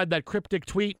owner who had that cryptic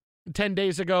tweet 10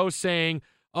 days ago saying,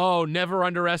 oh, never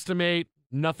underestimate,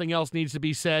 nothing else needs to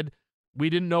be said. We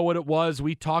didn't know what it was.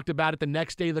 We talked about it the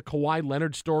next day. The Kawhi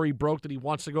Leonard story broke that he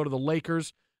wants to go to the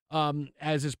Lakers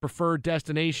as his preferred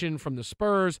destination from the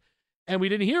Spurs, and we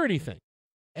didn't hear anything.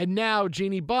 And now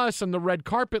Jeannie Buss on the red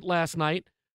carpet last night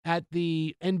at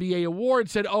the NBA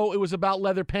Awards said, oh, it was about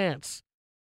leather pants.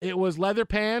 It was leather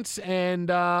pants, and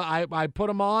I put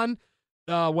them on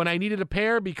when I needed a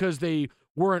pair because they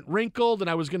weren't wrinkled, and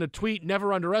I was going to tweet,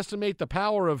 never underestimate the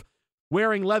power of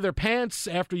wearing leather pants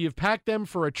after you've packed them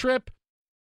for a trip.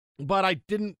 But I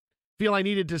didn't feel I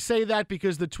needed to say that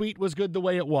because the tweet was good the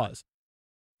way it was.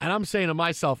 And I'm saying to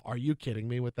myself, are you kidding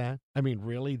me with that? I mean,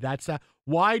 really?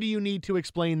 Why do you need to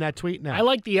explain that tweet now? I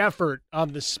like the effort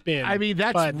on the spin. I mean,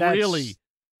 that's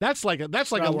like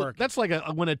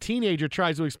when a teenager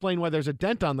tries to explain why there's a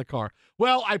dent on the car.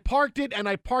 Well, I parked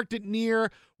it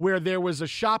near where there was a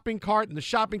shopping cart, and the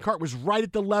shopping cart was right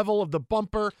at the level of the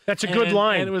bumper. That's a good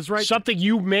line. And it was right. Something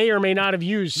you may or may not have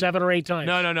used 7 or 8 times.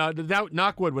 No. That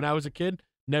knock wood. When I was a kid,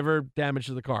 never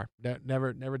damaged the car.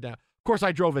 Never damaged. Of course,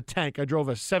 I drove a tank. I drove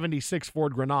a 76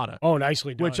 Ford Granada. Oh,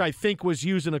 nicely done. Which I think was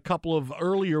used in a couple of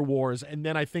earlier wars, and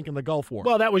then I think in the Gulf War.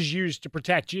 Well, that was used to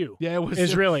protect you. Yeah, it was.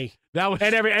 And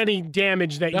any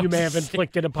damage that you may have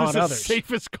inflicted upon others. The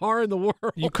safest car in the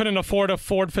world. You couldn't afford a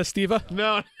Ford Festiva?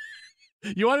 No.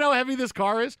 You want to know how heavy this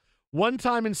car is? One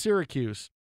time in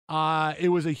Syracuse,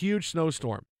 it was a huge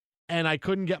snowstorm, and I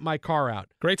couldn't get my car out.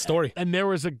 Great story. And there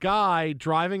was a guy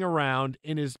driving around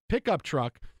in his pickup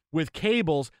truck with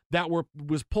cables that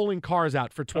was pulling cars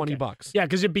out for $20. Yeah,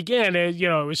 because it began, it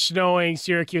was snowing,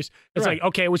 Syracuse. It's like,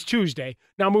 okay, it was Tuesday.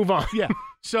 Now move on. Yeah.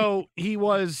 So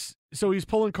he's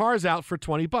pulling cars out for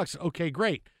 $20. Okay,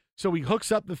 great. So he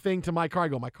hooks up the thing to my car. I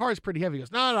go, my car is pretty heavy. He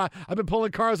goes, no, I've been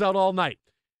pulling cars out all night.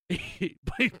 He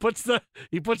puts the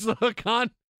hook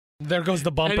on. There goes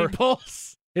the bumper. And he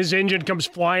pulls. His engine comes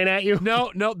flying at you?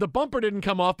 No, the bumper didn't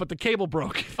come off, but the cable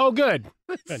broke. Oh, good.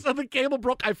 So the cable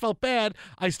broke. I felt bad.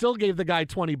 I still gave the guy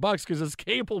 $20 because his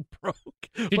cable broke.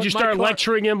 Did you start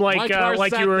lecturing him like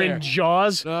you were in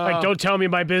Jaws? Like, don't tell me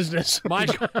my business.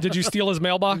 Did you steal his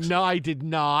mailbox? No, I did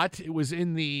not. It was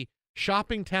in the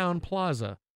Shopping Town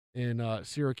Plaza in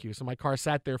Syracuse, and my car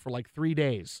sat there for like 3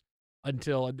 days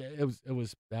until it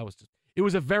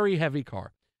was a very heavy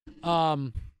car.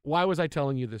 Why was I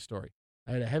telling you this story?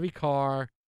 I had a heavy car,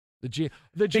 the Genie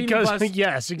Bus,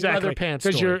 yes, exactly. leather pants.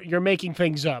 Because you're making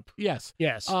things up. Yes.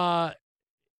 Not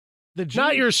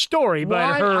your story,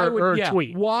 but her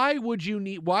tweet. Why would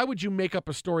you make up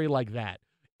a story like that?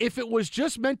 If it was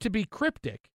just meant to be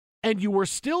cryptic, and you were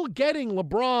still getting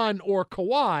LeBron or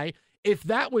Kawhi,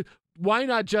 why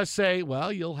not just say,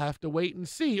 well, you'll have to wait and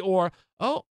see, or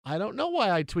I don't know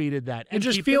why I tweeted that. And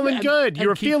just feeling good. You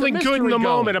were feeling good in the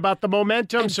moment about the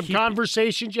momentum, some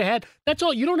conversations you had. That's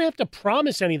all. You don't have to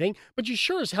promise anything, but you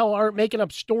sure as hell aren't making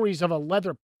up stories of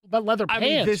leather pants. I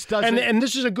mean, this doesn't. And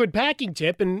this is a good packing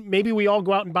tip, and maybe we all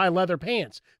go out and buy leather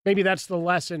pants. Maybe that's the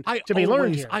lesson to be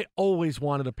learned here. I always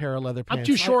wanted a pair of leather pants. I'm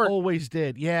too short. I always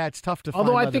did. Yeah, it's tough to find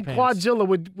Although I leather think pants. Quadzilla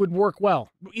would work well.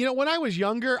 When I was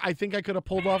younger, I think I could have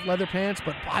pulled off leather pants,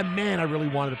 but man, I really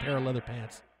wanted a pair of leather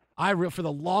pants. For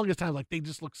the longest time, like they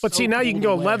just look so But see, now cool you can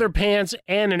go to wear. leather pants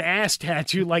and an ass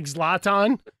tattoo like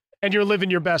Zlatan, and you're living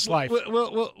your best life.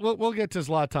 We'll get to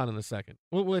Zlatan in a second.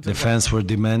 The fans were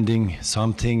demanding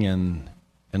something, and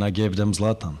I gave them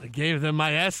Zlatan. I gave them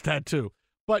my ass tattoo.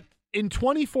 But in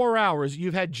 24 hours,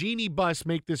 you've had Jeannie Buss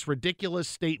make this ridiculous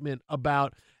statement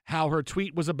about how her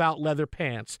tweet was about leather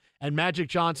pants, and Magic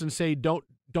Johnson say, don't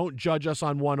judge us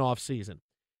on one off season.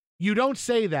 You don't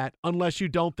say that unless you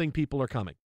don't think people are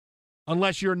coming.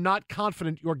 Unless you're not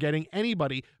confident you're getting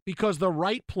anybody, because the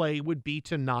right play would be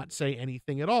to not say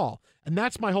anything at all. And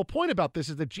that's my whole point about this,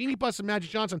 is that Jeannie Buss and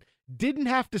Magic Johnson didn't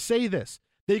have to say this.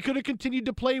 They could have continued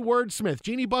to play wordsmith.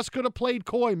 Jeannie Buss could have played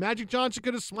coy. Magic Johnson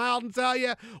could have smiled and said,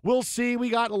 yeah, we'll see.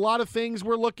 We got a lot of things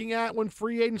we're looking at when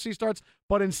free agency starts.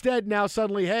 But instead, now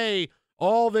suddenly, hey,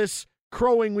 all this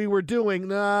crowing we were doing,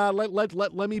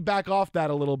 let me back off that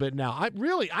a little bit now.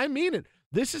 I mean it.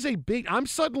 This is a big,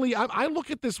 I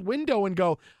look at this window and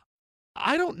go,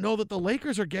 I don't know that the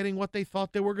Lakers are getting what they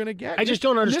thought they were going to get. I just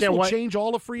don't understand this will why change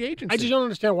all of free agency. I just don't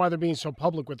understand why they're being so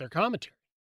public with their commentary.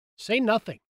 Say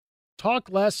nothing. Talk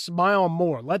less, smile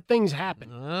more. Let things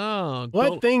happen.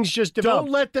 Let things just develop.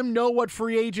 Don't let them know what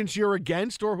free agents you're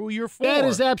against or who you're for. That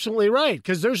is absolutely right,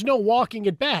 because there's no walking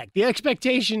it back. The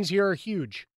expectations here are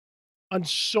huge on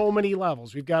so many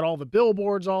levels. We've got all the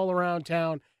billboards all around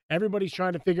town. Everybody's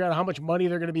trying to figure out how much money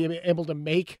they're going to be able to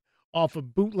make off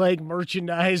of bootleg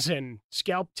merchandise and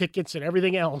scalp tickets and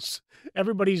everything else.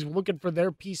 Everybody's looking for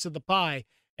their piece of the pie.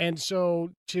 And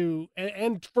so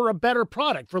and for a better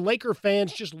product, for Laker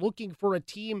fans just looking for a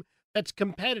team that's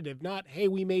competitive, not, hey,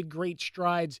 we made great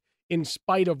strides in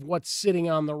spite of what's sitting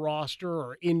on the roster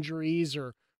or injuries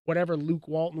or whatever Luke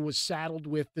Walton was saddled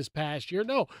with this past year.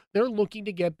 No, they're looking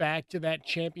to get back to that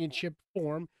championship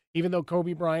form, even though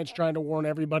Kobe Bryant's trying to warn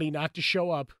everybody not to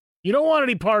show up. You don't want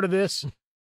any part of this.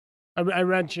 I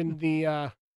mentioned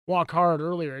the walk hard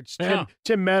earlier. It's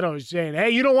Tim Meadows saying, hey,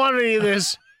 you don't want any of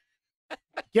this.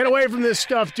 Get away from this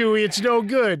stuff, Dewey. It's no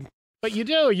good. But you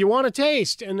do. You want a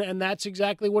taste. And that's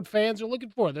exactly what fans are looking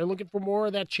for. They're looking for more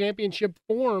of that championship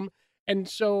form. And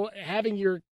so having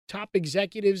your top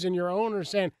executives and your owners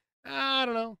saying, I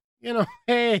don't know,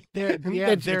 hey,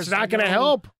 it's not going to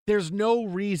help. There's no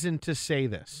reason to say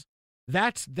this.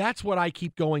 That's what I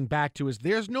keep going back to is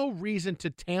there's no reason to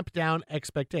tamp down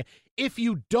expectations. If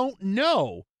you don't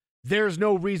know, there's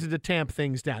no reason to tamp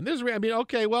things down.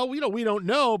 Okay, well, we don't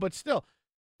know, but still.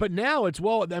 But now it's,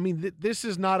 this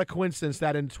is not a coincidence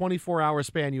that in a 24-hour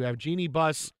span you have Jeannie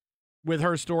Buss with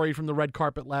her story from the red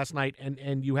carpet last night,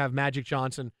 and you have Magic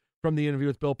Johnson from the interview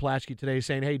with Bill Plaschke today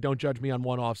saying, hey, don't judge me on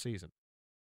one off season.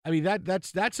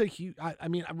 That's a huge,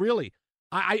 really,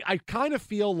 I kind of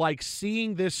feel like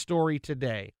seeing this story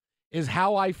today is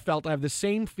how I felt. I have the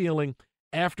same feeling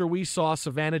after we saw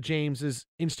Savannah James's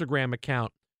Instagram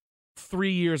account 4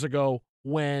 years ago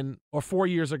when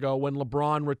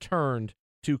LeBron returned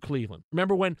to Cleveland.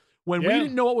 Remember when we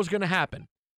didn't know what was going to happen?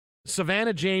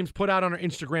 Savannah James put out on her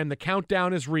Instagram, the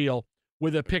countdown is real,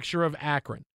 with a picture of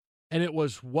Akron. And it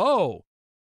was, whoa.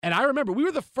 And I remember we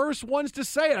were the first ones to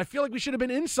say it. I feel like we should have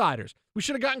been insiders. We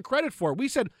should have gotten credit for it. We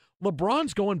said,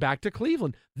 LeBron's going back to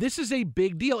Cleveland. This is a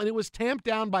big deal. And it was tamped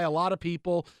down by a lot of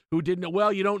people who didn't know.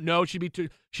 Well, you don't know.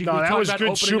 That was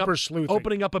good super sleuthing.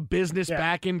 Opening up a business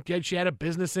back in. She had a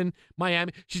business in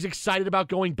Miami. She's excited about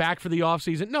going back for the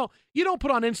offseason. No, you don't put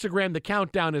on Instagram the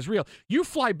countdown is real. You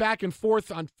fly back and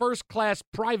forth on first-class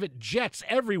private jets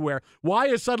everywhere. Why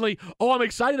is suddenly, I'm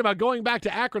excited about going back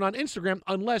to Akron on Instagram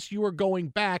unless you are going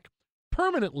back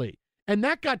permanently? And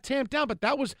that got tamped down, but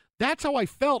that's how I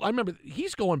felt. I remember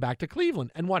he's going back to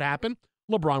Cleveland. And what happened?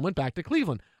 LeBron went back to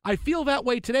Cleveland. I feel that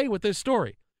way today with this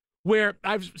story, where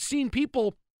I've seen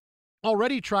people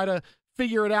already try to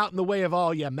figure it out in the way of,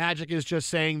 Magic is just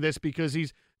saying this because he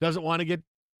doesn't want to get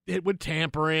hit with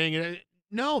tampering.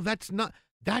 No, that's not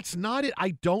it.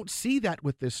 I don't see that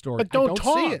with this story. But don't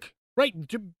talk. See it. Right.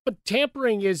 But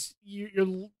tampering is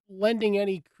you're lending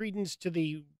any credence to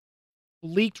the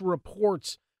leaked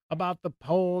reports about the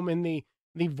poem and the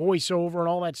voiceover and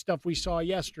all that stuff we saw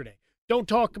yesterday. Don't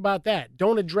talk about that.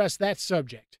 Don't address that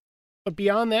subject. But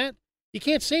beyond that, you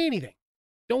can't say anything.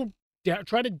 Don't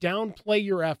try to downplay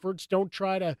your efforts. Don't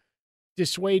try to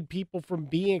dissuade people from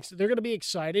being. They're going to be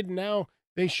excited, and now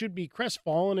they should be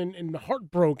crestfallen and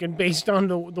heartbroken based on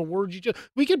the words you just.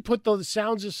 We could put the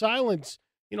sounds of silence,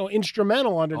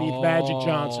 instrumental underneath Magic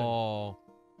Johnson.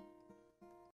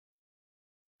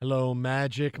 Hello,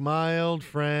 Magic, my old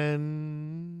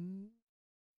friend.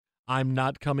 I'm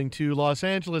not coming to Los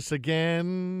Angeles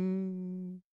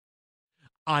again.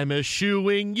 I'm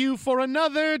eschewing you for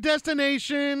another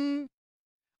destination.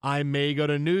 I may go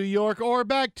to New York or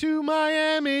back to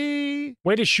Miami.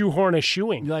 Way to shoehorn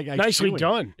eschewing. Nicely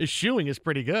done. Eschewing is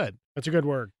pretty good. That's a good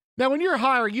word. Now, when you're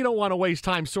hiring, you don't want to waste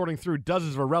time sorting through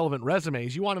dozens of irrelevant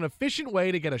resumes. You want an efficient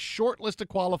way to get a short list of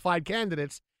qualified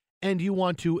candidates, and you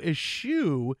want to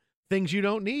eschew things you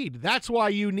don't need. That's why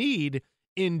you need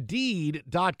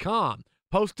Indeed.com.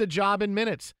 Post a job in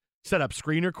minutes. Set up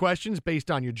screener questions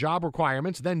based on your job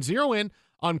requirements, then zero in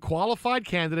on qualified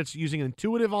candidates using an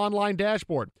intuitive online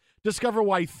dashboard. Discover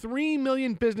why 3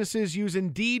 million businesses use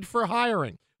Indeed for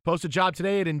hiring. Post a job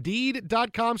today at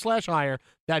Indeed.com/hire.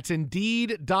 That's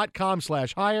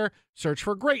Indeed.com/hire. Search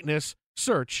for greatness.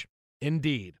 Search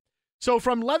Indeed. So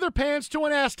from leather pants to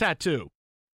an ass tattoo,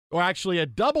 or actually a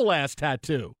double ass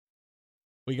tattoo.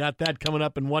 We got that coming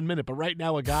up in 1 minute. But right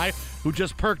now, a guy who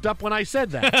just perked up when I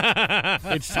said that.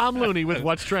 It's Tom Looney with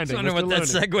What's Trending. I was wondering what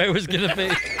that segue was going to be.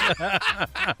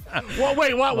 Well,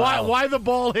 wait, why the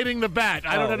ball hitting the bat?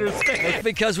 I don't understand. It's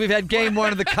because we've had Game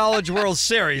 1 of the College World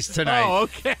Series tonight. Oh,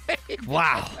 okay.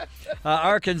 Wow.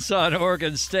 Arkansas and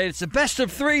Oregon State. It's a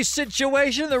best-of-3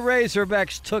 situation. The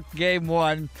Razorbacks took Game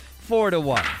 1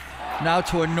 4-1. Now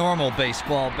to a normal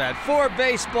baseball bet. 4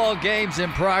 baseball games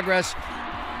in progress.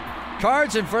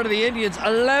 Cards in front of the Indians,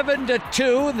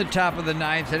 11-2 in the top of the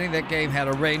 9th inning. That game had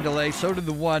a rain delay. So did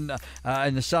the one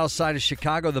in the south side of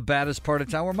Chicago, the baddest part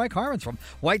of town where Mike Harmon's from.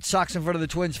 White Sox in front of the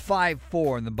Twins,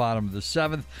 5-4 in the bottom of the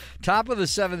 7th. Top of the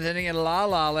 7th inning in La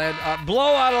La Land.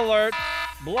 Blowout alert.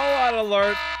 Blowout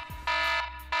alert.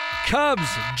 Cubs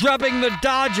drubbing the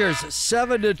Dodgers,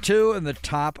 7-2 in the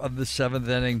top of the 7th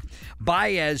inning.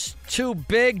 Baez, 2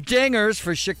 big dingers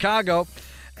for Chicago.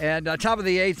 And top of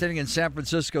the 8th inning in San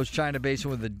Francisco's China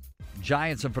Basin with the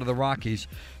Giants in front of the Rockies,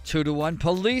 2-1.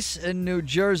 Police in New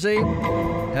Jersey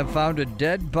have found a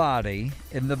dead body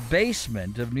in the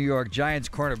basement of New York Giants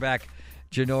cornerback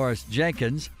Janoris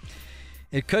Jenkins.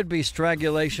 It could be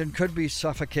strangulation, could be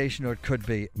suffocation, or it could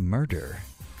be murder.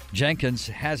 Jenkins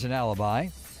has an alibi.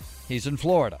 He's in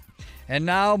Florida. And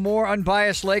now more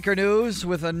unbiased Laker news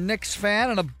with a Knicks fan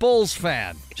and a Bulls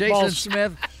fan. Jason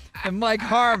Smith and Mike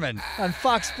Harmon on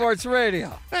Fox Sports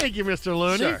Radio. Thank you, Mr.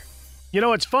 Looney. Sure. You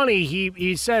know, it's funny.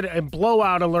 He said a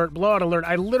blowout alert, blowout alert.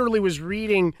 I literally was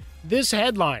reading this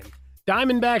headline.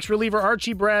 Diamondbacks reliever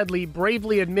Archie Bradley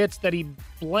bravely admits that he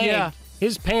blanked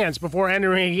his pants before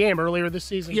entering a game earlier this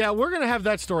season. Yeah, we're going to have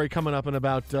that story coming up in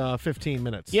about 15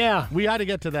 minutes. Yeah. We got to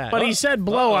get to that. But he said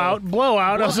blowout.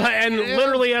 And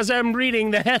literally as I'm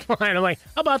reading the headline, I'm like,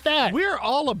 how about that? We're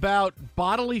all about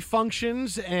bodily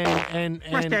functions and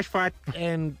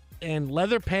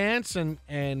leather pants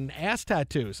and ass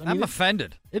tattoos. I mean, I'm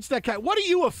offended. It's that kind. What are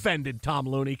you offended, Tom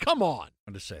Looney? Come on.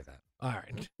 I'm going to say that. All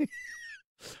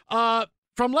right.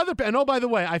 From leather pants. And oh, by the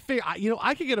way, I think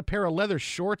I could get a pair of leather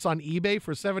shorts on eBay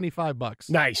for $75.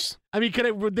 Nice. I mean,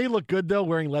 would they look good though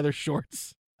wearing leather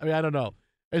shorts? I mean, I don't know.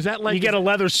 Is that like you get a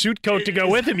leather suit coat to go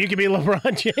with him? You could be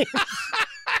LeBron James.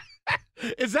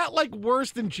 Is that like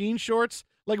worse than jean shorts?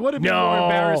 Like, would it be more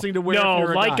embarrassing to wear? No, if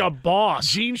you're like a boss.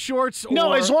 Jean shorts?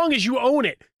 No, as long as you own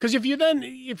it. Because if you're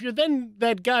then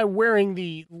that guy wearing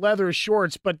the leather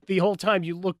shorts, but the whole time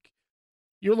you're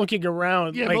looking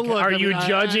around. Yeah, like, but look, are you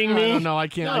judging me? I don't know. I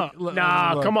can't. No, look,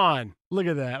 come on. Look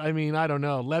at that. I mean, I don't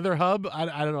know. Leather hub. I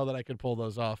don't know that I could pull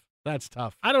those off. That's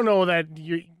tough. I don't know that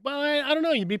you. Well, I don't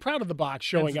know. You'd be proud of the box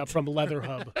showing up from Leather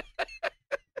Hub.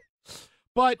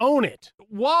 But own it.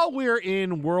 While we're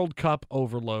in World Cup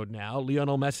overload now,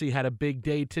 Lionel Messi had a big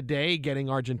day today, getting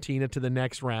Argentina to the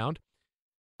next round.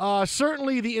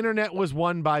 Certainly, the internet was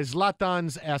won by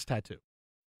Zlatan's ass tattoo,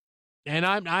 and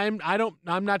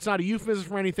that's not a euphemism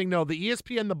for anything. No, the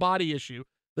ESPN The Body issue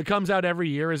that comes out every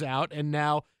year is out, and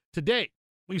now today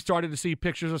we started to see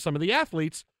pictures of some of the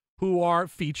athletes who are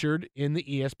featured in the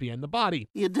ESPN The Body.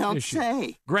 You don't issue.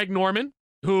 say. Greg Norman,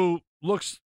 who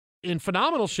looks in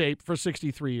phenomenal shape for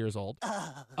 63 years old.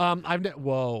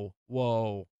 Whoa.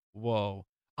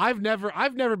 I've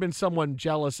never been someone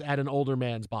jealous at an older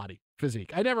man's body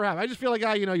physique. I never have. I just feel like,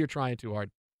 you're trying too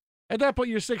hard. At that point,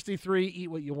 you're 63.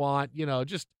 Eat what you want.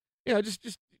 Just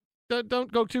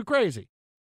don't go too crazy.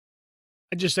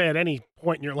 I just say at any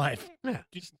point in your life,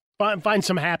 just find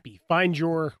some happy. Find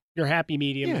your happy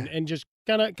medium and just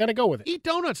kind of go with it. Eat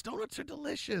donuts. Donuts are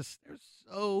delicious. They're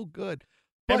so good.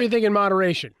 Everything in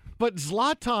moderation. But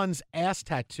Zlatan's ass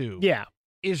tattoo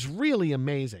is really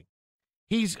amazing.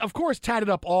 He's, of course, tatted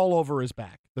up all over his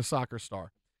back, the soccer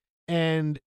star.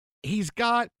 And he's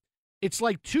got, it's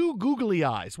like two googly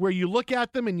eyes where you look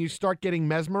at them and you start getting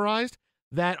mesmerized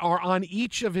that are on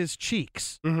each of his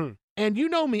cheeks. Mm-hmm. And you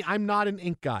know me, I'm not an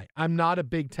ink guy. I'm not a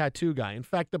big tattoo guy. In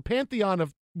fact, the pantheon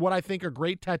of what I think are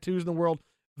great tattoos in the world,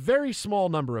 very small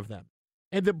number of them.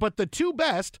 But the two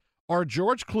best are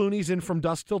George Clooney's in From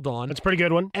Dusk Till Dawn. That's a pretty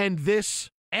good one. And this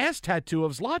ass tattoo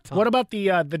of Zlatan. What about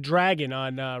the dragon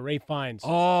on Ray Fiennes?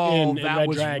 Oh, that Red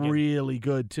was Dragon. really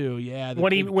good too. Yeah,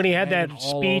 when he had that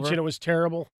speech and it was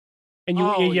terrible, and you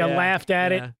laughed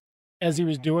at it as he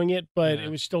was doing it, but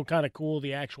it was still kind of cool.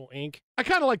 The actual ink. I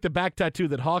kind of like the back tattoo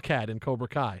that Hawk had in Cobra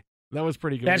Kai. That was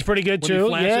pretty good. That's pretty good too.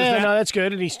 Yeah, no, that's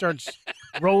good. And he starts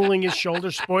rolling his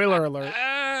shoulders. Spoiler alert.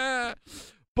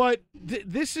 But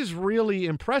this is really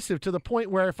impressive to the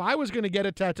point where if I was going to get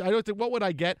a tattoo, I don't think, what would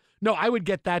I get? No, I would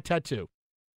get that tattoo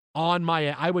on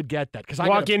my, I would get that. Because I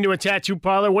walk into a tattoo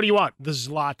parlor. What do you want? The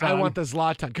Zlatan. I want the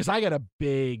Zlatan because I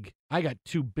got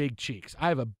two big cheeks. I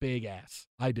have a big ass.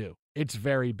 I do. It's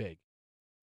very big.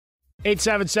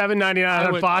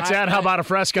 877-99 on Fox. How about a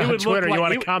fresco on Twitter? You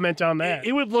want to comment on that?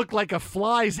 It would look like a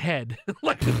fly's head,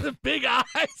 like the big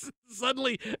eyes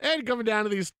suddenly, and coming down to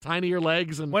these tinier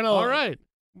legs. And all right.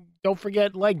 Don't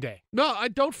forget leg day. No, I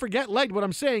don't forget leg. What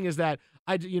I'm saying is that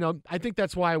I think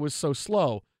that's why I was so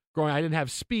slow growing. I didn't have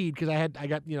speed because I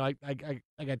got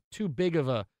too big of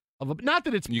a not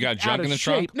that it's you got junk in the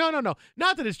shape. trunk. No,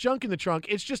 not that it's junk in the trunk.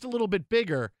 It's just a little bit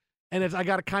bigger, and I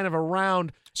got a kind of a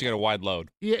round. So you got a wide load.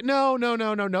 Yeah, no.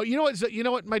 You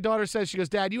know what my daughter says? She goes,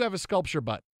 "Dad, you have a sculpture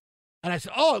butt." And I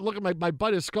said, "Oh, look at my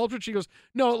butt is sculptured." She goes,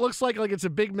 "No, it looks like it's a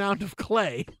big mound of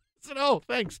clay." I said, "Oh,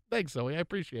 thanks, Zoe. I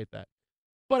appreciate that."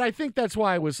 But I think that's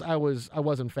why I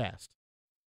wasn't fast.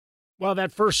 Well,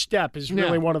 that first step is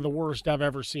really one of the worst I've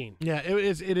ever seen. Yeah,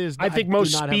 it is. I think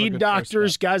most speed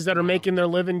doctors, guys that are making their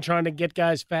living trying to get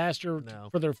guys faster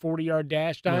for their 40-yard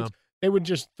dash times, they would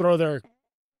just throw their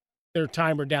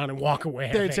timer down and walk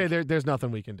away. They'd say there's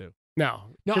nothing we can do.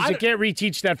 No, because you can't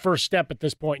reteach that first step at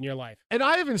this point in your life. And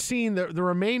I haven't seen the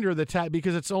remainder of the tat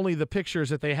because it's only the pictures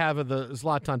that they have of the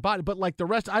Zlatan body. But like the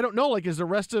rest, I don't know. Like, is the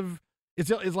rest of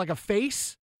is like a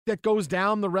face? that goes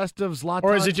down the rest of Zlatan's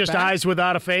Or is it just back? eyes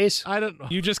without a face? I don't know.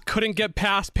 You just couldn't get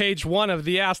past page 1 of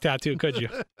the ass tattoo, could you?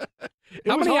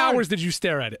 How was many hard. hours did you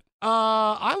stare at it?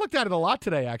 I looked at it a lot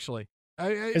today, actually.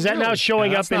 Is that now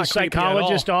showing up in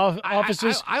psychologist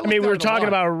offices? I mean, we were talking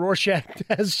about a Rorschach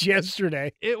test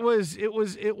yesterday. It was.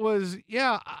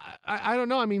 Yeah, I don't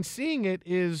know. I mean, seeing it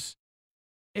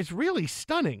it's really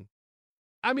stunning.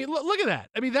 I mean, look at that.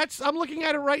 I mean, I'm looking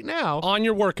at it right now on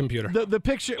your work computer. The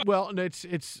picture. Well,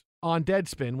 it's on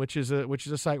Deadspin, which is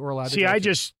a site we're allowed to. See, I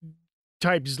just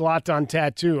type Zlatan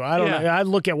tattoo. I don't know. I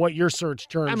look at what your search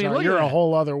terms are. You're a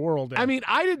whole other world. I mean,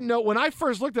 I didn't know when I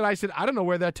first looked at it. I said, I don't know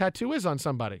where that tattoo is on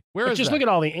somebody. Where is just that? look at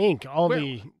all the ink,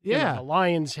 the the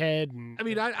lion's head, and I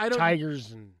mean, I don't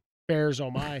tigers and bears. Oh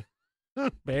my,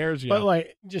 bears. Yeah, but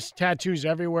like just tattoos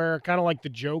everywhere, kind of like the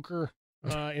Joker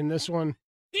in this one.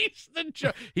 He's the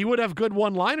Joker. He would have good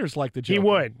one-liners like the Joker. He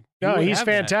would. No, he's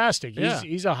fantastic. Yeah.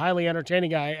 He's a highly entertaining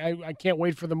guy. I can't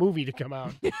wait for the movie to come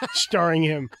out starring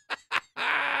him.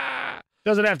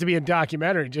 Doesn't have to be a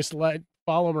documentary. Just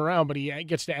follow him around, but he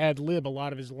gets to ad-lib a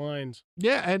lot of his lines.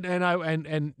 Yeah,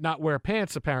 and not wear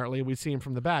pants. Apparently, we see him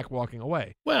from the back walking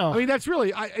away. Well, I mean, that's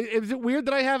really. Is it weird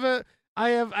that I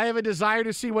have a desire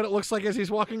to see what it looks like as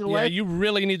he's walking away? Yeah, you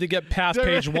really need to get past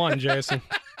page 1, Jason.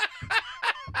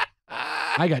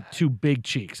 I got 2 big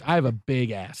cheeks. I have a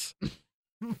big ass.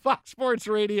 Fox Sports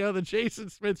Radio, the Jason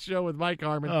Smith Show with Mike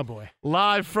Harmon. Oh, boy.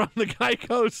 Live from the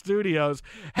Geico Studios.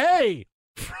 Hey,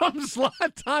 from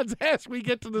Zlatan's ass, we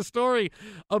get to the story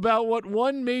about what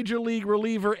one Major League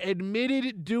reliever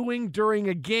admitted doing during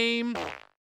a game.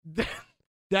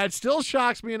 That still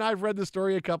shocks me, and I've read the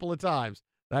story a couple of times.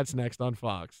 That's next on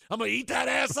Fox. I'm going to eat that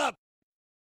ass up.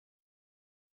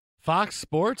 Fox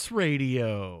Sports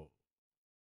Radio.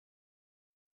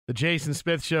 The Jason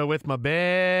Smith Show with my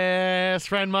best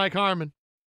friend, Mike Harmon.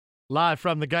 Live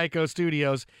from the Geico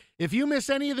Studios. If you miss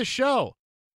any of the show,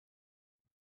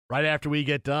 right after we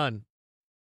get done,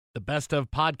 the Best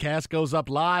of podcast goes up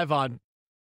live on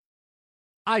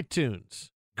iTunes,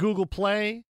 Google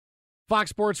Play,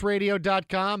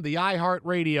 FoxSportsRadio.com, the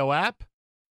iHeartRadio app,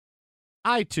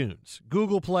 iTunes,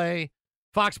 Google Play,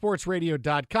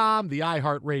 FoxSportsRadio.com, the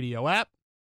iHeartRadio app.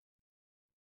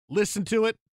 Listen to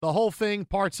it. The whole thing,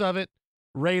 parts of it,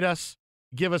 rate us,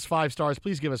 give us 5 stars.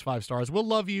 Please give us 5 stars. We'll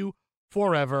love you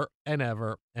forever and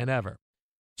ever and ever.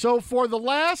 So for the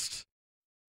last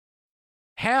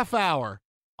half hour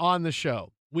on the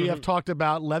show, we have talked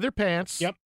about leather pants,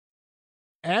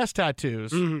 ass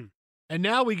tattoos, and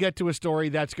now we get to a story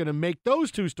that's going to make those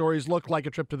 2 stories look like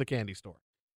a trip to the candy store.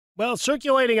 Well,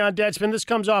 circulating on Deadspin, this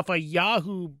comes off a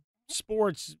Yahoo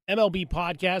Sports MLB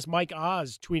podcast. Mike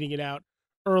Oz tweeting it out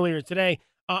earlier today.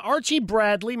 Archie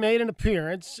Bradley made an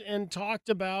appearance and talked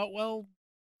about,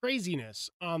 craziness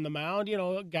on the mound. You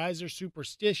know, guys are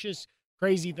superstitious.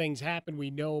 Crazy things happen.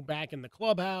 We know back in the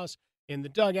clubhouse, in the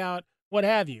dugout, what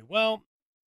have you. Well,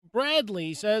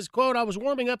 Bradley says, quote, I was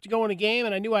warming up to go in a game,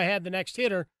 and I knew I had the next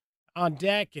hitter on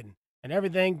deck and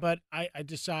everything, but I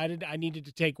decided I needed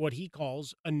to take what he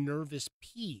calls a nervous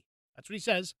pee. That's what he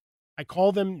says. I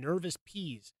call them nervous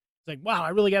pees. It's like, wow, I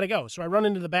really got to go. So I run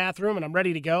into the bathroom, and I'm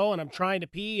ready to go, and I'm trying to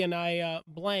pee, and I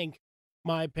blank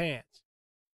my pants.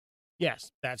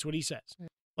 Yes, that's what he says.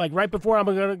 Like right before I'm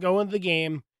going to go into the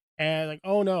game, and like,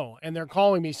 oh, no. And they're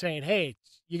calling me saying, hey,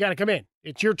 you got to come in.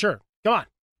 It's your turn. Come on,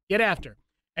 get after.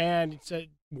 And it said,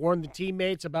 warned the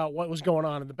teammates about what was going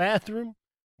on in the bathroom,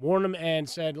 warned them, and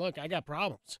said, look, I got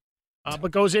problems.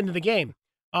 But goes into the game.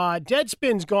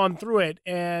 Deadspin's gone through it,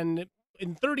 and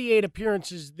in 38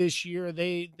 appearances this year,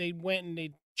 they went and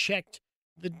they checked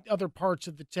the other parts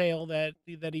of the tale that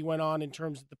he went on in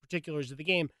terms of the particulars of the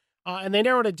game. And they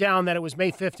narrowed it down that it was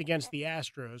May 5th against the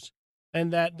Astros,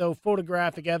 and that though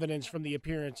photographic evidence from the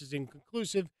appearance is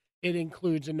inconclusive, it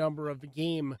includes a number of the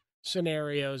game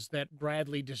scenarios that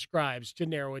Bradley describes to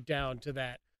narrow it down to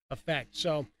that effect.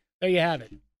 So there you have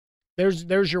it.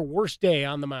 There's your worst day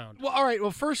on the mound. Well, all right. Well,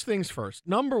 first things first.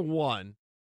 Number one,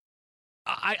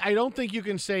 I don't think you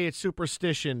can say it's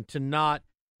superstition to not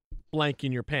blank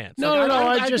in your pants. No,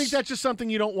 I think that's just something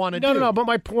you don't want to do. No. But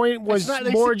my point was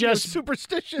more just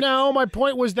superstition. No, my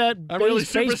point was that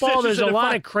baseball. There's a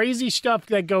lot of crazy stuff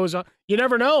that goes on. You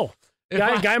never know.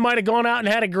 Guy might have gone out and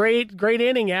had a great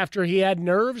inning after he had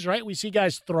nerves. Right? We see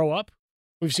guys throw up.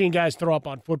 We've seen guys throw up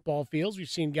on football fields. We've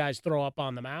seen guys throw up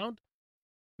on the mound.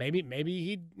 Maybe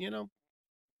he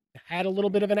had a little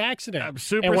bit of an accident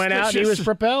and went out and he was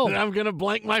propelled. I'm going to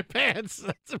blank my pants.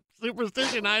 That's a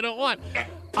superstition I don't want.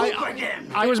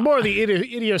 I was more the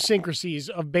idiosyncrasies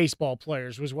of baseball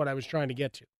players was what I was trying to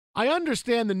get to. I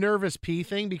understand the nervous pee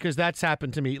thing because that's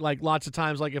happened to me like lots of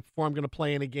times, like before I'm going to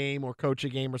play in a game or coach a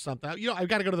game or something. I've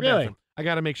got to go to the bathroom. I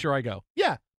got to make sure I go.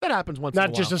 Yeah, that happens once in a while.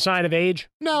 Not just a sign of age?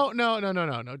 No.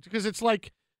 Because it's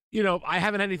like, I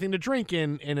haven't had anything to drink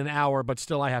in an hour, but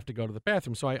still I have to go to the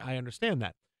bathroom. So I understand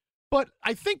that. But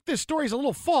I think this story is a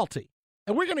little faulty.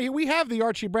 And we have the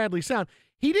Archie Bradley sound.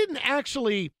 He didn't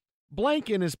actually blank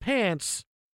in his pants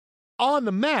on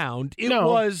the mound. It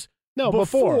was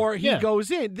before he goes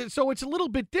in. So it's a little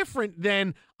bit different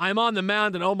than I'm on the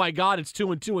mound and, oh, my God, it's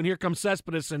 2-2, and here comes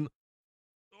Cespedes, and,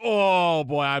 oh,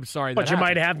 boy, I'm sorry. But you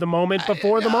might have the moment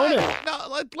before the moment.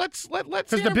 No, let's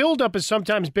because the buildup is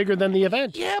sometimes bigger than the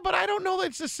event. Yeah, but I don't know that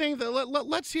it's the same thing.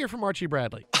 Let's hear from Archie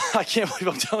Bradley. I can't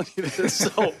believe I'm telling you this.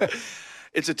 So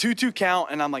it's a 2-2 count,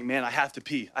 and I'm like, man, I have to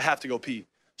pee. I have to go pee.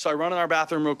 So I run in our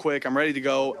bathroom real quick. I'm ready to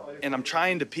go, and I'm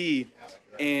trying to pee,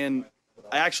 and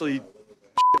I actually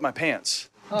my pants.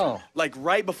 Oh. Like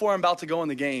right before I'm about to go in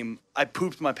the game, I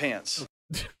pooped my pants.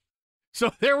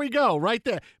 So there we go, right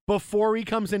there, before he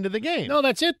comes into the game. No,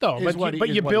 that's it, though. But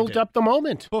you built up the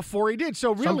moment. Before he did.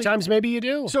 So really, sometimes maybe you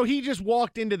do. So he just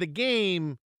walked into the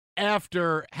game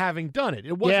after having done it.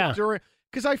 It wasn't during,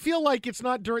 because I feel like it's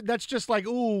not during, that's just like,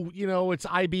 it's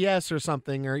IBS or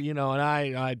something, or, and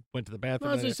I went to the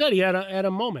bathroom. Well, as I said, he had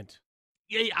a moment.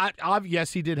 Yeah,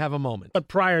 yes, he did have a moment. But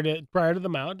prior to the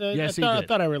mount, yes, I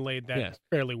thought I relayed that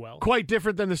fairly well. Quite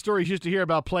different than the stories you used to hear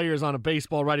about players on a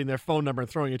baseball writing their phone number and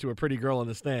throwing it to a pretty girl in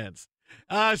the stands.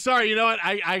 Sorry, you know what?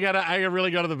 I gotta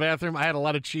really go to the bathroom. I had a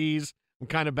lot of cheese. I'm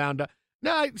kind of bound up.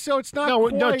 No, so it's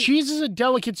not. No, cheese is a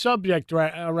delicate subject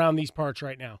around these parts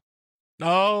right now.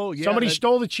 Oh, yeah. Somebody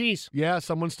stole the cheese. Yeah,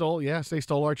 someone stole. Yes, they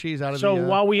stole our cheese out of So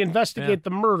while we investigate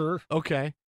the murder.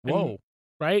 Okay. Whoa.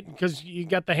 Right? Because you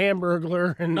got the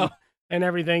Hamburglar and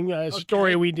everything,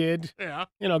 story we did. Yeah.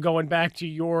 Going back to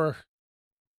your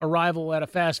arrival at a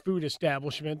fast food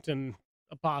establishment and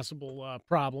a possible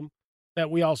problem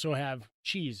that we also have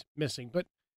cheese missing. But,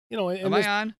 Am I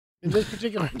on? In this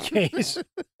particular case,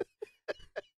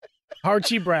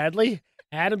 Archie Bradley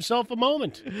had himself a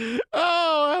moment.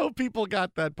 Oh, I hope people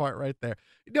got that part right there.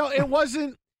 No, it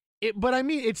wasn't. But I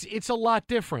mean, it's a lot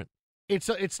different.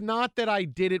 It's not that I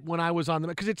did it when I was on the,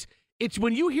 because it's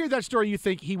when you hear that story, you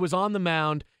think he was on the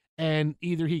mound and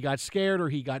either he got scared or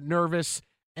he got nervous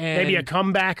and maybe a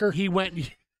comebacker. He went,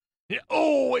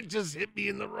 it just hit me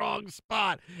in the wrong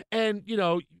spot, and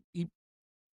he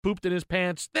pooped in his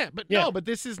pants. But but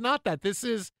this is not that. This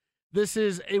is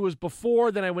it was before.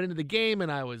 Then I went into the game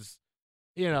and I was,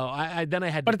 I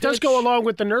had. But it does go along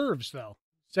with the nerves, though.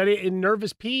 Said it in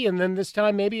nervous pee, and then this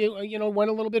time maybe it,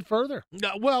 went a little bit further.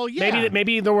 Well, yeah.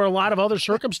 Maybe there were a lot of other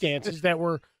circumstances that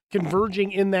were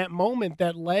converging in that moment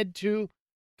that led to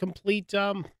complete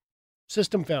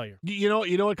system failure. You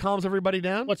know what calms everybody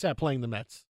down? What's that? Playing the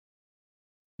Mets.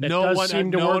 No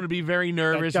one would be very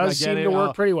nervous. That does seem to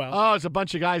work pretty well. Oh, it's a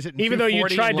bunch of guys hitting even though you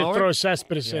tried to lower. throw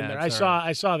Cespedes in there. I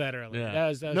saw that earlier. Yeah. That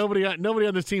was nobody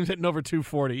on this team's hitting over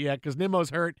 240. Yeah, because Nimmo's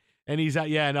hurt. And he's out.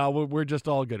 Yeah, no, we're just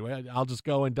all good. I'll just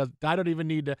go and I don't even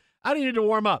need to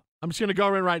warm up. I'm just going to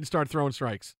go in right and start throwing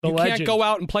strikes. You can't go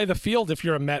out and play the field if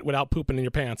you're a Met without pooping in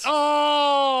your pants.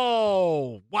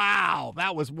 Oh, wow.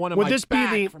 That was one of would my this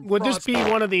be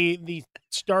one of the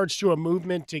starts to a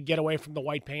movement to get away from the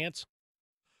white pants?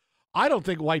 I don't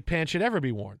think white pants should ever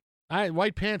be worn.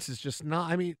 White pants is just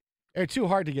not, they're too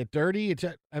hard to get dirty. It's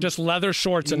just leather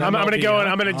shorts. And I'm going to go and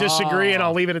I'm going to disagree and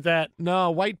I'll leave it at that. No,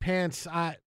 white pants,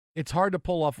 it's hard to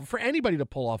pull off for anybody to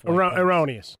pull off.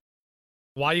 Erroneous.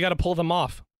 Why you got to pull them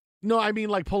off? No, I mean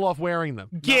like pull off wearing them.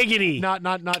 Giggity.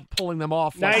 Not pulling them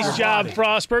off. Nice job,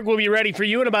 Frostberg. We'll be ready for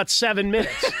you in about 7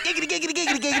 minutes.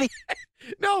 Giggity.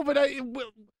 No, but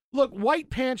look, white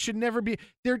pants should never be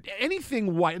there.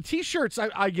 Anything white. T-shirts,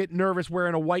 I get nervous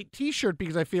wearing a white T-shirt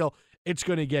because I feel it's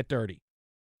going to get dirty.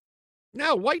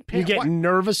 No, white pants. You get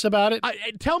nervous about it?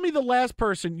 Tell me the last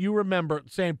person you remember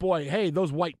saying, boy, hey,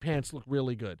 those white pants look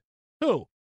really good. Who?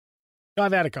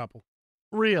 I've had a couple.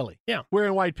 Really? Yeah.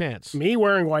 Wearing white pants. Me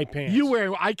wearing white pants. You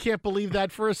wearing, I can't believe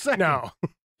that for a second. No.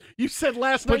 You said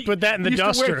last night. Put that in the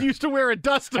duster. You used to wear a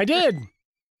duster. I did.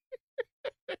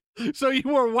 So you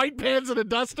wore white pants and a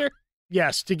duster?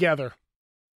 Yes, together.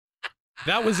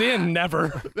 That was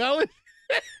never. That was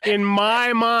in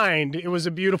my mind, it was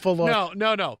a beautiful look.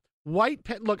 No. White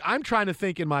pants. Look, I'm trying to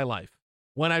think in my life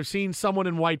when I've seen someone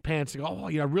in white pants. And go,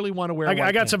 I really want to wear.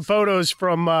 I got some photos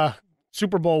from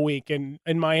Super Bowl week in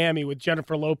Miami with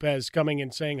Jennifer Lopez coming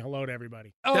and saying hello to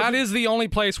everybody. That is the only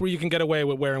place where you can get away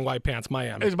with wearing white pants.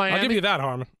 Miami. Is Miami? I'll give you that,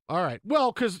 Harmon. All right.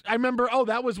 Well, because I remember.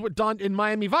 That was what Don in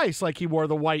Miami Vice. Like he wore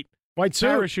the white suit.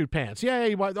 Parachute pants. Yeah.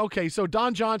 Okay. So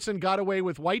Don Johnson got away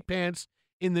with white pants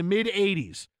in the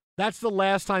mid-'80s. That's the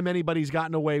last time anybody's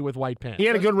gotten away with white pants. He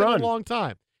had a good It's been run. a long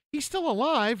time. He's still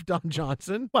alive, Don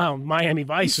Johnson. Well, Miami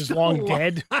Vice is long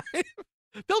dead.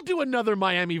 They'll do another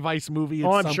Miami Vice movie at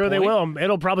Oh, I'm some sure they point. will.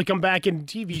 It'll probably come back in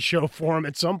TV show form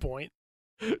at some point.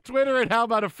 Twitter at How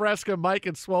About a Fresca, Mike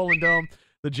at Swollen Dome.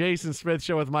 The Jason Smith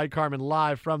Show with Mike Harmon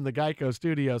live from the Geico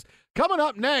Studios. Coming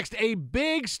up next, a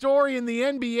big story in the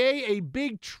NBA, a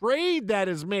big trade that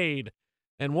is made.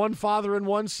 And one father and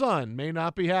one son may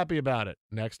not be happy about it.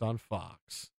 Next on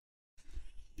Fox.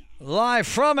 Live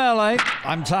from LA,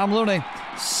 I'm Tom Looney.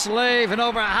 Slaving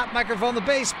over a hot microphone. The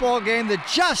baseball game that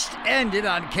just ended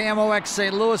on KMOX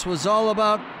St. Louis was all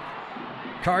about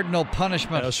Cardinal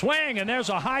punishment. A swing, and there's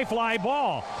a high fly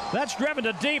ball. That's driven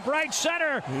to deep right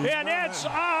center, and it's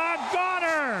a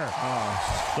goner.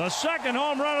 The second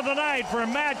home run of the night for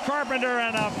Matt Carpenter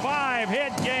and a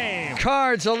 5-hit game.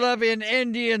 Cards 11,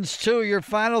 Indians 2. Your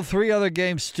final 3 other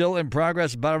games still in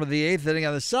progress. Bottom of the 8th inning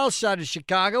on the south side of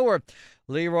Chicago, where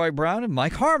Leroy Brown and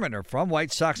Mike Harmon are from.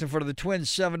 White Sox in front of the Twins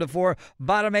 7-4.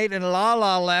 Bottom 8 in La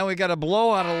La Land. We got a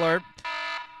blowout alert.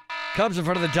 Cubs in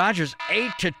front of the Dodgers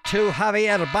 8-2.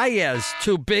 Javier Baez,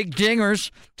 2 big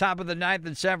dingers. Top of the 9th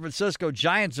in San Francisco.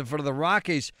 Giants in front of the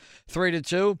Rockies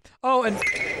 3-2. Oh, and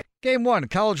Game 1,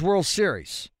 College World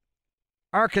Series.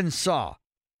 Arkansas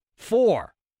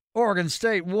 4. Oregon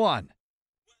State 1.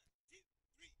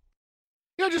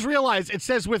 You know, I just realized it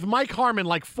says with Mike Harmon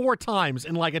like 4 times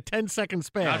in like a 10-second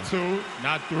span. Not 2,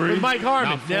 not 3. With Mike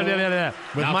Harmon. Not 4,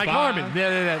 With not Mike 5, Harmon.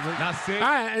 Not 6. All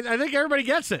right, I think everybody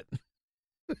gets it.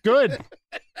 Good.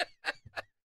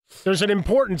 There's an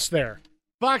importance there.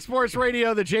 Fox Sports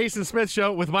Radio, the Jason Smith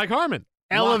Show with Mike Harmon.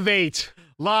 Elevate.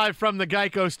 Live from the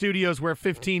Geico Studios, where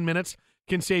 15 minutes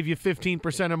can save you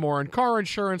 15% or more in car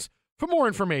insurance. For more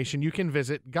information, you can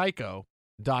visit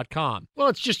geico.com. Well,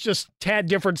 it's just tad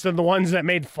difference than the ones that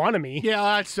made fun of me.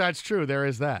 Yeah, that's true. There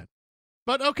is that.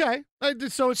 But okay.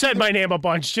 So it said my name a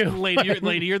bunch, too.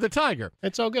 Lady, you're the Tiger.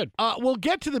 It's all good. We'll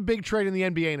get to the big trade in the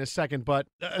NBA in a second, but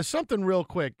something real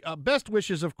quick. Best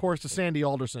wishes, of course, to Sandy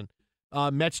Alderson,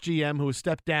 Mets GM, who has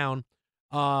stepped down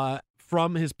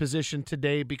from his position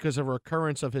today because of a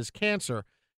recurrence of his cancer.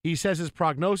 He says his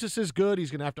prognosis is good.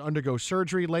 He's going to have to undergo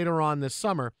surgery later on this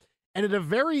summer. And at a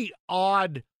very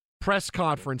odd press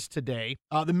conference today,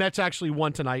 the Mets actually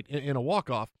won tonight in a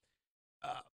walk-off.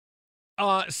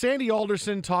 Sandy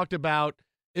Alderson talked about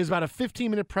a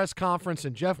 15-minute press conference,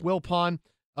 and Jeff Wilpon,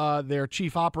 their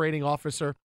chief operating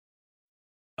officer,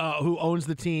 who owns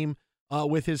the team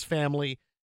with his family,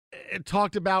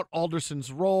 talked about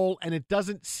Alderson's role, and it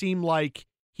doesn't seem like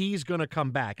he's going to come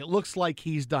back. It looks like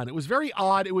he's done. It was very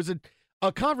odd. It was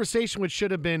a conversation which should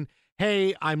have been,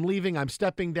 hey, I'm leaving, I'm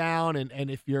stepping down,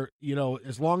 and if you're,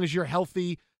 as long as you're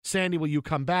healthy, Sandy, will you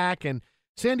come back? And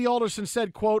Sandy Alderson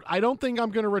said, quote, I don't think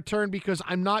I'm going to return because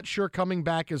I'm not sure coming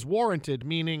back is warranted,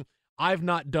 meaning I've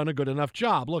not done a good enough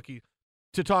job. Look,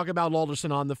 to talk about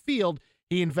Alderson on the field,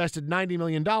 he invested $90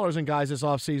 million in guys this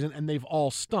offseason, and they've all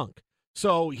stunk.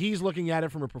 So he's looking at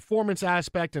it from a performance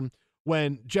aspect, and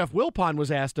when Jeff Wilpon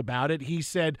was asked about it, he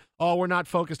said, oh, we're not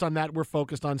focused on that. We're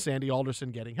focused on Sandy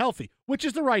Alderson getting healthy, which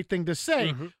is the right thing to say.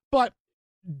 Mm-hmm. But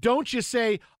don't you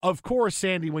say, of course,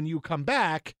 Sandy, when you come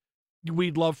back,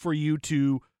 we'd love for you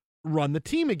to run the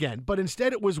team again. But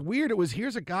instead it was weird. It was,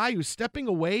 here's a guy who's stepping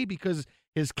away because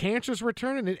his cancer's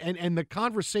returning, and the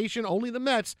conversation, only the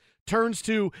Mets, turns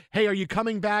to, hey, are you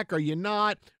coming back? Are you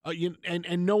not?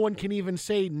 And no one can even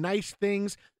say nice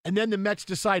things. And then the Mets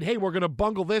decide, hey, we're going to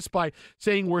bungle this by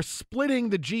saying we're splitting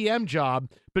the GM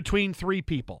job between 3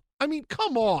 people. I mean,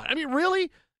 come on. I mean, really?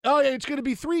 Oh, yeah, it's going to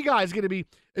be 3 guys.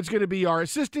 It's going to be our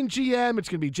assistant GM. It's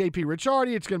going to be JP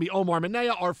Ricciardi. It's going to be Omar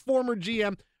Minaya, our former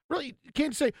GM. Really, you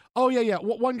can't say, oh, yeah,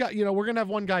 one guy, we're going to have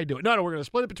one guy do it. No, we're going to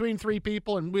split it between 3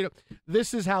 people. And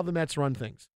this is how the Mets run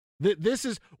things. This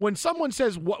is, when someone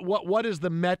says, what is the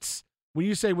Mets, when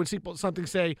you say, when people something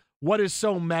say, what is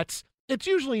so Mets, it's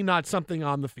usually not something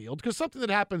on the field, because something that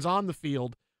happens on the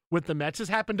field with the Mets has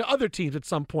happened to other teams at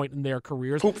some point in their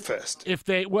careers. Poop fest. If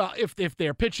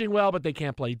they're pitching well, but they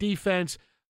can't play defense,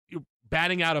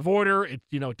 batting out of order, it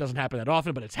doesn't happen that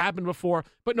often, but it's happened before.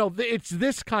 But no, it's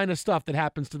this kind of stuff that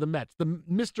happens to the Mets. The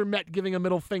Mr. Met giving a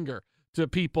middle finger to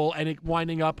people and it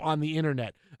winding up on the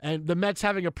internet. And the Mets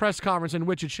having a press conference in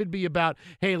which it should be about,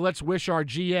 hey, let's wish our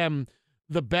GM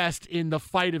the best in the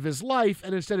fight of his life,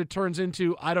 and instead it turns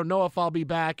into, I don't know if I'll be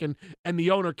back, and the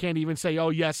owner can't even say, oh,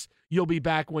 yes, you'll be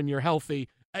back when you're healthy.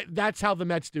 That's how the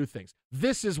Mets do things.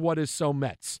 This is what is so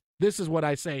Mets. This is what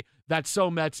I say. That's so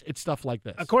Mets. It's stuff like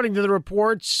this. According to the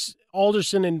reports,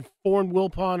 Alderson informed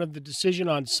Wilpon of the decision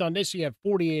on Sunday, so you have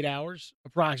 48 hours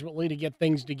approximately to get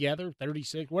things together,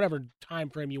 36, whatever time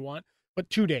frame you want, but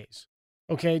 2 days,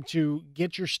 okay, to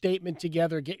get your statement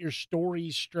together, get your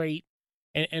stories straight,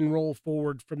 and roll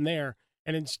forward from there.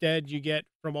 And instead, you get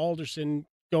from Alderson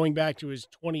going back to his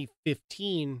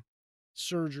 2015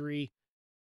 surgery,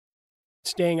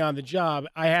 staying on the job.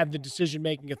 I have the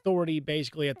decision-making authority.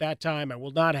 Basically, at that time, I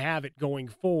will not have it going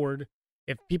forward.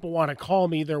 If people want to call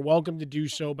me, they're welcome to do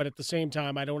so. But at the same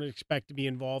time, I don't expect to be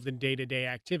involved in day-to-day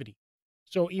activity.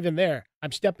 So even there,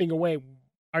 I'm stepping away.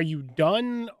 Are you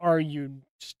done? Are you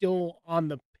still on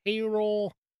the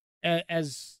payroll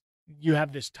as you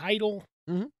have this title?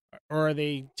 Mm-hmm. Or are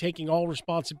they taking all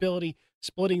responsibility,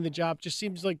 splitting the job? Just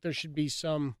seems like there should be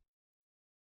some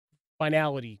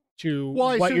finality to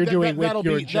what you're doing with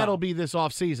your job. That'll be this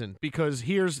offseason, because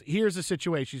here's the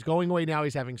situation. He's going away now.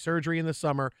 He's having surgery in the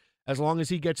summer. As long as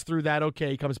he gets through that,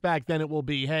 okay, he comes back, then it will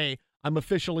be, hey, I'm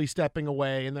officially stepping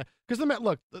away. And because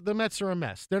the Mets are a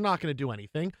mess. They're not going to do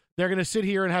anything. They're going to sit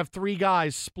here and have 3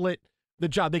 guys split the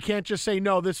job. They can't just say,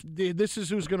 no, this is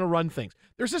who's going to run things.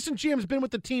 Their assistant GM's been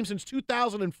with the team since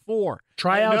 2004.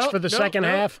 Tryouts for the second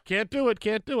half? Can't do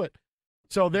it.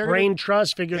 So they're Brain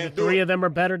Trust figured the 3 of them are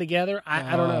better together.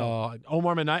 I don't know.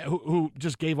 Omar Minaya, who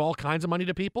just gave all kinds of money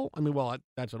to people. I mean, well,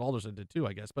 that's what Alderson did too,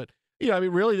 I guess. But I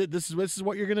mean, really, this is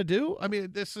what you're going to do. I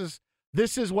mean, this is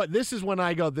when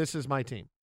I go, this is my team.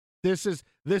 This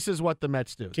is what the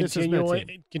Mets do.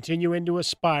 Continue into a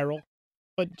spiral,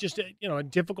 but just a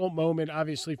difficult moment,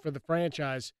 obviously, for the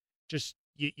franchise. Just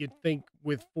you'd think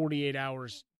with 48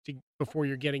 hours before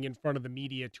you're getting in front of the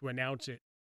media to announce it,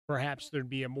 perhaps there'd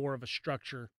be more of a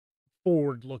structure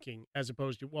forward-looking as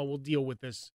opposed to, well, we'll deal with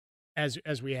this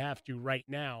as we have to right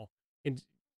now,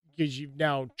 because you've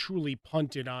now truly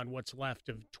punted on what's left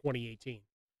of 2018.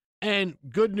 And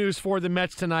good news for the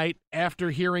Mets tonight.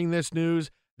 After hearing this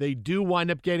news, they do wind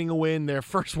up getting a win, their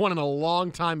first one in a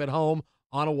long time at home,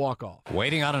 on a walk-off.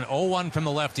 Waiting on an 0-1 from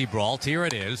the lefty, Brault. Here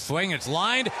it is. Swing, it's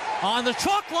lined on the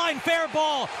chalk line. Fair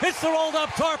ball. It's the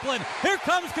rolled-up Tarplin. Here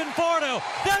comes Conforto.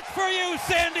 That's for you,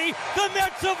 Sandy. The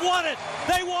Mets have won it.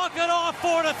 They walk it off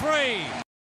 4-3.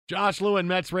 Josh Lewin,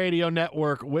 Mets Radio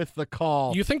Network, with the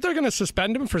call. You think they're going to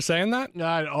suspend him for saying that?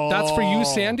 That's for you,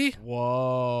 Sandy?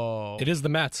 Whoa. It is the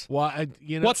Mets. Well,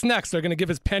 what's next? They're going to give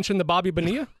his pension to Bobby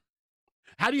Bonilla?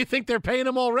 How do you think they're paying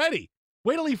him already?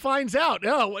 Wait till he finds out.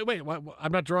 Oh, wait,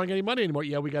 I'm not drawing any money anymore.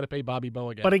 Yeah, we got to pay Bobby Bo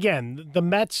again. But again, the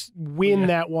Mets win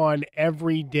that one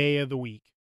every day of the week.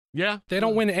 Yeah. They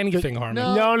don't win anything, Harmon.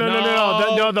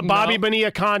 No. The Bobby Bonilla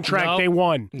contract they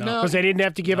won. Because they didn't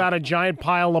have to give out a giant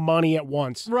pile of money at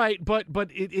once. Right, but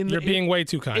you're being way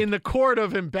too kind. In the court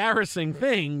of embarrassing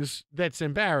things, that's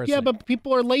embarrassing. Yeah, but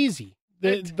people are lazy.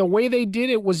 The way they did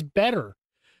it was better.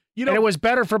 And it was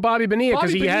better for Bobby Bonilla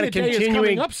because he had a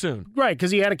continuing up soon. Right,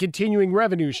 because he had a continuing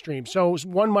revenue stream. So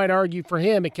one might argue for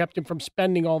him, it kept him from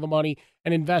spending all the money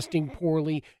and investing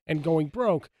poorly and going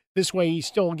broke. This way, he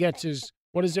still gets his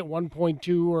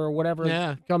 1.2 or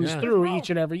whatever comes through each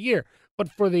and every year. But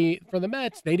for the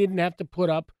Mets, they didn't have to put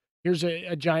up here's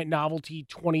a giant novelty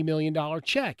 $20 million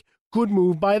check. Good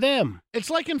move by them. It's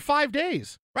like in 5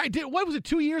 days, right? What was it?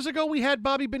 2 years ago we had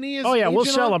Bobby Bonilla's. Oh yeah, we'll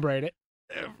celebrate it.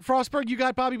 Frostberg, you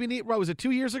got Bobby Bonilla. What was it?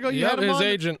 2 years ago? You had him his on?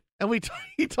 agent. And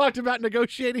he taled about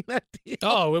negotiating that deal.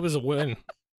 Oh, it was a win.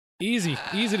 Easy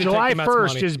to July take the Mets 1st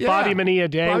money. is Bobby Bonilla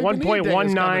Day,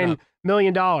 $1.19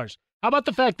 million. How about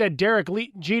the fact that Derek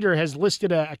Jeter has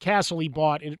listed a castle he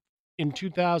bought in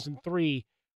 2003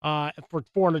 for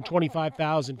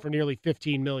 $425,000 for nearly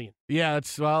 $15 million? Yeah,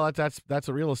 that's what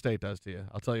real estate does to you.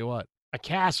 I'll tell you what. A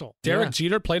castle. Derek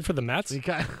Jeter played for the Mets?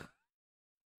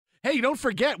 Hey, don't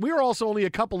forget, we were also only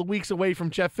a couple of weeks away from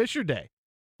Jeff Fisher Day.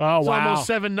 Oh, it's wow. Almost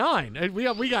 7-9.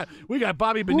 We got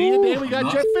Bobby Bonilla Day. We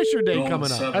got Jeff Fisher Day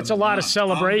coming up. That's a lot of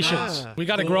celebrations. We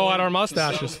got to grow out our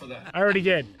mustaches. I already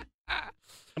did.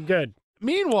 I'm good.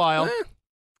 Meanwhile,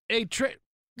 your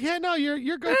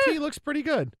goatee looks pretty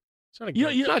good. It's not,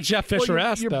 not Jeff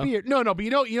Fisher-esque, your though. Beard. No, but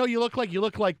you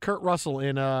look like Kurt Russell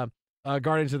in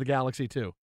Guardians of the Galaxy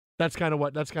 2. That's kind of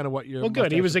what you're. Well,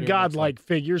 good. He was a godlike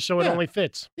figure, so it only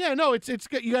fits. Yeah, no, it's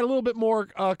good. You got a little bit more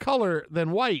color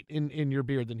than white in your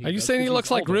beard than he. Are you saying he looks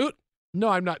like Groot? No,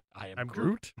 I'm not. I'm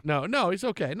Groot. No, he's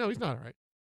okay. No, he's not all right.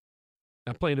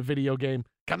 I'm playing a video game.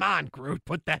 Come on, Groot,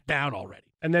 put that down already.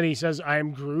 And then he says, "I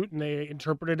am Groot," and they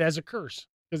interpret it as a curse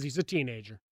because he's a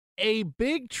teenager. A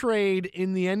big trade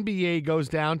in the NBA goes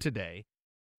down today,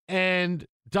 and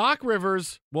Doc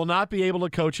Rivers will not be able to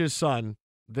coach his son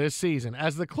this season,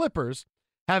 as the Clippers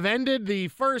have ended the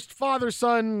first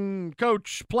father-son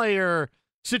coach-player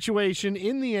situation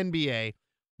in the NBA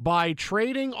by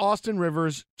trading Austin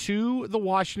Rivers to the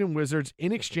Washington Wizards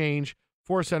in exchange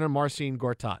for center Marcin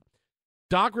Gortat.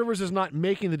 Doc Rivers is not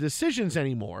making the decisions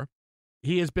anymore.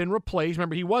 He has been replaced.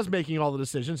 Remember, he was making all the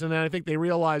decisions, and then I think they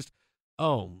realized,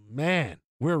 oh, man,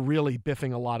 we're really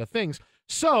biffing a lot of things.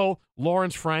 So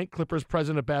Lawrence Frank, Clippers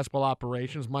president of basketball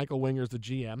operations, Michael Winger's the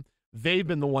GM, they've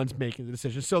been the ones making the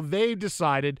decisions. So they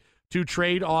decided to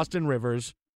trade Austin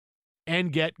Rivers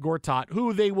and get Gortat,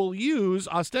 who they will use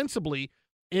ostensibly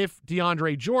if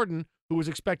DeAndre Jordan, who was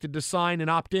expected to sign and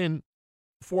opt in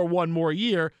for one more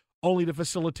year, only to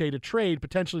facilitate a trade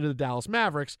potentially to the Dallas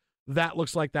Mavericks. That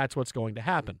looks like that's what's going to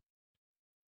happen.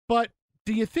 But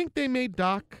do you think they made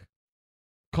Doc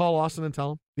call Austin and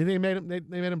tell him? Do you think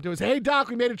they made him do it? Say, hey, Doc,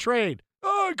 we made a trade.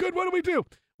 Oh, good. What do we do?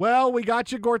 Well, we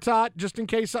got you Gortat just in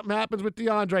case something happens with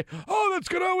DeAndre. Oh, that's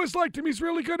good. I always liked him. He's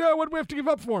really good. What do we have to give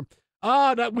up for him?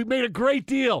 We made a great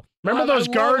deal. Remember those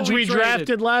guards we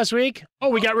drafted last week? Oh,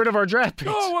 we got rid of our draft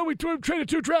picks. Oh, well, we traded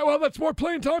 2 draft. Well, that's more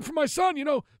playing time for my son.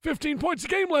 15 points a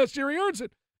game last year. He earns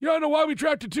it. I don't know why we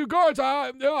drafted 2 guards.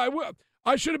 I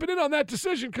should have been in on that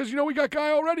decision because, we got a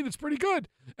guy already that's pretty good.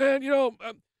 And,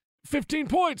 15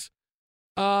 points.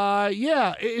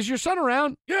 Yeah. Is your son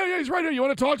around? Yeah, he's right here. You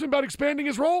want to talk to him about expanding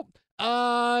his role? No,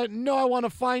 I want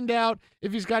to find out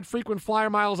if he's got frequent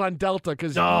flyer miles on Delta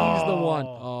because he's the one.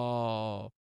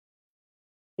 Oh.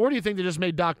 Or do you think they just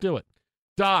made Doc do it?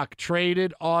 Doc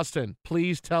traded Austin.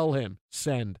 Please tell him.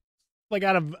 Send. Like,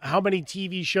 out of how many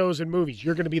TV shows and movies,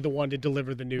 you're going to be the one to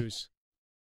deliver the news.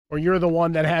 Or you're the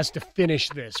one that has to finish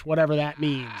this, whatever that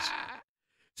means.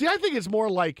 See, I think it's more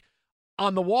like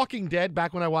on The Walking Dead,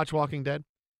 back when I watched Walking Dead,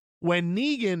 when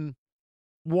Negan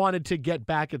wanted to get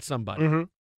back at somebody. Mm-hmm.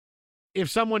 If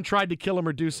someone tried to kill him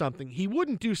or do something, he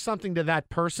wouldn't do something to that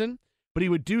person, but he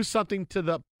would do something to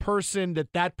the person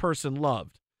that person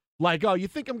loved. Like, oh, you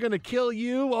think I'm going to kill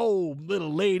you? Oh,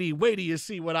 little lady, wait till you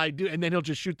see what I do. And then he'll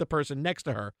just shoot the person next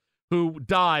to her who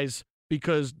dies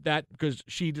because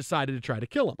she decided to try to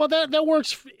kill him. Well, that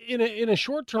works in a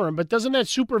short term, but doesn't that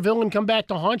supervillain come back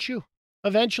to haunt you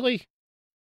eventually?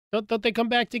 Don't they come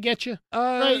back to get you?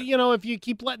 Right? If you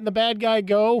keep letting the bad guy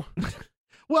go.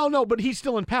 Well, no, but he's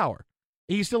still in power.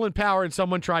 He's still in power, and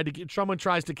someone tries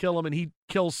to kill him, and he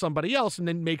kills somebody else, and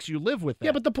then makes you live with that.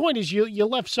 Yeah, but the point is, you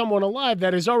left someone alive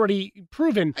that is already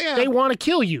proven they want to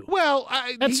kill you. Well,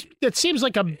 that seems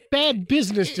like a bad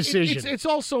business decision. It's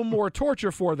also more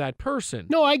torture for that person.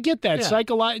 No, I get that.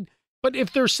 Yeah. But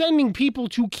if they're sending people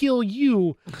to kill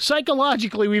you,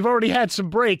 psychologically, we've already had some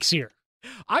breaks here.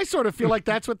 I sort of feel like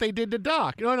that's what they did to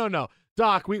Doc. No.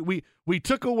 Doc, we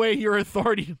took away your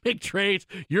authority to make trades.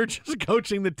 You're just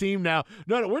coaching the team now.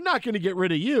 No, we're not going to get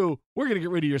rid of you. We're going to get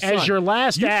rid of your son. As your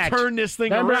last act. Turn this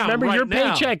thing around. Remember, right your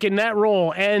now. paycheck in that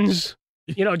role ends,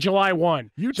 July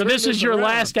 1. So this is your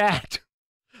last act.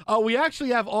 We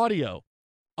actually have audio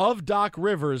of Doc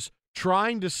Rivers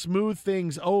trying to smooth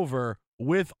things over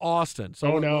with Austin.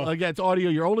 So again, it's audio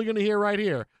you're only going to hear right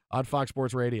here on Fox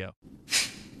Sports Radio.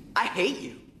 I hate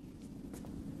you.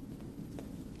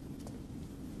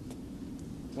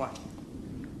 What?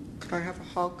 Could I have a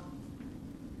hug?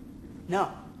 No.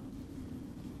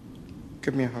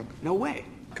 Give me a hug. No way.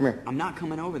 Come here. I'm not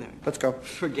coming over there. Let's go.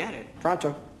 Forget it.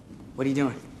 Pronto. What are you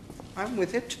doing? I'm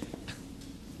with it.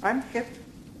 I'm hip.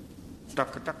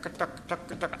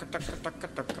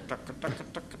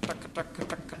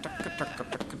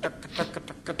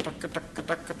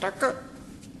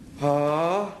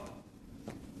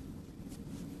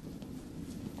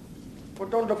 Well,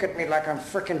 don't look at me like I'm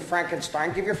frickin'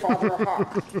 Frankenstein. Give your father a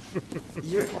hug.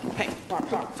 Hey, don't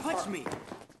touch me.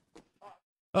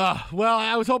 Well,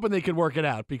 I was hoping they could work it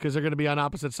out because they're going to be on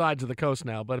opposite sides of the coast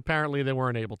now, but apparently they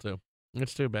weren't able to.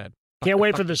 It's too bad. Can't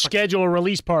wait for the schedule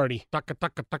release party.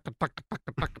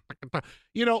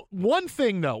 One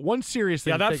thing, though, one serious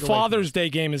thing. Yeah, that Father's Day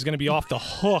game is going to be off the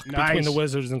hook between the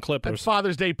Wizards and Clippers. That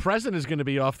Father's Day present is going to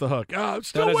be off the hook. I'm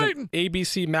still waiting.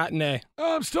 ABC matinee.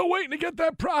 I'm still waiting to get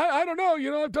that I don't know.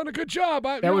 I've done a good job.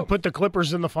 That would put the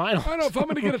Clippers in the final. I don't know if I'm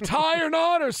going to get a tie or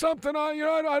not or something. I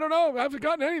don't know. I haven't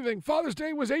gotten anything. Father's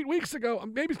Day was 8 weeks ago.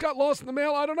 Maybe it's got lost in the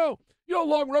mail. I don't know.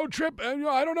 Long road trip.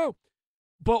 I don't know.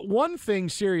 But one thing,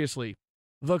 seriously,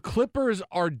 the Clippers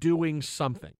are doing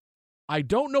something. I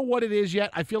don't know what it is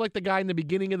yet. I feel like the guy in the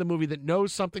beginning of the movie that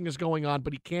knows something is going on,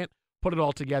 but he can't put it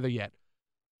all together yet.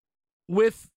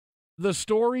 With the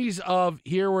stories of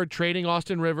here we're trading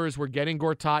Austin Rivers, we're getting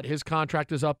Gortat, his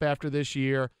contract is up after this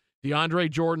year, DeAndre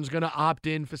Jordan's going to opt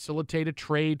in, facilitate a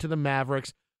trade to the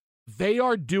Mavericks. They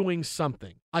are doing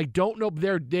something. I don't know.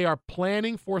 They are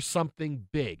planning for something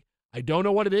big. I don't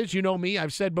know what it is. You know me.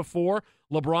 I've said before,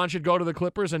 LeBron should go to the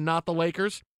Clippers and not the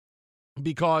Lakers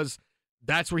because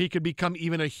that's where he could become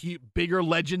even a bigger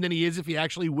legend than he is if he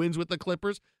actually wins with the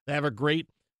Clippers. They have a great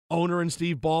owner in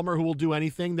Steve Ballmer who will do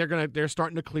anything. They're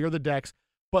starting to clear the decks,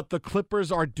 but the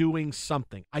Clippers are doing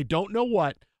something. I don't know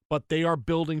what, but they are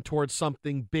building towards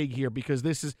something big here because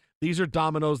these are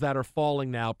dominoes that are falling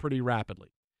now pretty rapidly.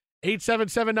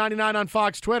 877-99 on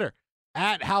Fox Twitter.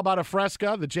 At How About a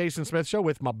Fresca, the Jason Smith Show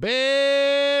with my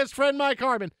best friend Mike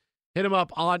Harmon. Hit him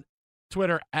up on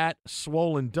Twitter at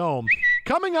Swollen Dome.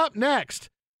 Coming up next,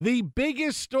 the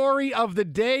biggest story of the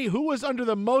day, who was under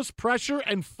the most pressure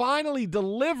and finally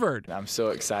delivered. I'm so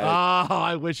excited. Oh,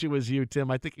 I wish it was you,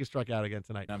 Tim. I think you struck out again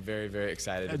tonight. I'm very, very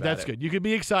excited about That's it. good. You can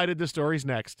be excited. The story's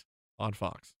next on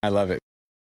Fox. I love it.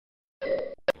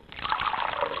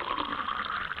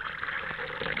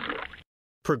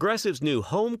 Progressive's new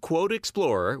Home Quote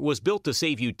Explorer was built to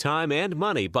save you time and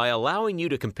money by allowing you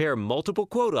to compare multiple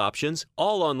quote options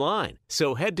all online.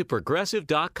 So head to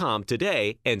Progressive.com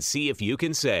today and see if you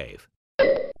can save.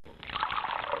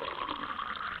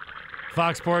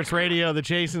 Fox Sports Radio, the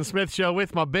Jason Smith Show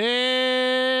with my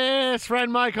best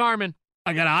friend Mike Harmon.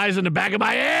 I got eyes in the back of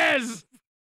my ears.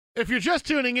 If you're just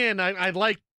tuning in, I'd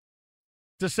like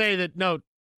to say that, no,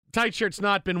 Tight Shirt's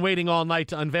not been waiting all night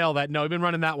to unveil that. No, we've been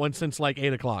running that one since like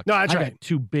 8 o'clock. No, that's I right. got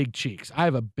two big cheeks. I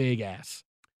have a big ass.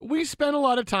 We spent a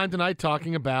lot of time tonight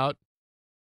talking about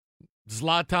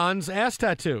Zlatan's ass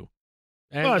tattoo.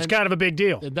 It's kind of a big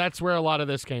deal. That's where a lot of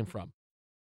this came from.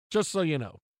 Just so you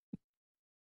know.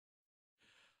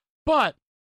 But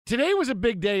today was a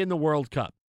big day in the World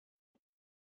Cup.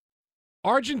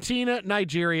 Argentina,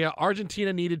 Nigeria.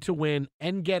 Argentina needed to win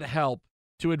and get help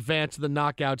to advance to the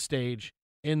knockout stage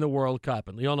in the World Cup.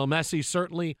 And Lionel Messi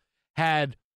certainly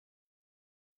had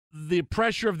the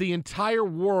pressure of the entire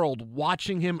world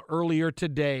watching him earlier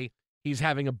today. He's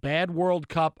having a bad World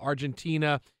Cup.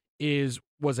 Argentina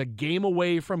was a game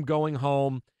away from going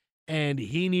home, and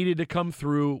he needed to come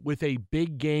through with a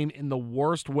big game in the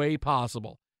worst way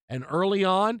possible. And early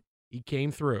on, he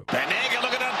came through. Banega,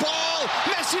 look at that ball.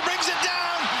 Messi brings it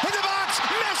down in the box.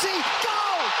 Messi, go!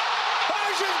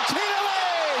 Argentina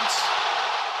leads!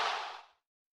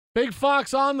 Big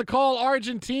Fox on the call.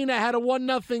 Argentina had a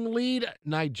 1-0 lead.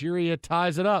 Nigeria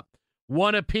ties it up.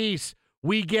 1 apiece.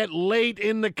 We get late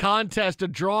in the contest. A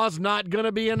draw's not going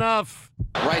to be enough.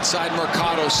 Right side,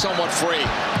 Mercado, somewhat free.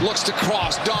 Looks to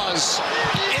cross, does.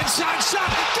 Inside shot,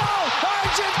 go!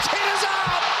 Argentina's out!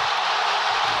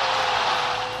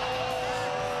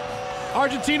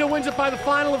 Argentina wins it by the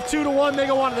final of 2-1. They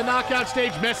go on to the knockout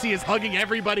stage. Messi is hugging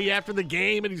everybody after the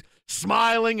game, and he's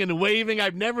smiling and waving.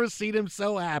 I've never seen him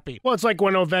so happy. Well, it's like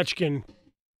when Ovechkin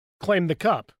claimed the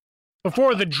cup.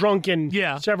 Before the drunken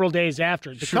several days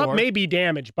after. The cup may be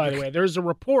damaged, by the way. There's a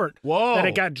report that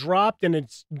it got dropped and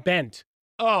it's bent.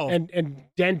 Oh. And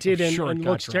dented and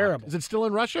looks terrible. Is it still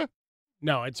in Russia?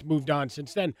 No, it's moved on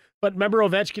since then. But remember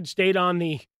Ovechkin stayed on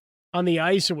the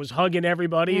ice and was hugging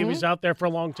everybody. He was out there for a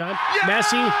long time.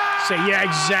 Messi,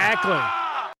 exactly.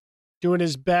 Doing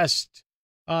his best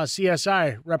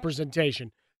CSI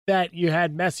representation. That you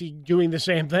had Messi doing the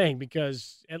same thing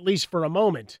because, at least for a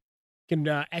moment, can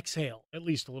exhale at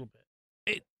least a little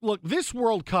bit. Look, this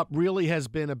World Cup really has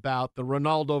been about the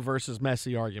Ronaldo versus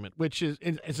Messi argument, which is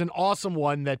an awesome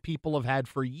one that people have had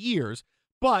for years.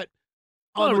 But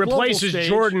it replaces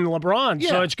Jordan LeBron,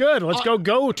 so it's good. Let's go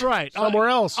GOAT somewhere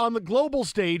else. On the global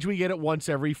stage, we get it once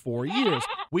every 4 years.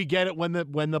 We get it when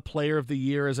the player of the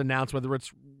year is announced, whether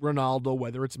it's Ronaldo,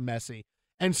 whether it's Messi.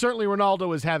 And certainly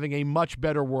Ronaldo is having a much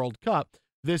better World Cup.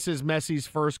 This is Messi's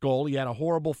first goal. He had a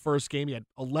horrible first game. He had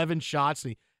 11 shots.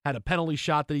 He had a penalty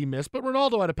shot that he missed, but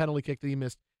Ronaldo had a penalty kick that he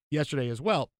missed yesterday as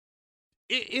well.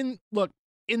 In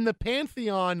the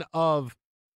pantheon of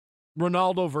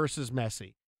Ronaldo versus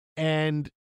Messi, and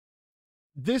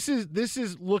this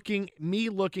is looking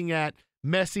at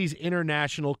Messi's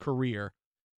international career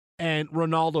and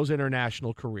Ronaldo's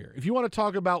international career. If you want to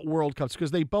talk about World Cups, because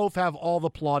they both have all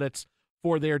the plaudits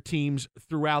for their teams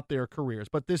throughout their careers,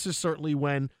 but this is certainly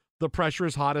when the pressure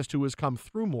is hottest, who has come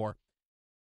through more.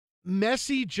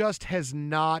 Messi just has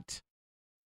not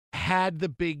had the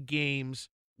big games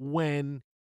when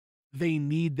they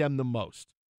need them the most.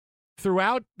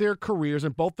 Throughout their careers,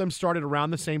 and both of them started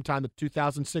around the same time, the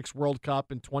 2006 World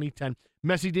Cup and 2010.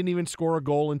 Messi didn't even score a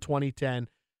goal in 2010.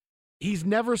 He's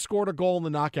never scored a goal in the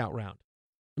knockout round.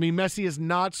 I mean, Messi has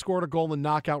not scored a goal in the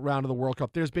knockout round of the World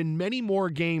Cup. There's been many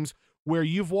more games where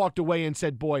you've walked away and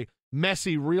said, boy,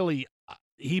 Messi really,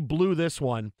 he blew this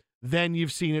one, than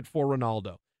you've seen it for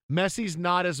Ronaldo. Messi's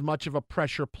not as much of a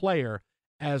pressure player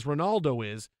as Ronaldo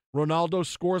is, Ronaldo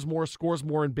scores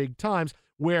more in big times,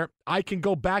 where I can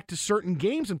go back to certain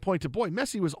games and point to, boy,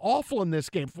 Messi was awful in this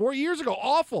game 4 years ago,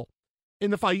 awful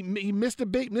in the fight. He missed a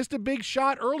big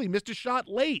shot early, missed a shot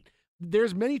late.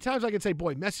 There's many times I can say,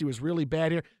 boy, Messi was really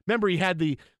bad here. Remember, he had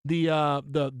the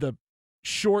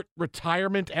short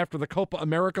retirement after the Copa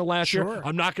America last year.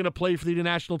 I'm not going to play for the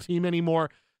national team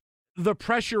anymore. The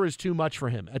pressure is too much for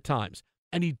him at times,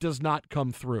 and he does not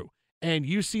come through. And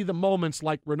you see the moments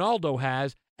like Ronaldo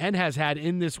has and has had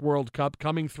in this World Cup,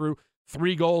 coming through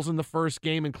 3 goals in the first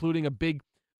game, including a big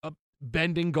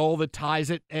bending goal that ties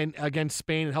it and against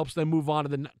Spain and helps them move on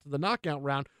to the knockout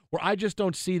round, where I just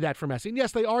don't see that for Messi. And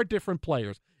yes, they are different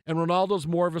players, and Ronaldo's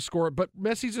more of a scorer, but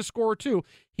Messi's a scorer too.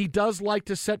 He does like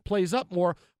to set plays up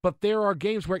more, but there are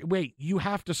games where, wait, you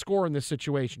have to score in this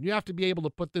situation. You have to be able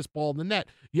to put this ball in the net.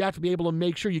 You have to be able to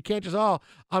make sure you can't just,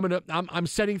 I'm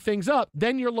setting things up.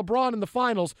 Then you're LeBron in the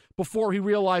finals before he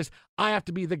realized I have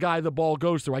to be the guy the ball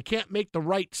goes through. I can't make the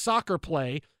right soccer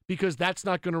play because that's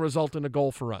not going to result in a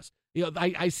goal for us.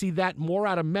 I see that more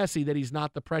out of Messi, that he's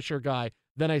not the pressure guy,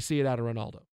 than I see it out of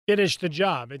Ronaldo. Finish the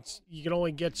job. You can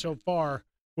only get so far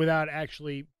without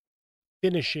actually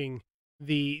finishing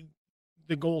the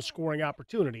goal scoring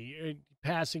opportunity,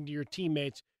 passing to your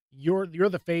teammates. You're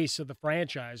the face of the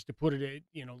franchise, to put it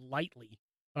lightly,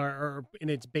 or in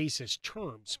its basest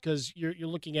terms, because you're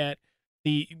looking at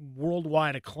the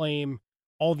worldwide acclaim,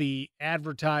 all the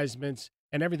advertisements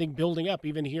and everything building up.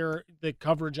 Even here, the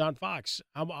coverage on Fox,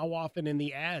 how often in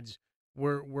the ads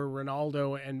were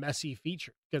Ronaldo and Messi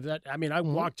featured? Because I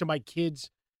walk to my kids'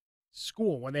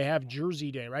 school when they have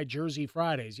Jersey Day, right? Jersey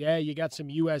Fridays. Yeah, you got some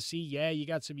USC. Yeah, you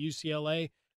got some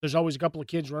UCLA. There's always a couple of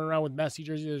kids running around with Messi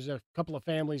jerseys. There's a couple of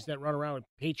families that run around with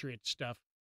Patriot stuff.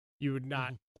 You would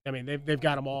not. They've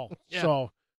got them all. Yeah.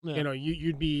 So,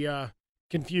 you'd be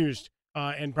confused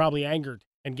and probably angered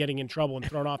and getting in trouble and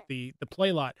thrown off the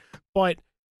play lot. But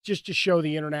just to show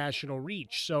the international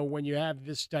reach. So when you have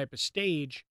this type of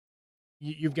stage,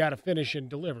 you've got to finish and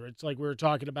deliver. It's like we were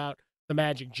talking about the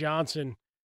Magic Johnson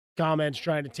comments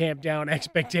trying to tamp down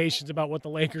expectations about what the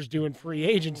Lakers do in free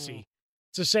agency.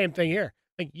 It's the same thing here.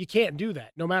 Like, you can't do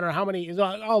that. No matter how many,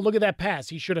 look at that pass,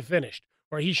 he should have finished,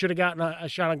 or he should have gotten a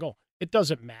shot on goal. It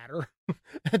doesn't matter.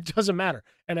 It doesn't matter.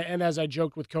 And as I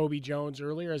joked with Kobe Jones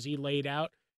earlier, as he laid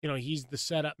out, he's the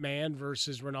setup man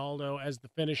versus Ronaldo as the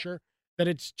finisher, that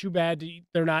it's too bad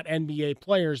they're not NBA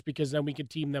players, because then we could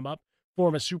team them up,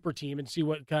 form a super team, and see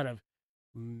what kind of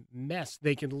mess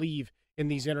they can leave in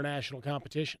these international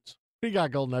competitions. We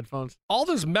got golden headphones. All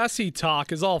this Messi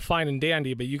talk is all fine and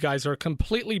dandy, but you guys are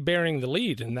completely bearing the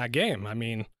lead in that game.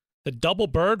 The double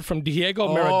bird from Diego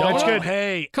Maradona. That's good.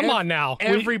 Hey, come on now.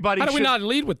 Everybody how do we not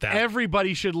lead with that?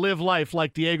 Everybody should live life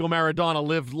like Diego Maradona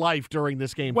lived life during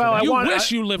this game. Well, you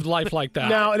wish you lived life like that.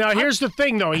 Now, here's the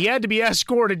thing, though. He had to be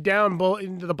escorted down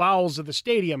into the bowels of the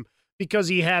stadium because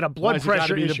he had a blood pressure issue. Why has it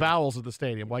got to be the bowels of the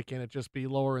stadium? Why can't it just be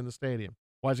lower in the stadium?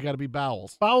 Why's it got to be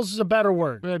bowels? Bowels is a better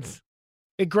word.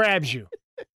 It grabs you.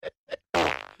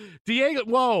 Diego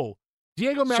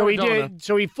Maradona.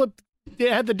 So he flipped. They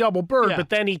had the double bird, but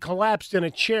then he collapsed in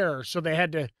a chair, so they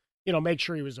had to, make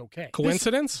sure he was okay.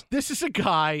 Coincidence? This is a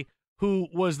guy who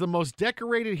was the most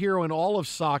decorated hero in all of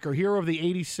soccer, hero of the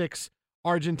 86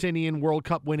 Argentinian World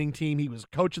Cup winning team. He was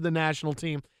coach of the national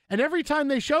team. And every time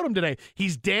they showed him today,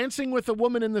 he's dancing with a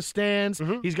woman in the stands.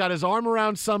 Mm-hmm. He's got his arm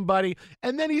around somebody,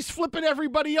 and then he's flipping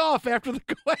everybody off after the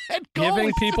go-ahead goal.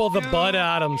 Giving people the Bud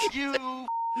Adams.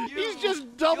 He's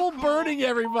just double burning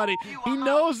everybody. He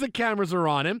knows the cameras are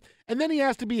on him, and then he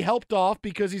has to be helped off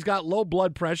because he's got low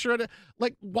blood pressure.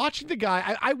 Like, watching the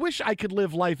guy, I wish I could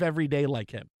live life every day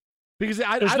like him. Because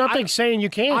there's nothing saying you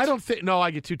can't. I don't think. No,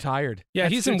 I get too tired. Yeah,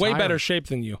 he's in way better shape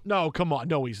than you. No, come on.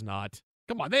 No, he's not.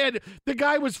 Come on. The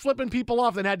guy was flipping people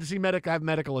off and had to have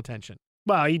medical attention.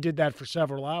 Well, he did that for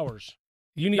several hours.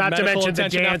 You need not to mention the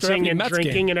dancing and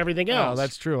drinking game. And everything else. Oh,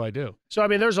 that's true. I do. So,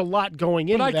 there's a lot going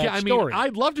into that story.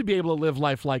 I'd love to be able to live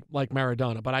life like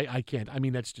Maradona, but I can't.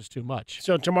 That's just too much.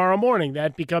 So tomorrow morning,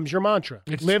 that becomes your mantra.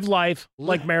 Live life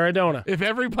like Maradona. If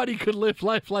everybody could live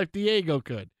life like Diego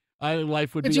could,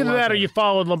 life would be. It's either that or you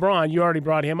followed LeBron. You already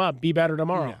brought him up. Be better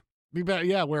tomorrow. Yeah. Be better.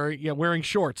 Yeah, wearing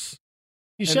shorts.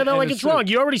 You said that like it's wrong.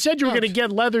 You already said you were going to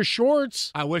get leather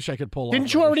shorts. I wish I could pull off.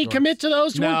 Didn't you already commit to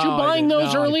those? No, weren't you buying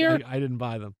those earlier? I didn't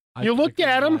buy them. You looked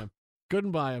at them.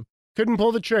 Couldn't buy them. Couldn't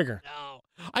pull the trigger. No,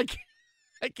 I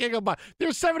can't go buy. They're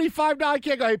 $75. I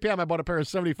can't go. Hey Pam, I bought a pair of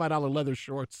 $75 leather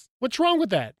shorts. What's wrong with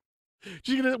that?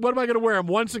 What am I going to wear them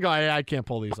once ago? I can't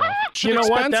pull these off. You know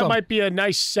what? That might be a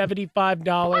nice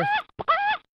 $75.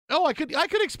 Oh, I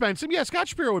could expense them. Yeah, Scott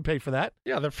Shapiro would pay for that.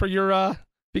 Yeah, they're for your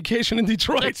vacation in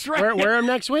Detroit. That's right. Wear them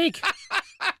next week.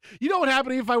 You know what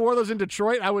happened if I wore those in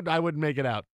Detroit? I wouldn't make it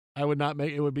out. I would not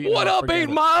make it. Would be what up, 8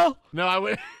 Mile? No, I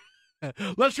would.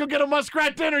 Let's go get a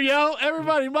muskrat dinner, yo!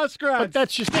 Everybody, muskrat. But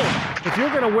that's just it. If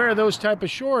you're going to wear those type of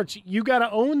shorts, you got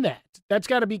to own that. That's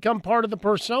got to become part of the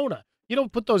persona. You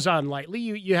don't put those on lightly.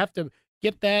 You have to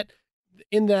get that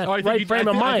in that right frame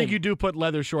of mind. I think you do put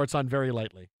leather shorts on very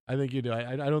lightly. I think you do.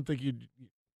 I don't think you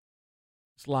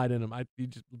slide in them. You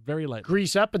just very lightly.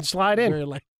 Grease up and slide in. Very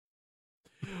light.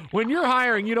 When you're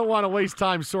hiring, you don't want to waste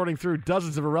time sorting through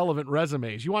dozens of irrelevant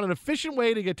resumes. You want an efficient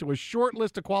way to get to a short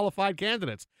list of qualified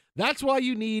candidates. That's why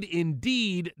you need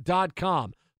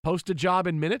Indeed.com. Post a job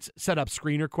in minutes, set up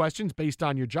screener questions based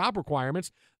on your job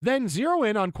requirements, then zero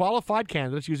in on qualified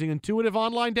candidates using an intuitive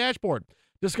online dashboard.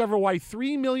 Discover why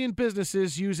 3 million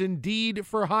businesses use Indeed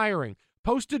for hiring.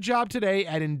 Post a job today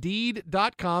at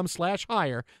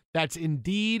Indeed.com/hire. That's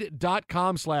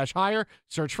Indeed.com/hire.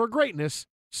 Search for greatness.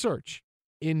 Search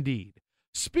Indeed.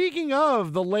 Speaking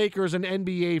of the Lakers and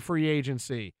NBA free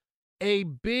agency, a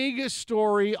big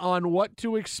story on what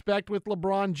to expect with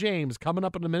LeBron James coming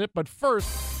up in a minute. But first,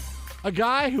 a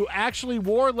guy who actually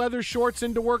wore leather shorts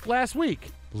into work last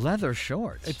week. Leather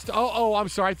shorts? I'm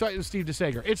sorry. I thought it was Steve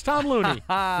DeSager. It's Tom Looney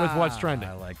with What's Trending.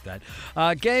 I like that.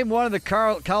 Game 1 of the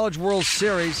College World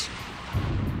Series.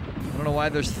 I don't know why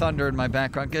there's thunder in my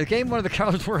background. Game 1 of the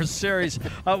College World Series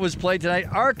was played tonight.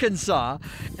 Arkansas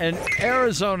and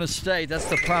Arizona State. That's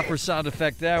the proper sound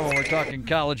effect there when we're talking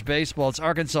college baseball. It's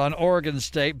Arkansas and Oregon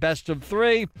State, best of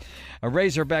 3.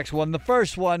 Razorbacks won the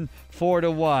first one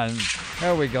 4-1.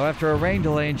 There we go. After a rain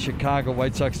delay in Chicago,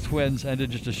 White Sox Twins ended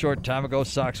just a short time ago.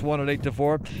 Sox won at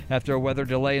 8-4 after a weather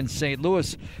delay in St.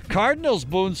 Louis. Cardinals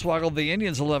boonswoggled the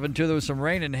Indians 11-2. There was some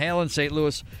rain and hail in St.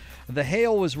 Louis. The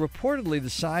hail was reportedly the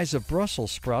size of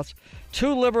Brussels sprouts.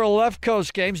 2 liberal left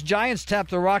coast games. Giants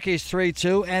tapped the Rockies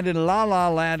 3-2. And in La La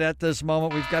Land at this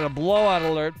moment, we've got a blowout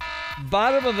alert.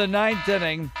 Bottom of the 9th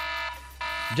inning.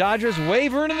 Dodgers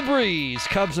wavering in the breeze.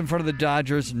 Cubs in front of the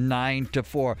Dodgers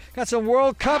 9-4. Got some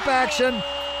World Cup action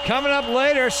coming up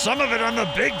later. Some of it on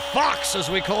the Big Fox, as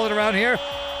we call it around here.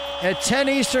 At 10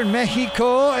 Eastern,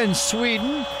 Mexico and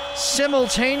Sweden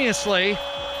simultaneously.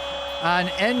 On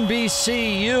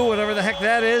NBCU, whatever the heck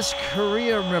that is,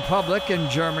 Korean Republic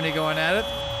and Germany going at it.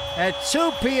 At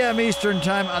 2 p.m. Eastern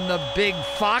Time on the Big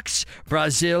Fox,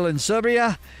 Brazil and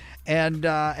Serbia. And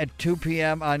at 2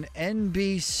 p.m. on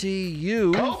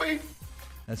NBCU. Kobe!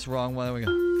 That's the wrong one.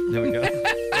 There we go.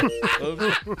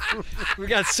 We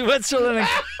got Switzerland and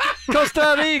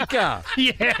Costa Rica.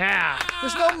 Yeah.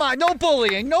 There's no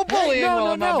bullying. No bullying.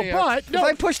 No. But if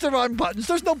I push the wrong buttons,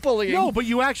 there's no bullying. No, but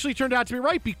you actually turned out to be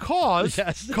right because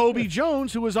Kobe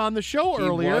Jones, who was on the show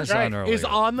earlier, is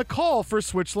on the call for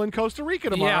Switzerland, Costa Rica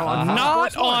tomorrow. Yeah,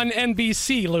 not on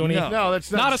NBC, Looney. No,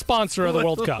 that's not a sponsor of the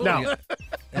World Cup. No.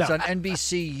 That's on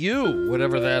NBCU,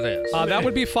 whatever that is. That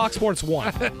would be Fox Sports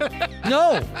 1.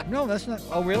 No, that's not.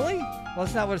 Oh, really? Well,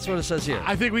 that's not what it says here.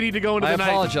 I think we need to go into the night.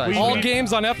 I apologize. All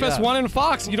games on FS1 and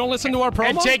Fox. You don't listen to our promo?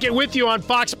 And take it with you on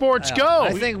Fox Sports Go.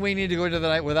 I think we need to go into the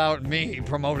night without me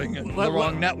promoting the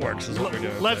wrong networks is what we're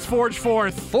doing. Let's forge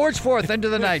forth. Forge forth into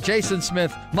the night. Jason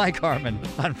Smith, Mike Harmon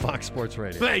on Fox Sports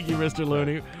Radio. Thank you, Mr.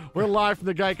 Looney. We're live from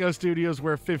the Geico Studios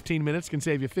where 15 minutes can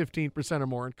save you 15% or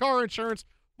more in car insurance.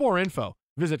 More info,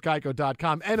 visit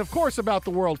geico.com. And, of course, about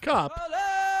the World Cup.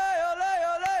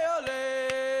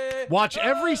 Watch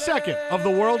every second of the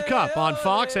World Cup on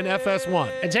Fox and FS1.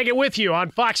 And take it with you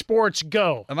on Fox Sports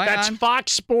Go. That's on?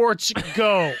 Fox Sports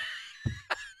Go.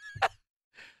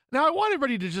 Now, I want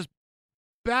everybody to just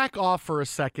back off for a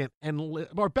second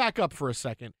or back up for a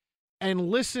second and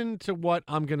listen to what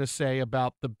I'm going to say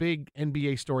about the big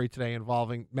NBA story today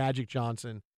involving Magic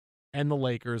Johnson and the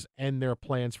Lakers and their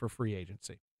plans for free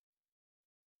agency.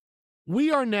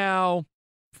 We are now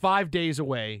 5 days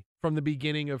away from the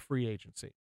beginning of free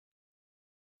agency.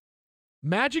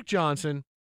 Magic Johnson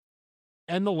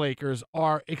and the Lakers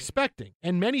are expecting,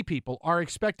 and many people are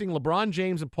expecting LeBron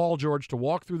James and Paul George to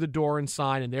walk through the door and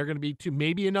sign, and they're going to be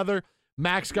maybe another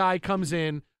max guy comes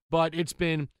in, but it's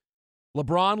been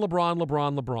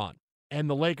LeBron. And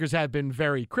the Lakers have been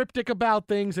very cryptic about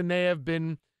things, and they have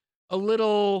been a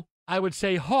little, I would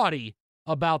say, haughty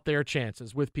about their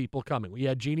chances with people coming. We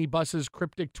had Jeannie Buss's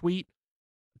cryptic tweet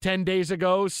 10 days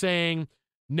ago saying,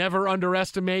 never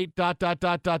underestimate, ...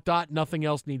 Nothing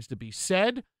else needs to be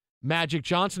said. Magic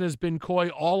Johnson has been coy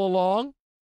all along.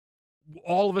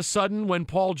 All of a sudden, when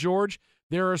Paul George,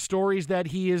 there are stories that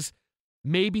he is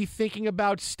maybe thinking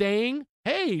about staying.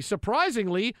 Hey,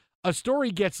 surprisingly, a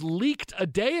story gets leaked a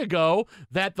day ago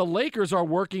that the Lakers are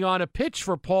working on a pitch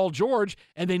for Paul George,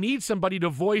 and they need somebody to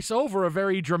voice over a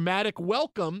very dramatic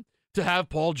welcome to have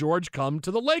Paul George come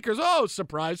to the Lakers. Oh,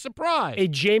 surprise, surprise. A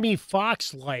Jamie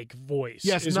Foxx-like voice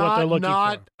Yes, is not, what they're looking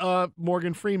not for.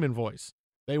 Morgan Freeman voice.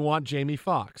 They want Jamie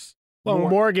Foxx. Well,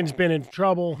 Morgan's been in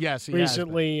trouble he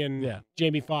recently, and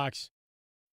Jamie Foxx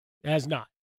has not.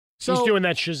 So he's doing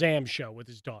that Shazam show with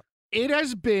his daughter. It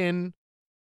has been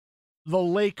the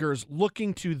Lakers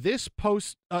looking to this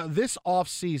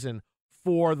offseason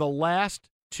for the last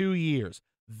 2 years.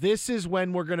 This is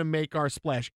when we're going to make our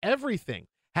splash. Everything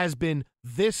has been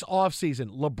this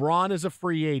offseason. LeBron is a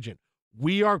free agent.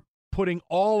 We are putting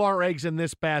all our eggs in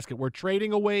this basket. We're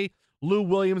trading away Lou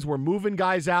Williams. We're moving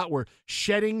guys out. We're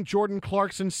shedding Jordan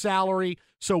Clarkson's salary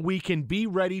so we can be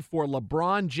ready for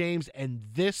LeBron James and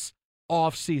this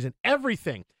offseason.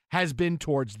 Everything has been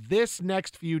towards this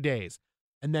next few days.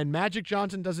 And then Magic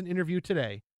Johnson does an interview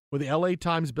today with the LA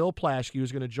Times' Bill Plaschke,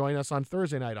 who's going to join us on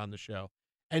Thursday night on the show.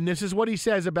 And this is what he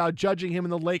says about judging him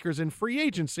and the Lakers in free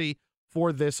agency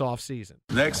for this offseason.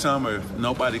 Next summer, if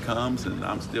nobody comes and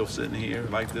I'm still sitting here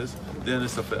like this, then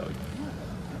it's a failure.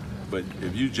 But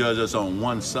if you judge us on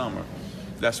one summer,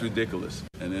 that's ridiculous.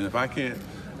 And then if I can't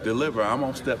deliver, I'm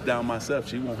going to step down myself.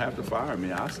 She won't have to fire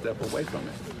me. I'll step away from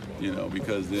it,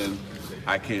 because then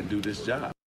I can't do this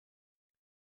job.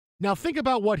 Now think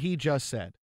about what he just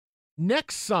said.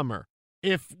 Next summer,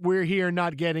 if we're here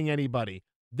not getting anybody,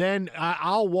 then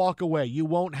I'll walk away. You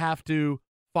won't have to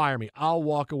fire me. I'll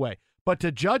walk away. But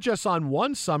to judge us on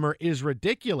one summer is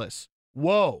ridiculous.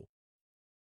 Whoa.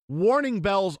 Warning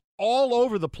bells all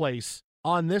over the place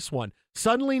on this one.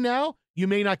 Suddenly now, you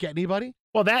may not get anybody.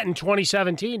 Well, that in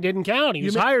 2017 didn't count. He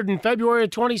was hired in February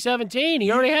of 2017.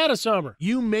 He already had a summer.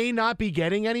 You may not be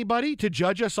getting anybody. To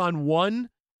judge us on one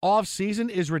offseason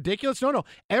is ridiculous. No.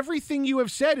 Everything you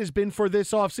have said has been for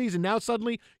this offseason. Now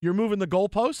suddenly you're moving the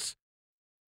goalposts.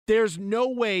 There's no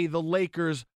way the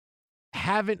Lakers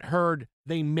haven't heard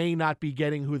they may not be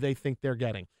getting who they think they're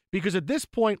getting. Because at this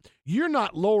point, you're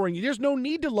not lowering. There's no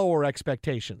need to lower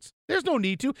expectations. There's no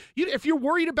need to. If you're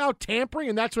worried about tampering,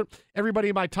 and that's what everybody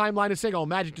in my timeline is saying, oh,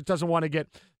 Magic just doesn't want to get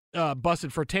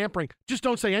busted for tampering, just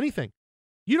don't say anything.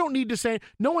 You don't need to say,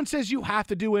 no one says you have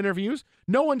to do interviews.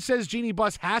 No one says Jeannie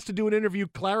Buss has to do an interview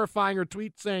clarifying her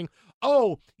tweet saying,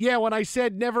 oh, yeah, when I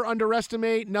said never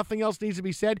underestimate, nothing else needs to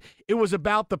be said, it was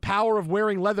about the power of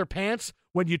wearing leather pants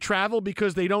when you travel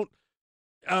because they don't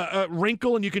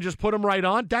wrinkle and you can just put them right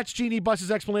on. That's Jeannie Buss's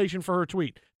explanation for her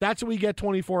tweet. That's what we get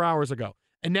 24 hours ago.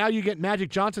 And now you get Magic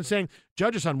Johnson saying,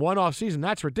 judge us on one off season.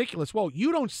 That's ridiculous. Well,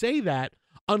 you don't say that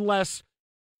unless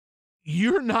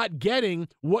you're not getting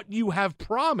what you have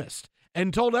promised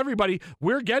and told everybody,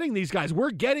 we're getting these guys.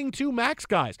 We're getting 2 max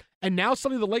guys. And now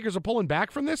suddenly the Lakers are pulling back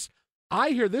from this. I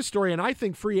hear this story, and I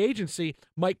think free agency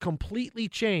might completely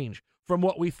change from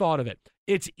what we thought of it.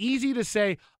 It's easy to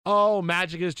say, oh,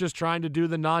 Magic is just trying to do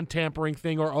the non-tampering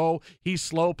thing, or, oh, he's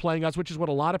slow playing us, which is what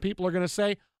a lot of people are going to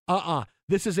say.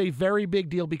 This is a very big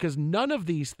deal because none of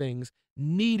these things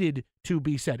needed to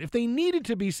be said. If they needed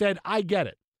to be said, I get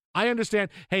it. I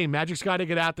understand, hey, Magic's got to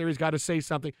get out there. He's got to say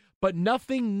something. But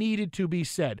nothing needed to be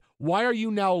said. Why are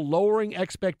you now lowering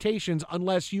expectations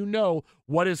unless you know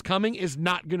what is coming is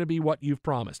not going to be what you've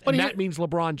promised? And that means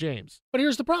LeBron James. But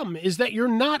here's the problem, is that you're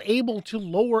not able to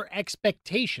lower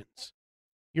expectations.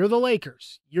 You're the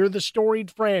Lakers. You're the storied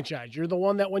franchise. You're the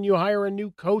one that when you hire a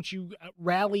new coach, you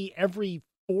rally every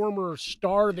former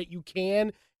star that you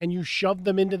can and you shove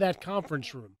them into that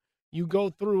conference room. You go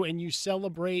through and you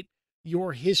celebrate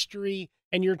your history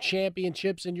and your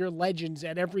championships and your legends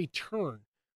at every turn,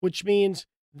 which means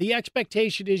the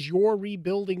expectation is you're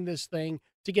rebuilding this thing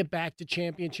to get back to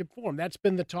championship form. That's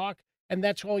been the talk, and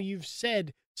that's all you've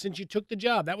said since you took the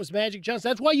job. That was Magic Johnson.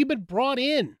 That's why you've been brought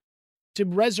in to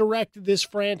resurrect this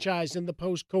franchise in the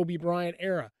post-Kobe Bryant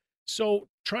era. So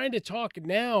trying to talk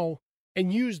now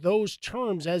and use those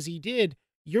terms as he did,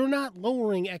 you're not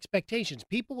lowering expectations.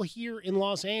 People here in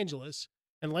Los Angeles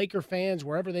and Laker fans,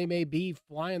 wherever they may be,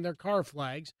 flying their car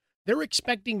flags, they're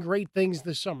expecting great things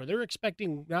this summer. They're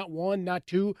expecting not 1, not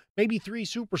 2, maybe 3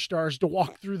 superstars to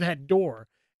walk through that door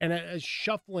and a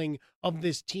shuffling of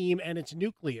this team and its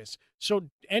nucleus. So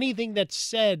anything that's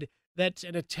said that's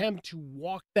an attempt to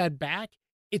walk that back,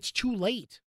 it's too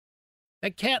late.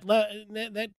 That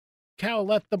cow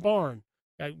left the barn.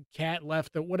 Cat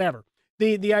left the whatever.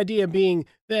 The idea being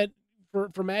that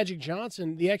for Magic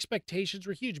Johnson, the expectations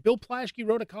were huge. Bill Plaschke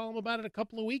wrote a column about it a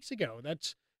couple of weeks ago.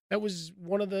 That was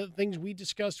one of the things we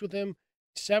discussed with him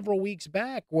several weeks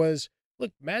back was,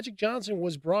 look, Magic Johnson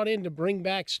was brought in to bring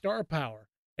back star power.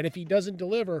 And if he doesn't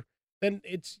deliver, then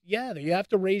you have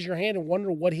to raise your hand and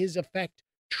wonder what his effect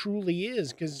truly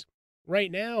is. Because right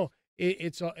now,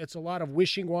 it's a lot of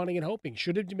wishing, wanting, and hoping.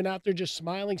 Should have been out there just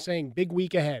smiling, saying, big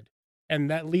week ahead. and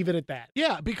leave it at that.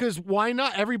 Yeah, because why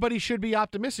not? Everybody should be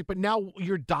optimistic, but now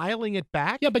you're dialing it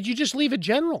back? Yeah, but you just leave it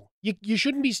general. You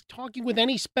shouldn't be talking with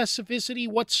any specificity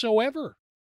whatsoever.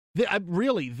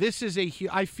 Really,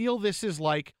 I feel this is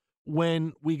like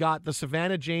when we got the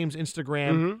Savannah James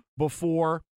Instagram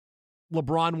before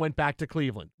LeBron went back to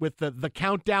Cleveland with the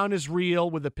countdown is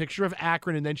real with a picture of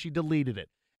Akron, and then she deleted it.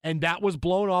 And that was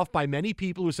blown off by many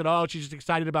people who said, oh, she's just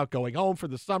excited about going home for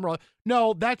the summer.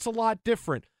 No, that's a lot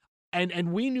different.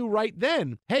 And we knew right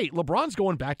then, hey, LeBron's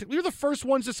going back to – we were the first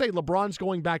ones to say LeBron's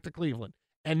going back to Cleveland.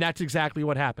 And that's exactly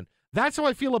what happened. That's how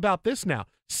I feel about this now.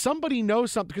 Somebody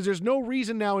knows something because there's no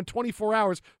reason now in 24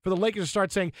 hours for the Lakers to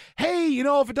start saying, hey,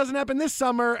 if it doesn't happen this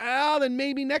summer, then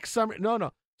maybe next summer.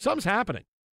 No. Something's happening.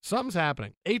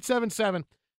 877-99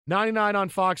 on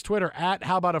Fox, Twitter,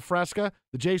 @HowAboutAFresca,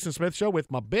 The Jason Smith Show with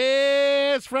my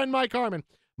best friend Mike Harmon.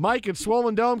 Mike at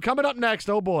Swollen Dome coming up next.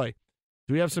 Oh, boy.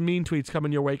 Do we have some mean tweets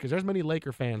coming your way? Because there's many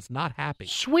Laker fans not happy.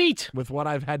 Sweet. With what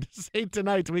I've had to say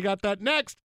tonight. We got that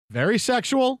next. Very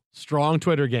sexual, strong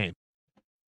Twitter game.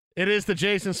 It is the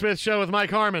Jason Smith Show with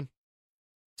Mike Harmon.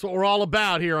 That's what we're all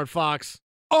about here on Fox.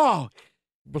 Oh,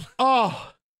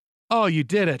 you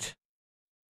did it.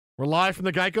 We're live from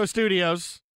the Geico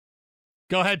Studios.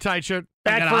 Go ahead, tight shirt.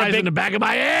 Back for eyes in the back of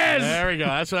my ears. There we go.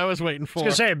 That's what I was waiting for. I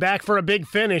was going to say, back for a big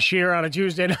finish here on a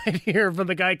Tuesday night here from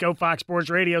the Geico Fox Sports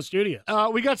Radio studios.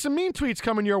 We got some mean tweets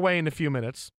coming your way in a few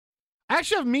minutes. I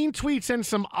actually have mean tweets and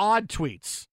some odd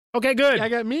tweets. Okay, good.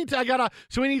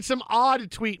 So we need some odd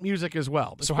tweet music as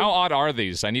well. So how odd are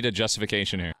these? I need a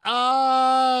justification here.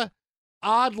 Odd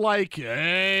like,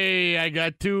 hey, I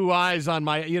got two eyes on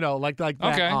my, like that.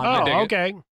 Okay.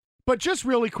 Okay. But just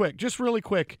really quick,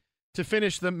 to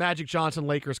finish the Magic Johnson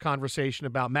Lakers conversation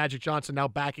about Magic Johnson now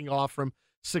backing off from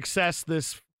success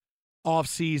this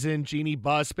offseason. Jeannie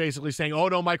Buss basically saying, oh,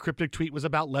 no, my cryptic tweet was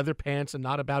about leather pants and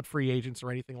not about free agents or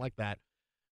anything like that.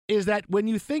 Is that when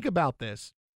you think about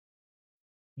this,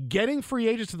 getting free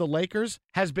agents to the Lakers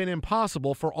has been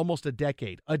impossible for almost a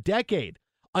decade. A decade.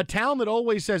 A town that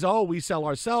always says, oh, we sell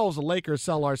ourselves, the Lakers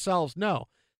sell ourselves. No,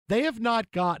 they have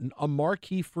not gotten a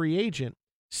marquee free agent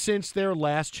since their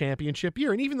last championship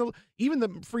year. And even the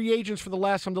free agents for the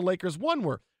last time the Lakers won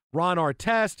were Ron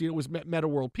Artest, it was Metta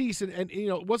World Peace, and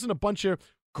it wasn't a bunch of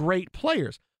great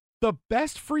players. The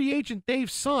best free agent they've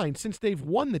signed since they've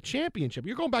won the championship,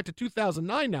 you're going back to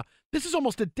 2009 now. This is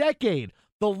almost a decade.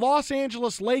 The Los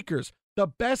Angeles Lakers, the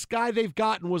best guy they've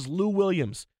gotten was Lou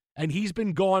Williams, and he's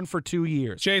been gone for 2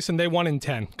 years. Jason, they won in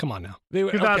 10. Come on now.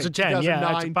 2010, yeah,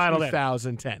 that's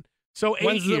 2010. So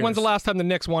when's the last time the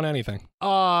Knicks won anything?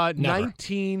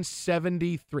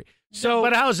 1973. So,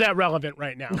 but how's that relevant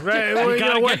right now? Right? You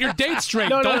gotta get your dates straight.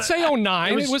 Don't say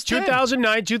 09. It was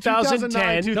 2009,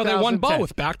 2010. No, they won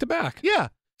both back to back. Yeah.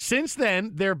 Since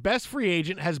then, their best free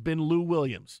agent has been Lou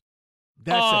Williams.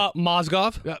 That's it.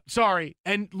 Mozgov. Sorry,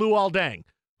 and Luol Deng.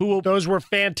 Those were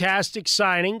fantastic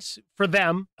signings for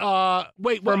them. For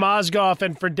Mozgov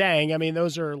and for Deng. I mean,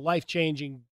 those are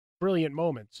life-changing, brilliant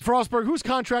moments. Frostberg, whose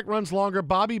contract runs longer,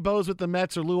 Bobby Bowes with the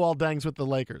Mets or Luol Deng's with the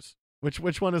Lakers?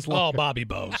 Which one is longer? Oh, Bobby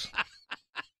Bowes.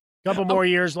 Couple more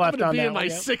years left on that. I'm going to be in my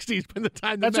 60s by the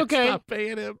time the Mets stop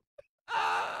paying him.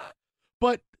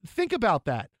 But think about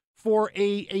that. For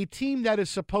a team that is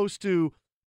supposed to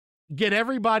get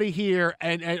everybody here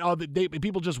and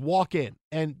people just walk in,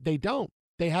 and they don't.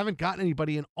 They haven't gotten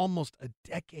anybody in almost a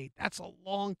decade. That's a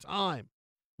long time.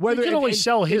 You can only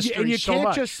sell history and you so can't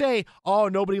much. just say, oh,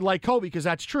 nobody liked Kobe, because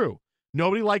that's true.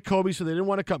 Nobody liked Kobe, so they didn't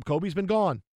want to come. Kobe's been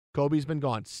gone.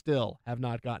 Still have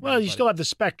not gotten Well, anybody. You still have the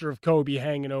specter of Kobe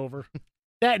hanging over.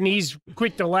 That, and he's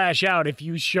quick to lash out if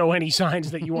you show any signs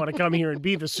that you want to come here and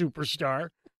be the superstar.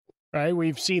 Right?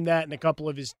 We've seen that in a couple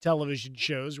of his television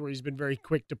shows where he's been very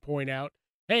quick to point out,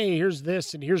 hey, here's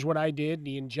this and here's what I did. And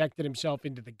he injected himself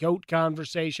into the GOAT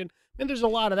conversation. And there's a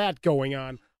lot of that going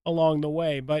on along the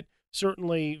way. But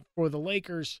certainly for the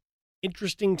Lakers,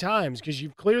 interesting times because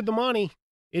you've cleared the money.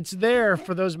 It's there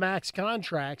for those max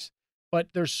contracts. But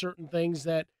there's certain things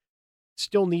that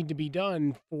still need to be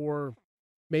done for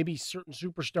maybe certain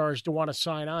superstars to want to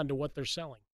sign on to what they're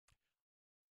selling.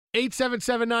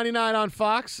 877-99 on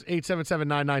Fox,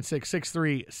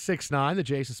 877-996-6369, the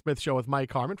Jason Smith Show with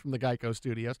Mike Harmon from the Geico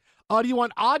Studios. Do you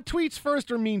want odd tweets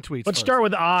first or mean tweets Let's first? start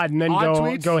with odd and then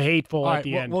go hateful All at right,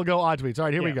 the end. We'll go odd tweets. All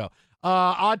right, here we go.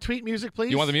 Odd tweet music,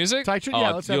 please. You want the music? Tight shirt?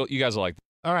 Yeah, let's have... You guys will like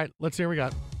All right, let's see what we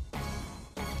got.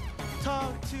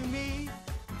 Talk to me.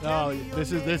 Oh,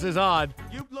 this is odd.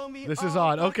 This is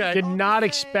odd. Okay. Did not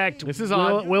expect this is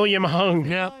odd. William Hung.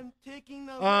 Yeah.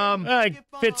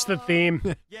 Fits the theme.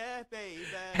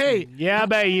 Hey. Yeah,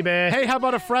 baby. Hey, how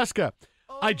about a Fresca?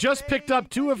 I just picked up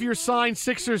 2 of your signed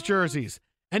Sixers jerseys.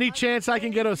 Any chance I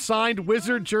can get a signed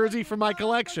Wizard jersey for my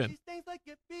collection?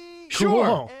 Sure.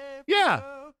 Cool. Yeah.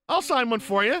 I'll sign one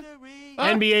for you.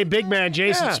 NBA big man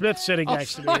Jason Smith sitting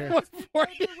next to me here. One for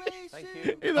you. Thank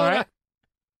you.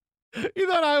 You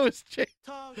thought I was...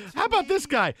 How about this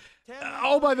guy?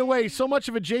 Oh, by the way, so much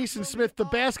of a Jason Smith, the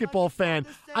basketball fan,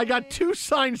 I got 2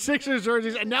 signed Sixers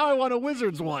jerseys, and now I want a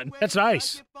Wizards one. That's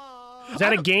nice. Is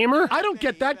that a gamer? I don't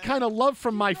get that kind of love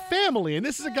from my family, and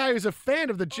this is a guy who's a fan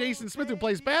of the Jason Smith who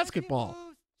plays basketball.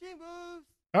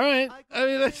 All right. I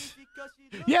mean, that's...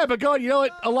 Yeah, but go on. You know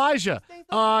what? Elijah,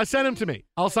 send him to me.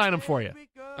 I'll sign him for you.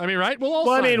 I mean, right? We'll all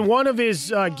But sign in him. one of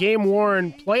his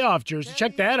game-worn playoff jerseys,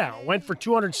 check that out. Went for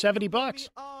 $270.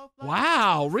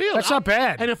 Wow, really? That's not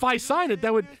bad. And if I sign it,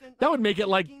 that would make it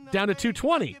like down to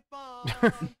 $220.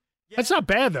 That's not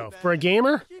bad though for a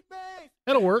gamer.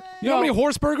 That'll work. You know how many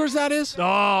horse burgers that is?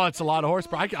 Oh, it's a lot of horse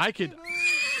burgers. I could.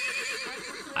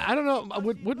 I don't know.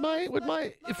 Would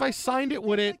my if I signed it,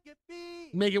 would it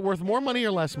make it worth more money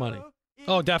or less money?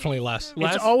 Oh, definitely less.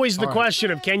 It's always the question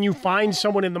of, can you find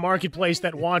someone in the marketplace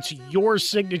that wants your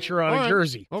signature on a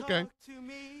jersey? Okay.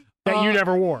 That you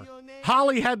never wore.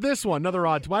 Holly had this one, another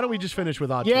odd. Why don't we just finish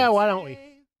with odd? Yeah, tweets? why don't we?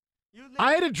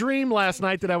 I had a dream last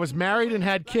night that I was married and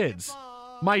had kids.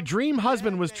 My dream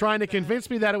husband was trying to convince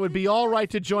me that it would be all right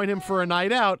to join him for a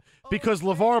night out because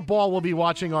LeVar Ball will be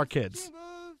watching our kids.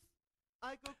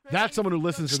 That's someone who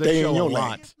listens to this show a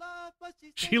lot.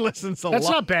 She listens a lot. That's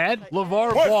not bad.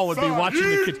 LeVar Ball would be watching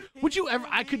the kids. Would you ever?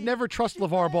 I could never trust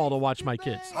LeVar Ball to watch my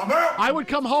kids. I would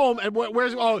come home and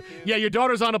where's? Oh, yeah, your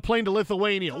daughter's on a plane to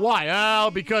Lithuania. Why?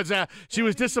 Oh, because she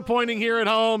was disappointing here at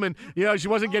home, and she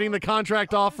wasn't getting the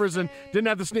contract offers and didn't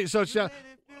have the sneak. So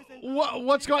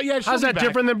what's going? Yeah, how's that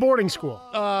different than boarding school?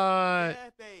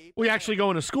 We actually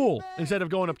go into school instead of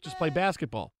going to just play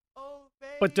basketball.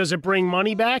 But does it bring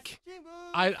money back?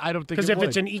 I don't think because if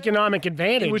it's an economic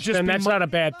advantage, then that's not a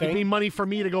bad thing. It'd be money for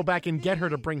me to go back and get her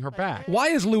to bring her back. Why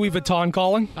is Louis Vuitton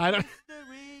calling? I don't.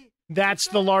 That's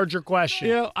the larger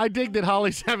question. I dig that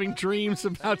Holly's having dreams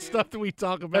about stuff that we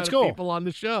talk about That's cool. people on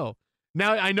the show.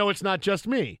 Now I know it's not just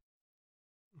me.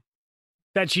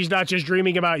 That she's not just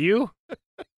dreaming about you?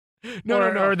 No.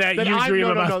 Or that you dream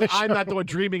about the show? I'm not the one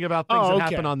dreaming about things that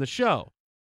happen on the show.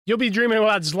 You'll be dreaming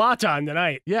about Zlatan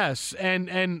tonight. Yes,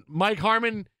 and Mike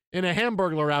Harmon in a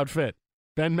Hamburglar outfit.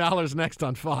 Ben Maller's next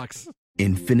on Fox.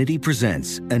 Infiniti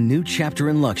presents a new chapter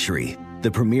in luxury,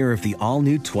 the premiere of the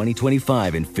all-new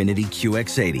 2025 Infiniti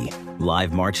QX80,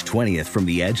 live March 20th from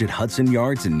the Edge at Hudson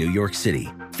Yards in New York City,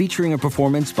 featuring a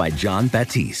performance by John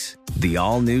Batiste. The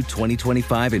all-new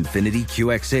 2025 Infiniti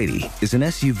QX80 is an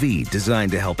SUV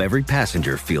designed to help every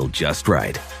passenger feel just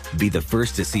right. Be the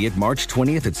first to see it March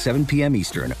 20th at 7 p.m.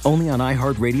 Eastern, only on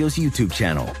iHeartRadio's YouTube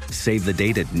channel. Save the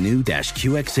date at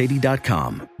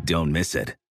new-QX80.com. Don't miss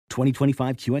it.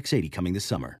 2025 QX80 coming this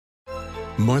summer.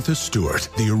 Martha Stewart,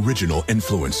 the original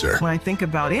influencer. When I think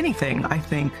about anything, I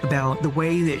think about the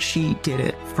way that she did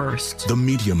it first. The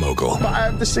media mogul.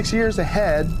 5 to 6 years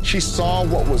ahead, she saw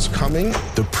what was coming.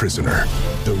 The prisoner.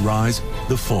 The rise,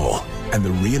 the fall, and the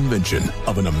reinvention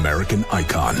of an American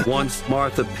icon. Once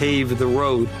Martha paved the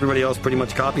road, everybody else pretty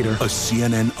much copied her. A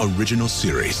CNN original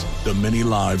series, The Many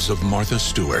Lives of Martha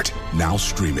Stewart, now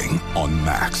streaming on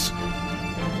Max.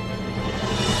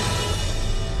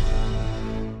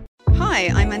 Hi,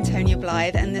 I'm Antonia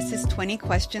Blythe, and this is 20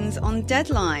 Questions on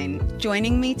Deadline.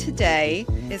 Joining me today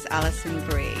is Alison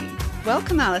Brie.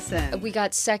 Welcome, Alison. We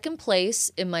got second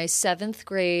place in my 7th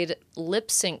grade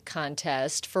lip sync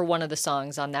contest for one of the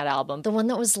songs on that album. The one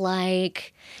that was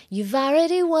like, "You've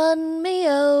already won me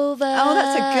over." Oh,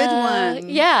 that's a good one.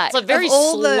 Yeah. It's a very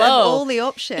slow. Of all the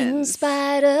options. In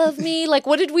spite of me. Like,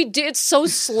 what did we do? It's so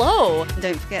slow.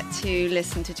 Don't forget to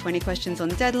listen to 20 Questions on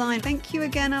Deadline. Thank you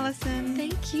again, Alison.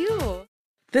 Thank you.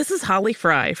 This is Holly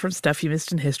Fry from Stuff You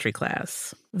Missed in History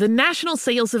class. The national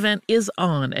sales event is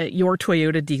on at your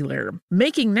Toyota dealer,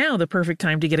 making now the perfect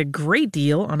time to get a great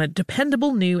deal on a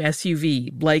dependable new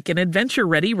SUV, like an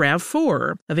adventure-ready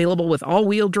RAV4. Available with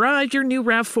all-wheel drive, your new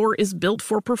RAV4 is built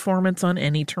for performance on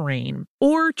any terrain.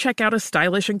 Or check out a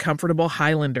stylish and comfortable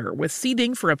Highlander with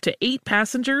seating for up to 8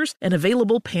 passengers and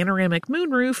available panoramic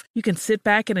moonroof. You can sit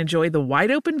back and enjoy the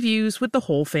wide-open views with the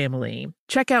whole family.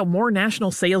 Check out more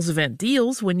national sales event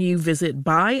deals when you visit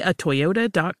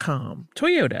buyatoyota.com.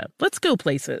 Toyota, let's go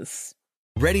places.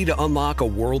 Ready to unlock a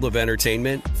world of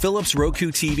entertainment? Philips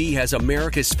Roku TV has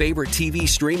America's favorite TV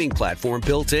streaming platform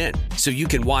built in, so you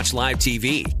can watch live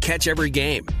TV, catch every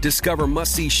game, discover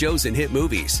must-see shows and hit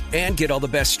movies, and get all the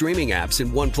best streaming apps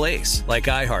in one place, like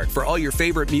iHeart for all your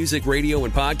favorite music, radio,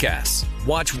 and podcasts.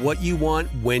 Watch what you want,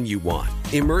 when you want.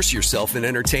 Immerse yourself in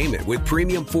entertainment with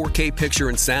premium 4K picture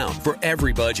and sound for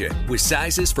every budget, with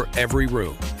sizes for every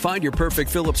room. Find your perfect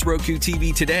Philips Roku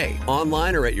TV today,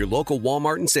 online or at your local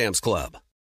Walmart and Sam's Club.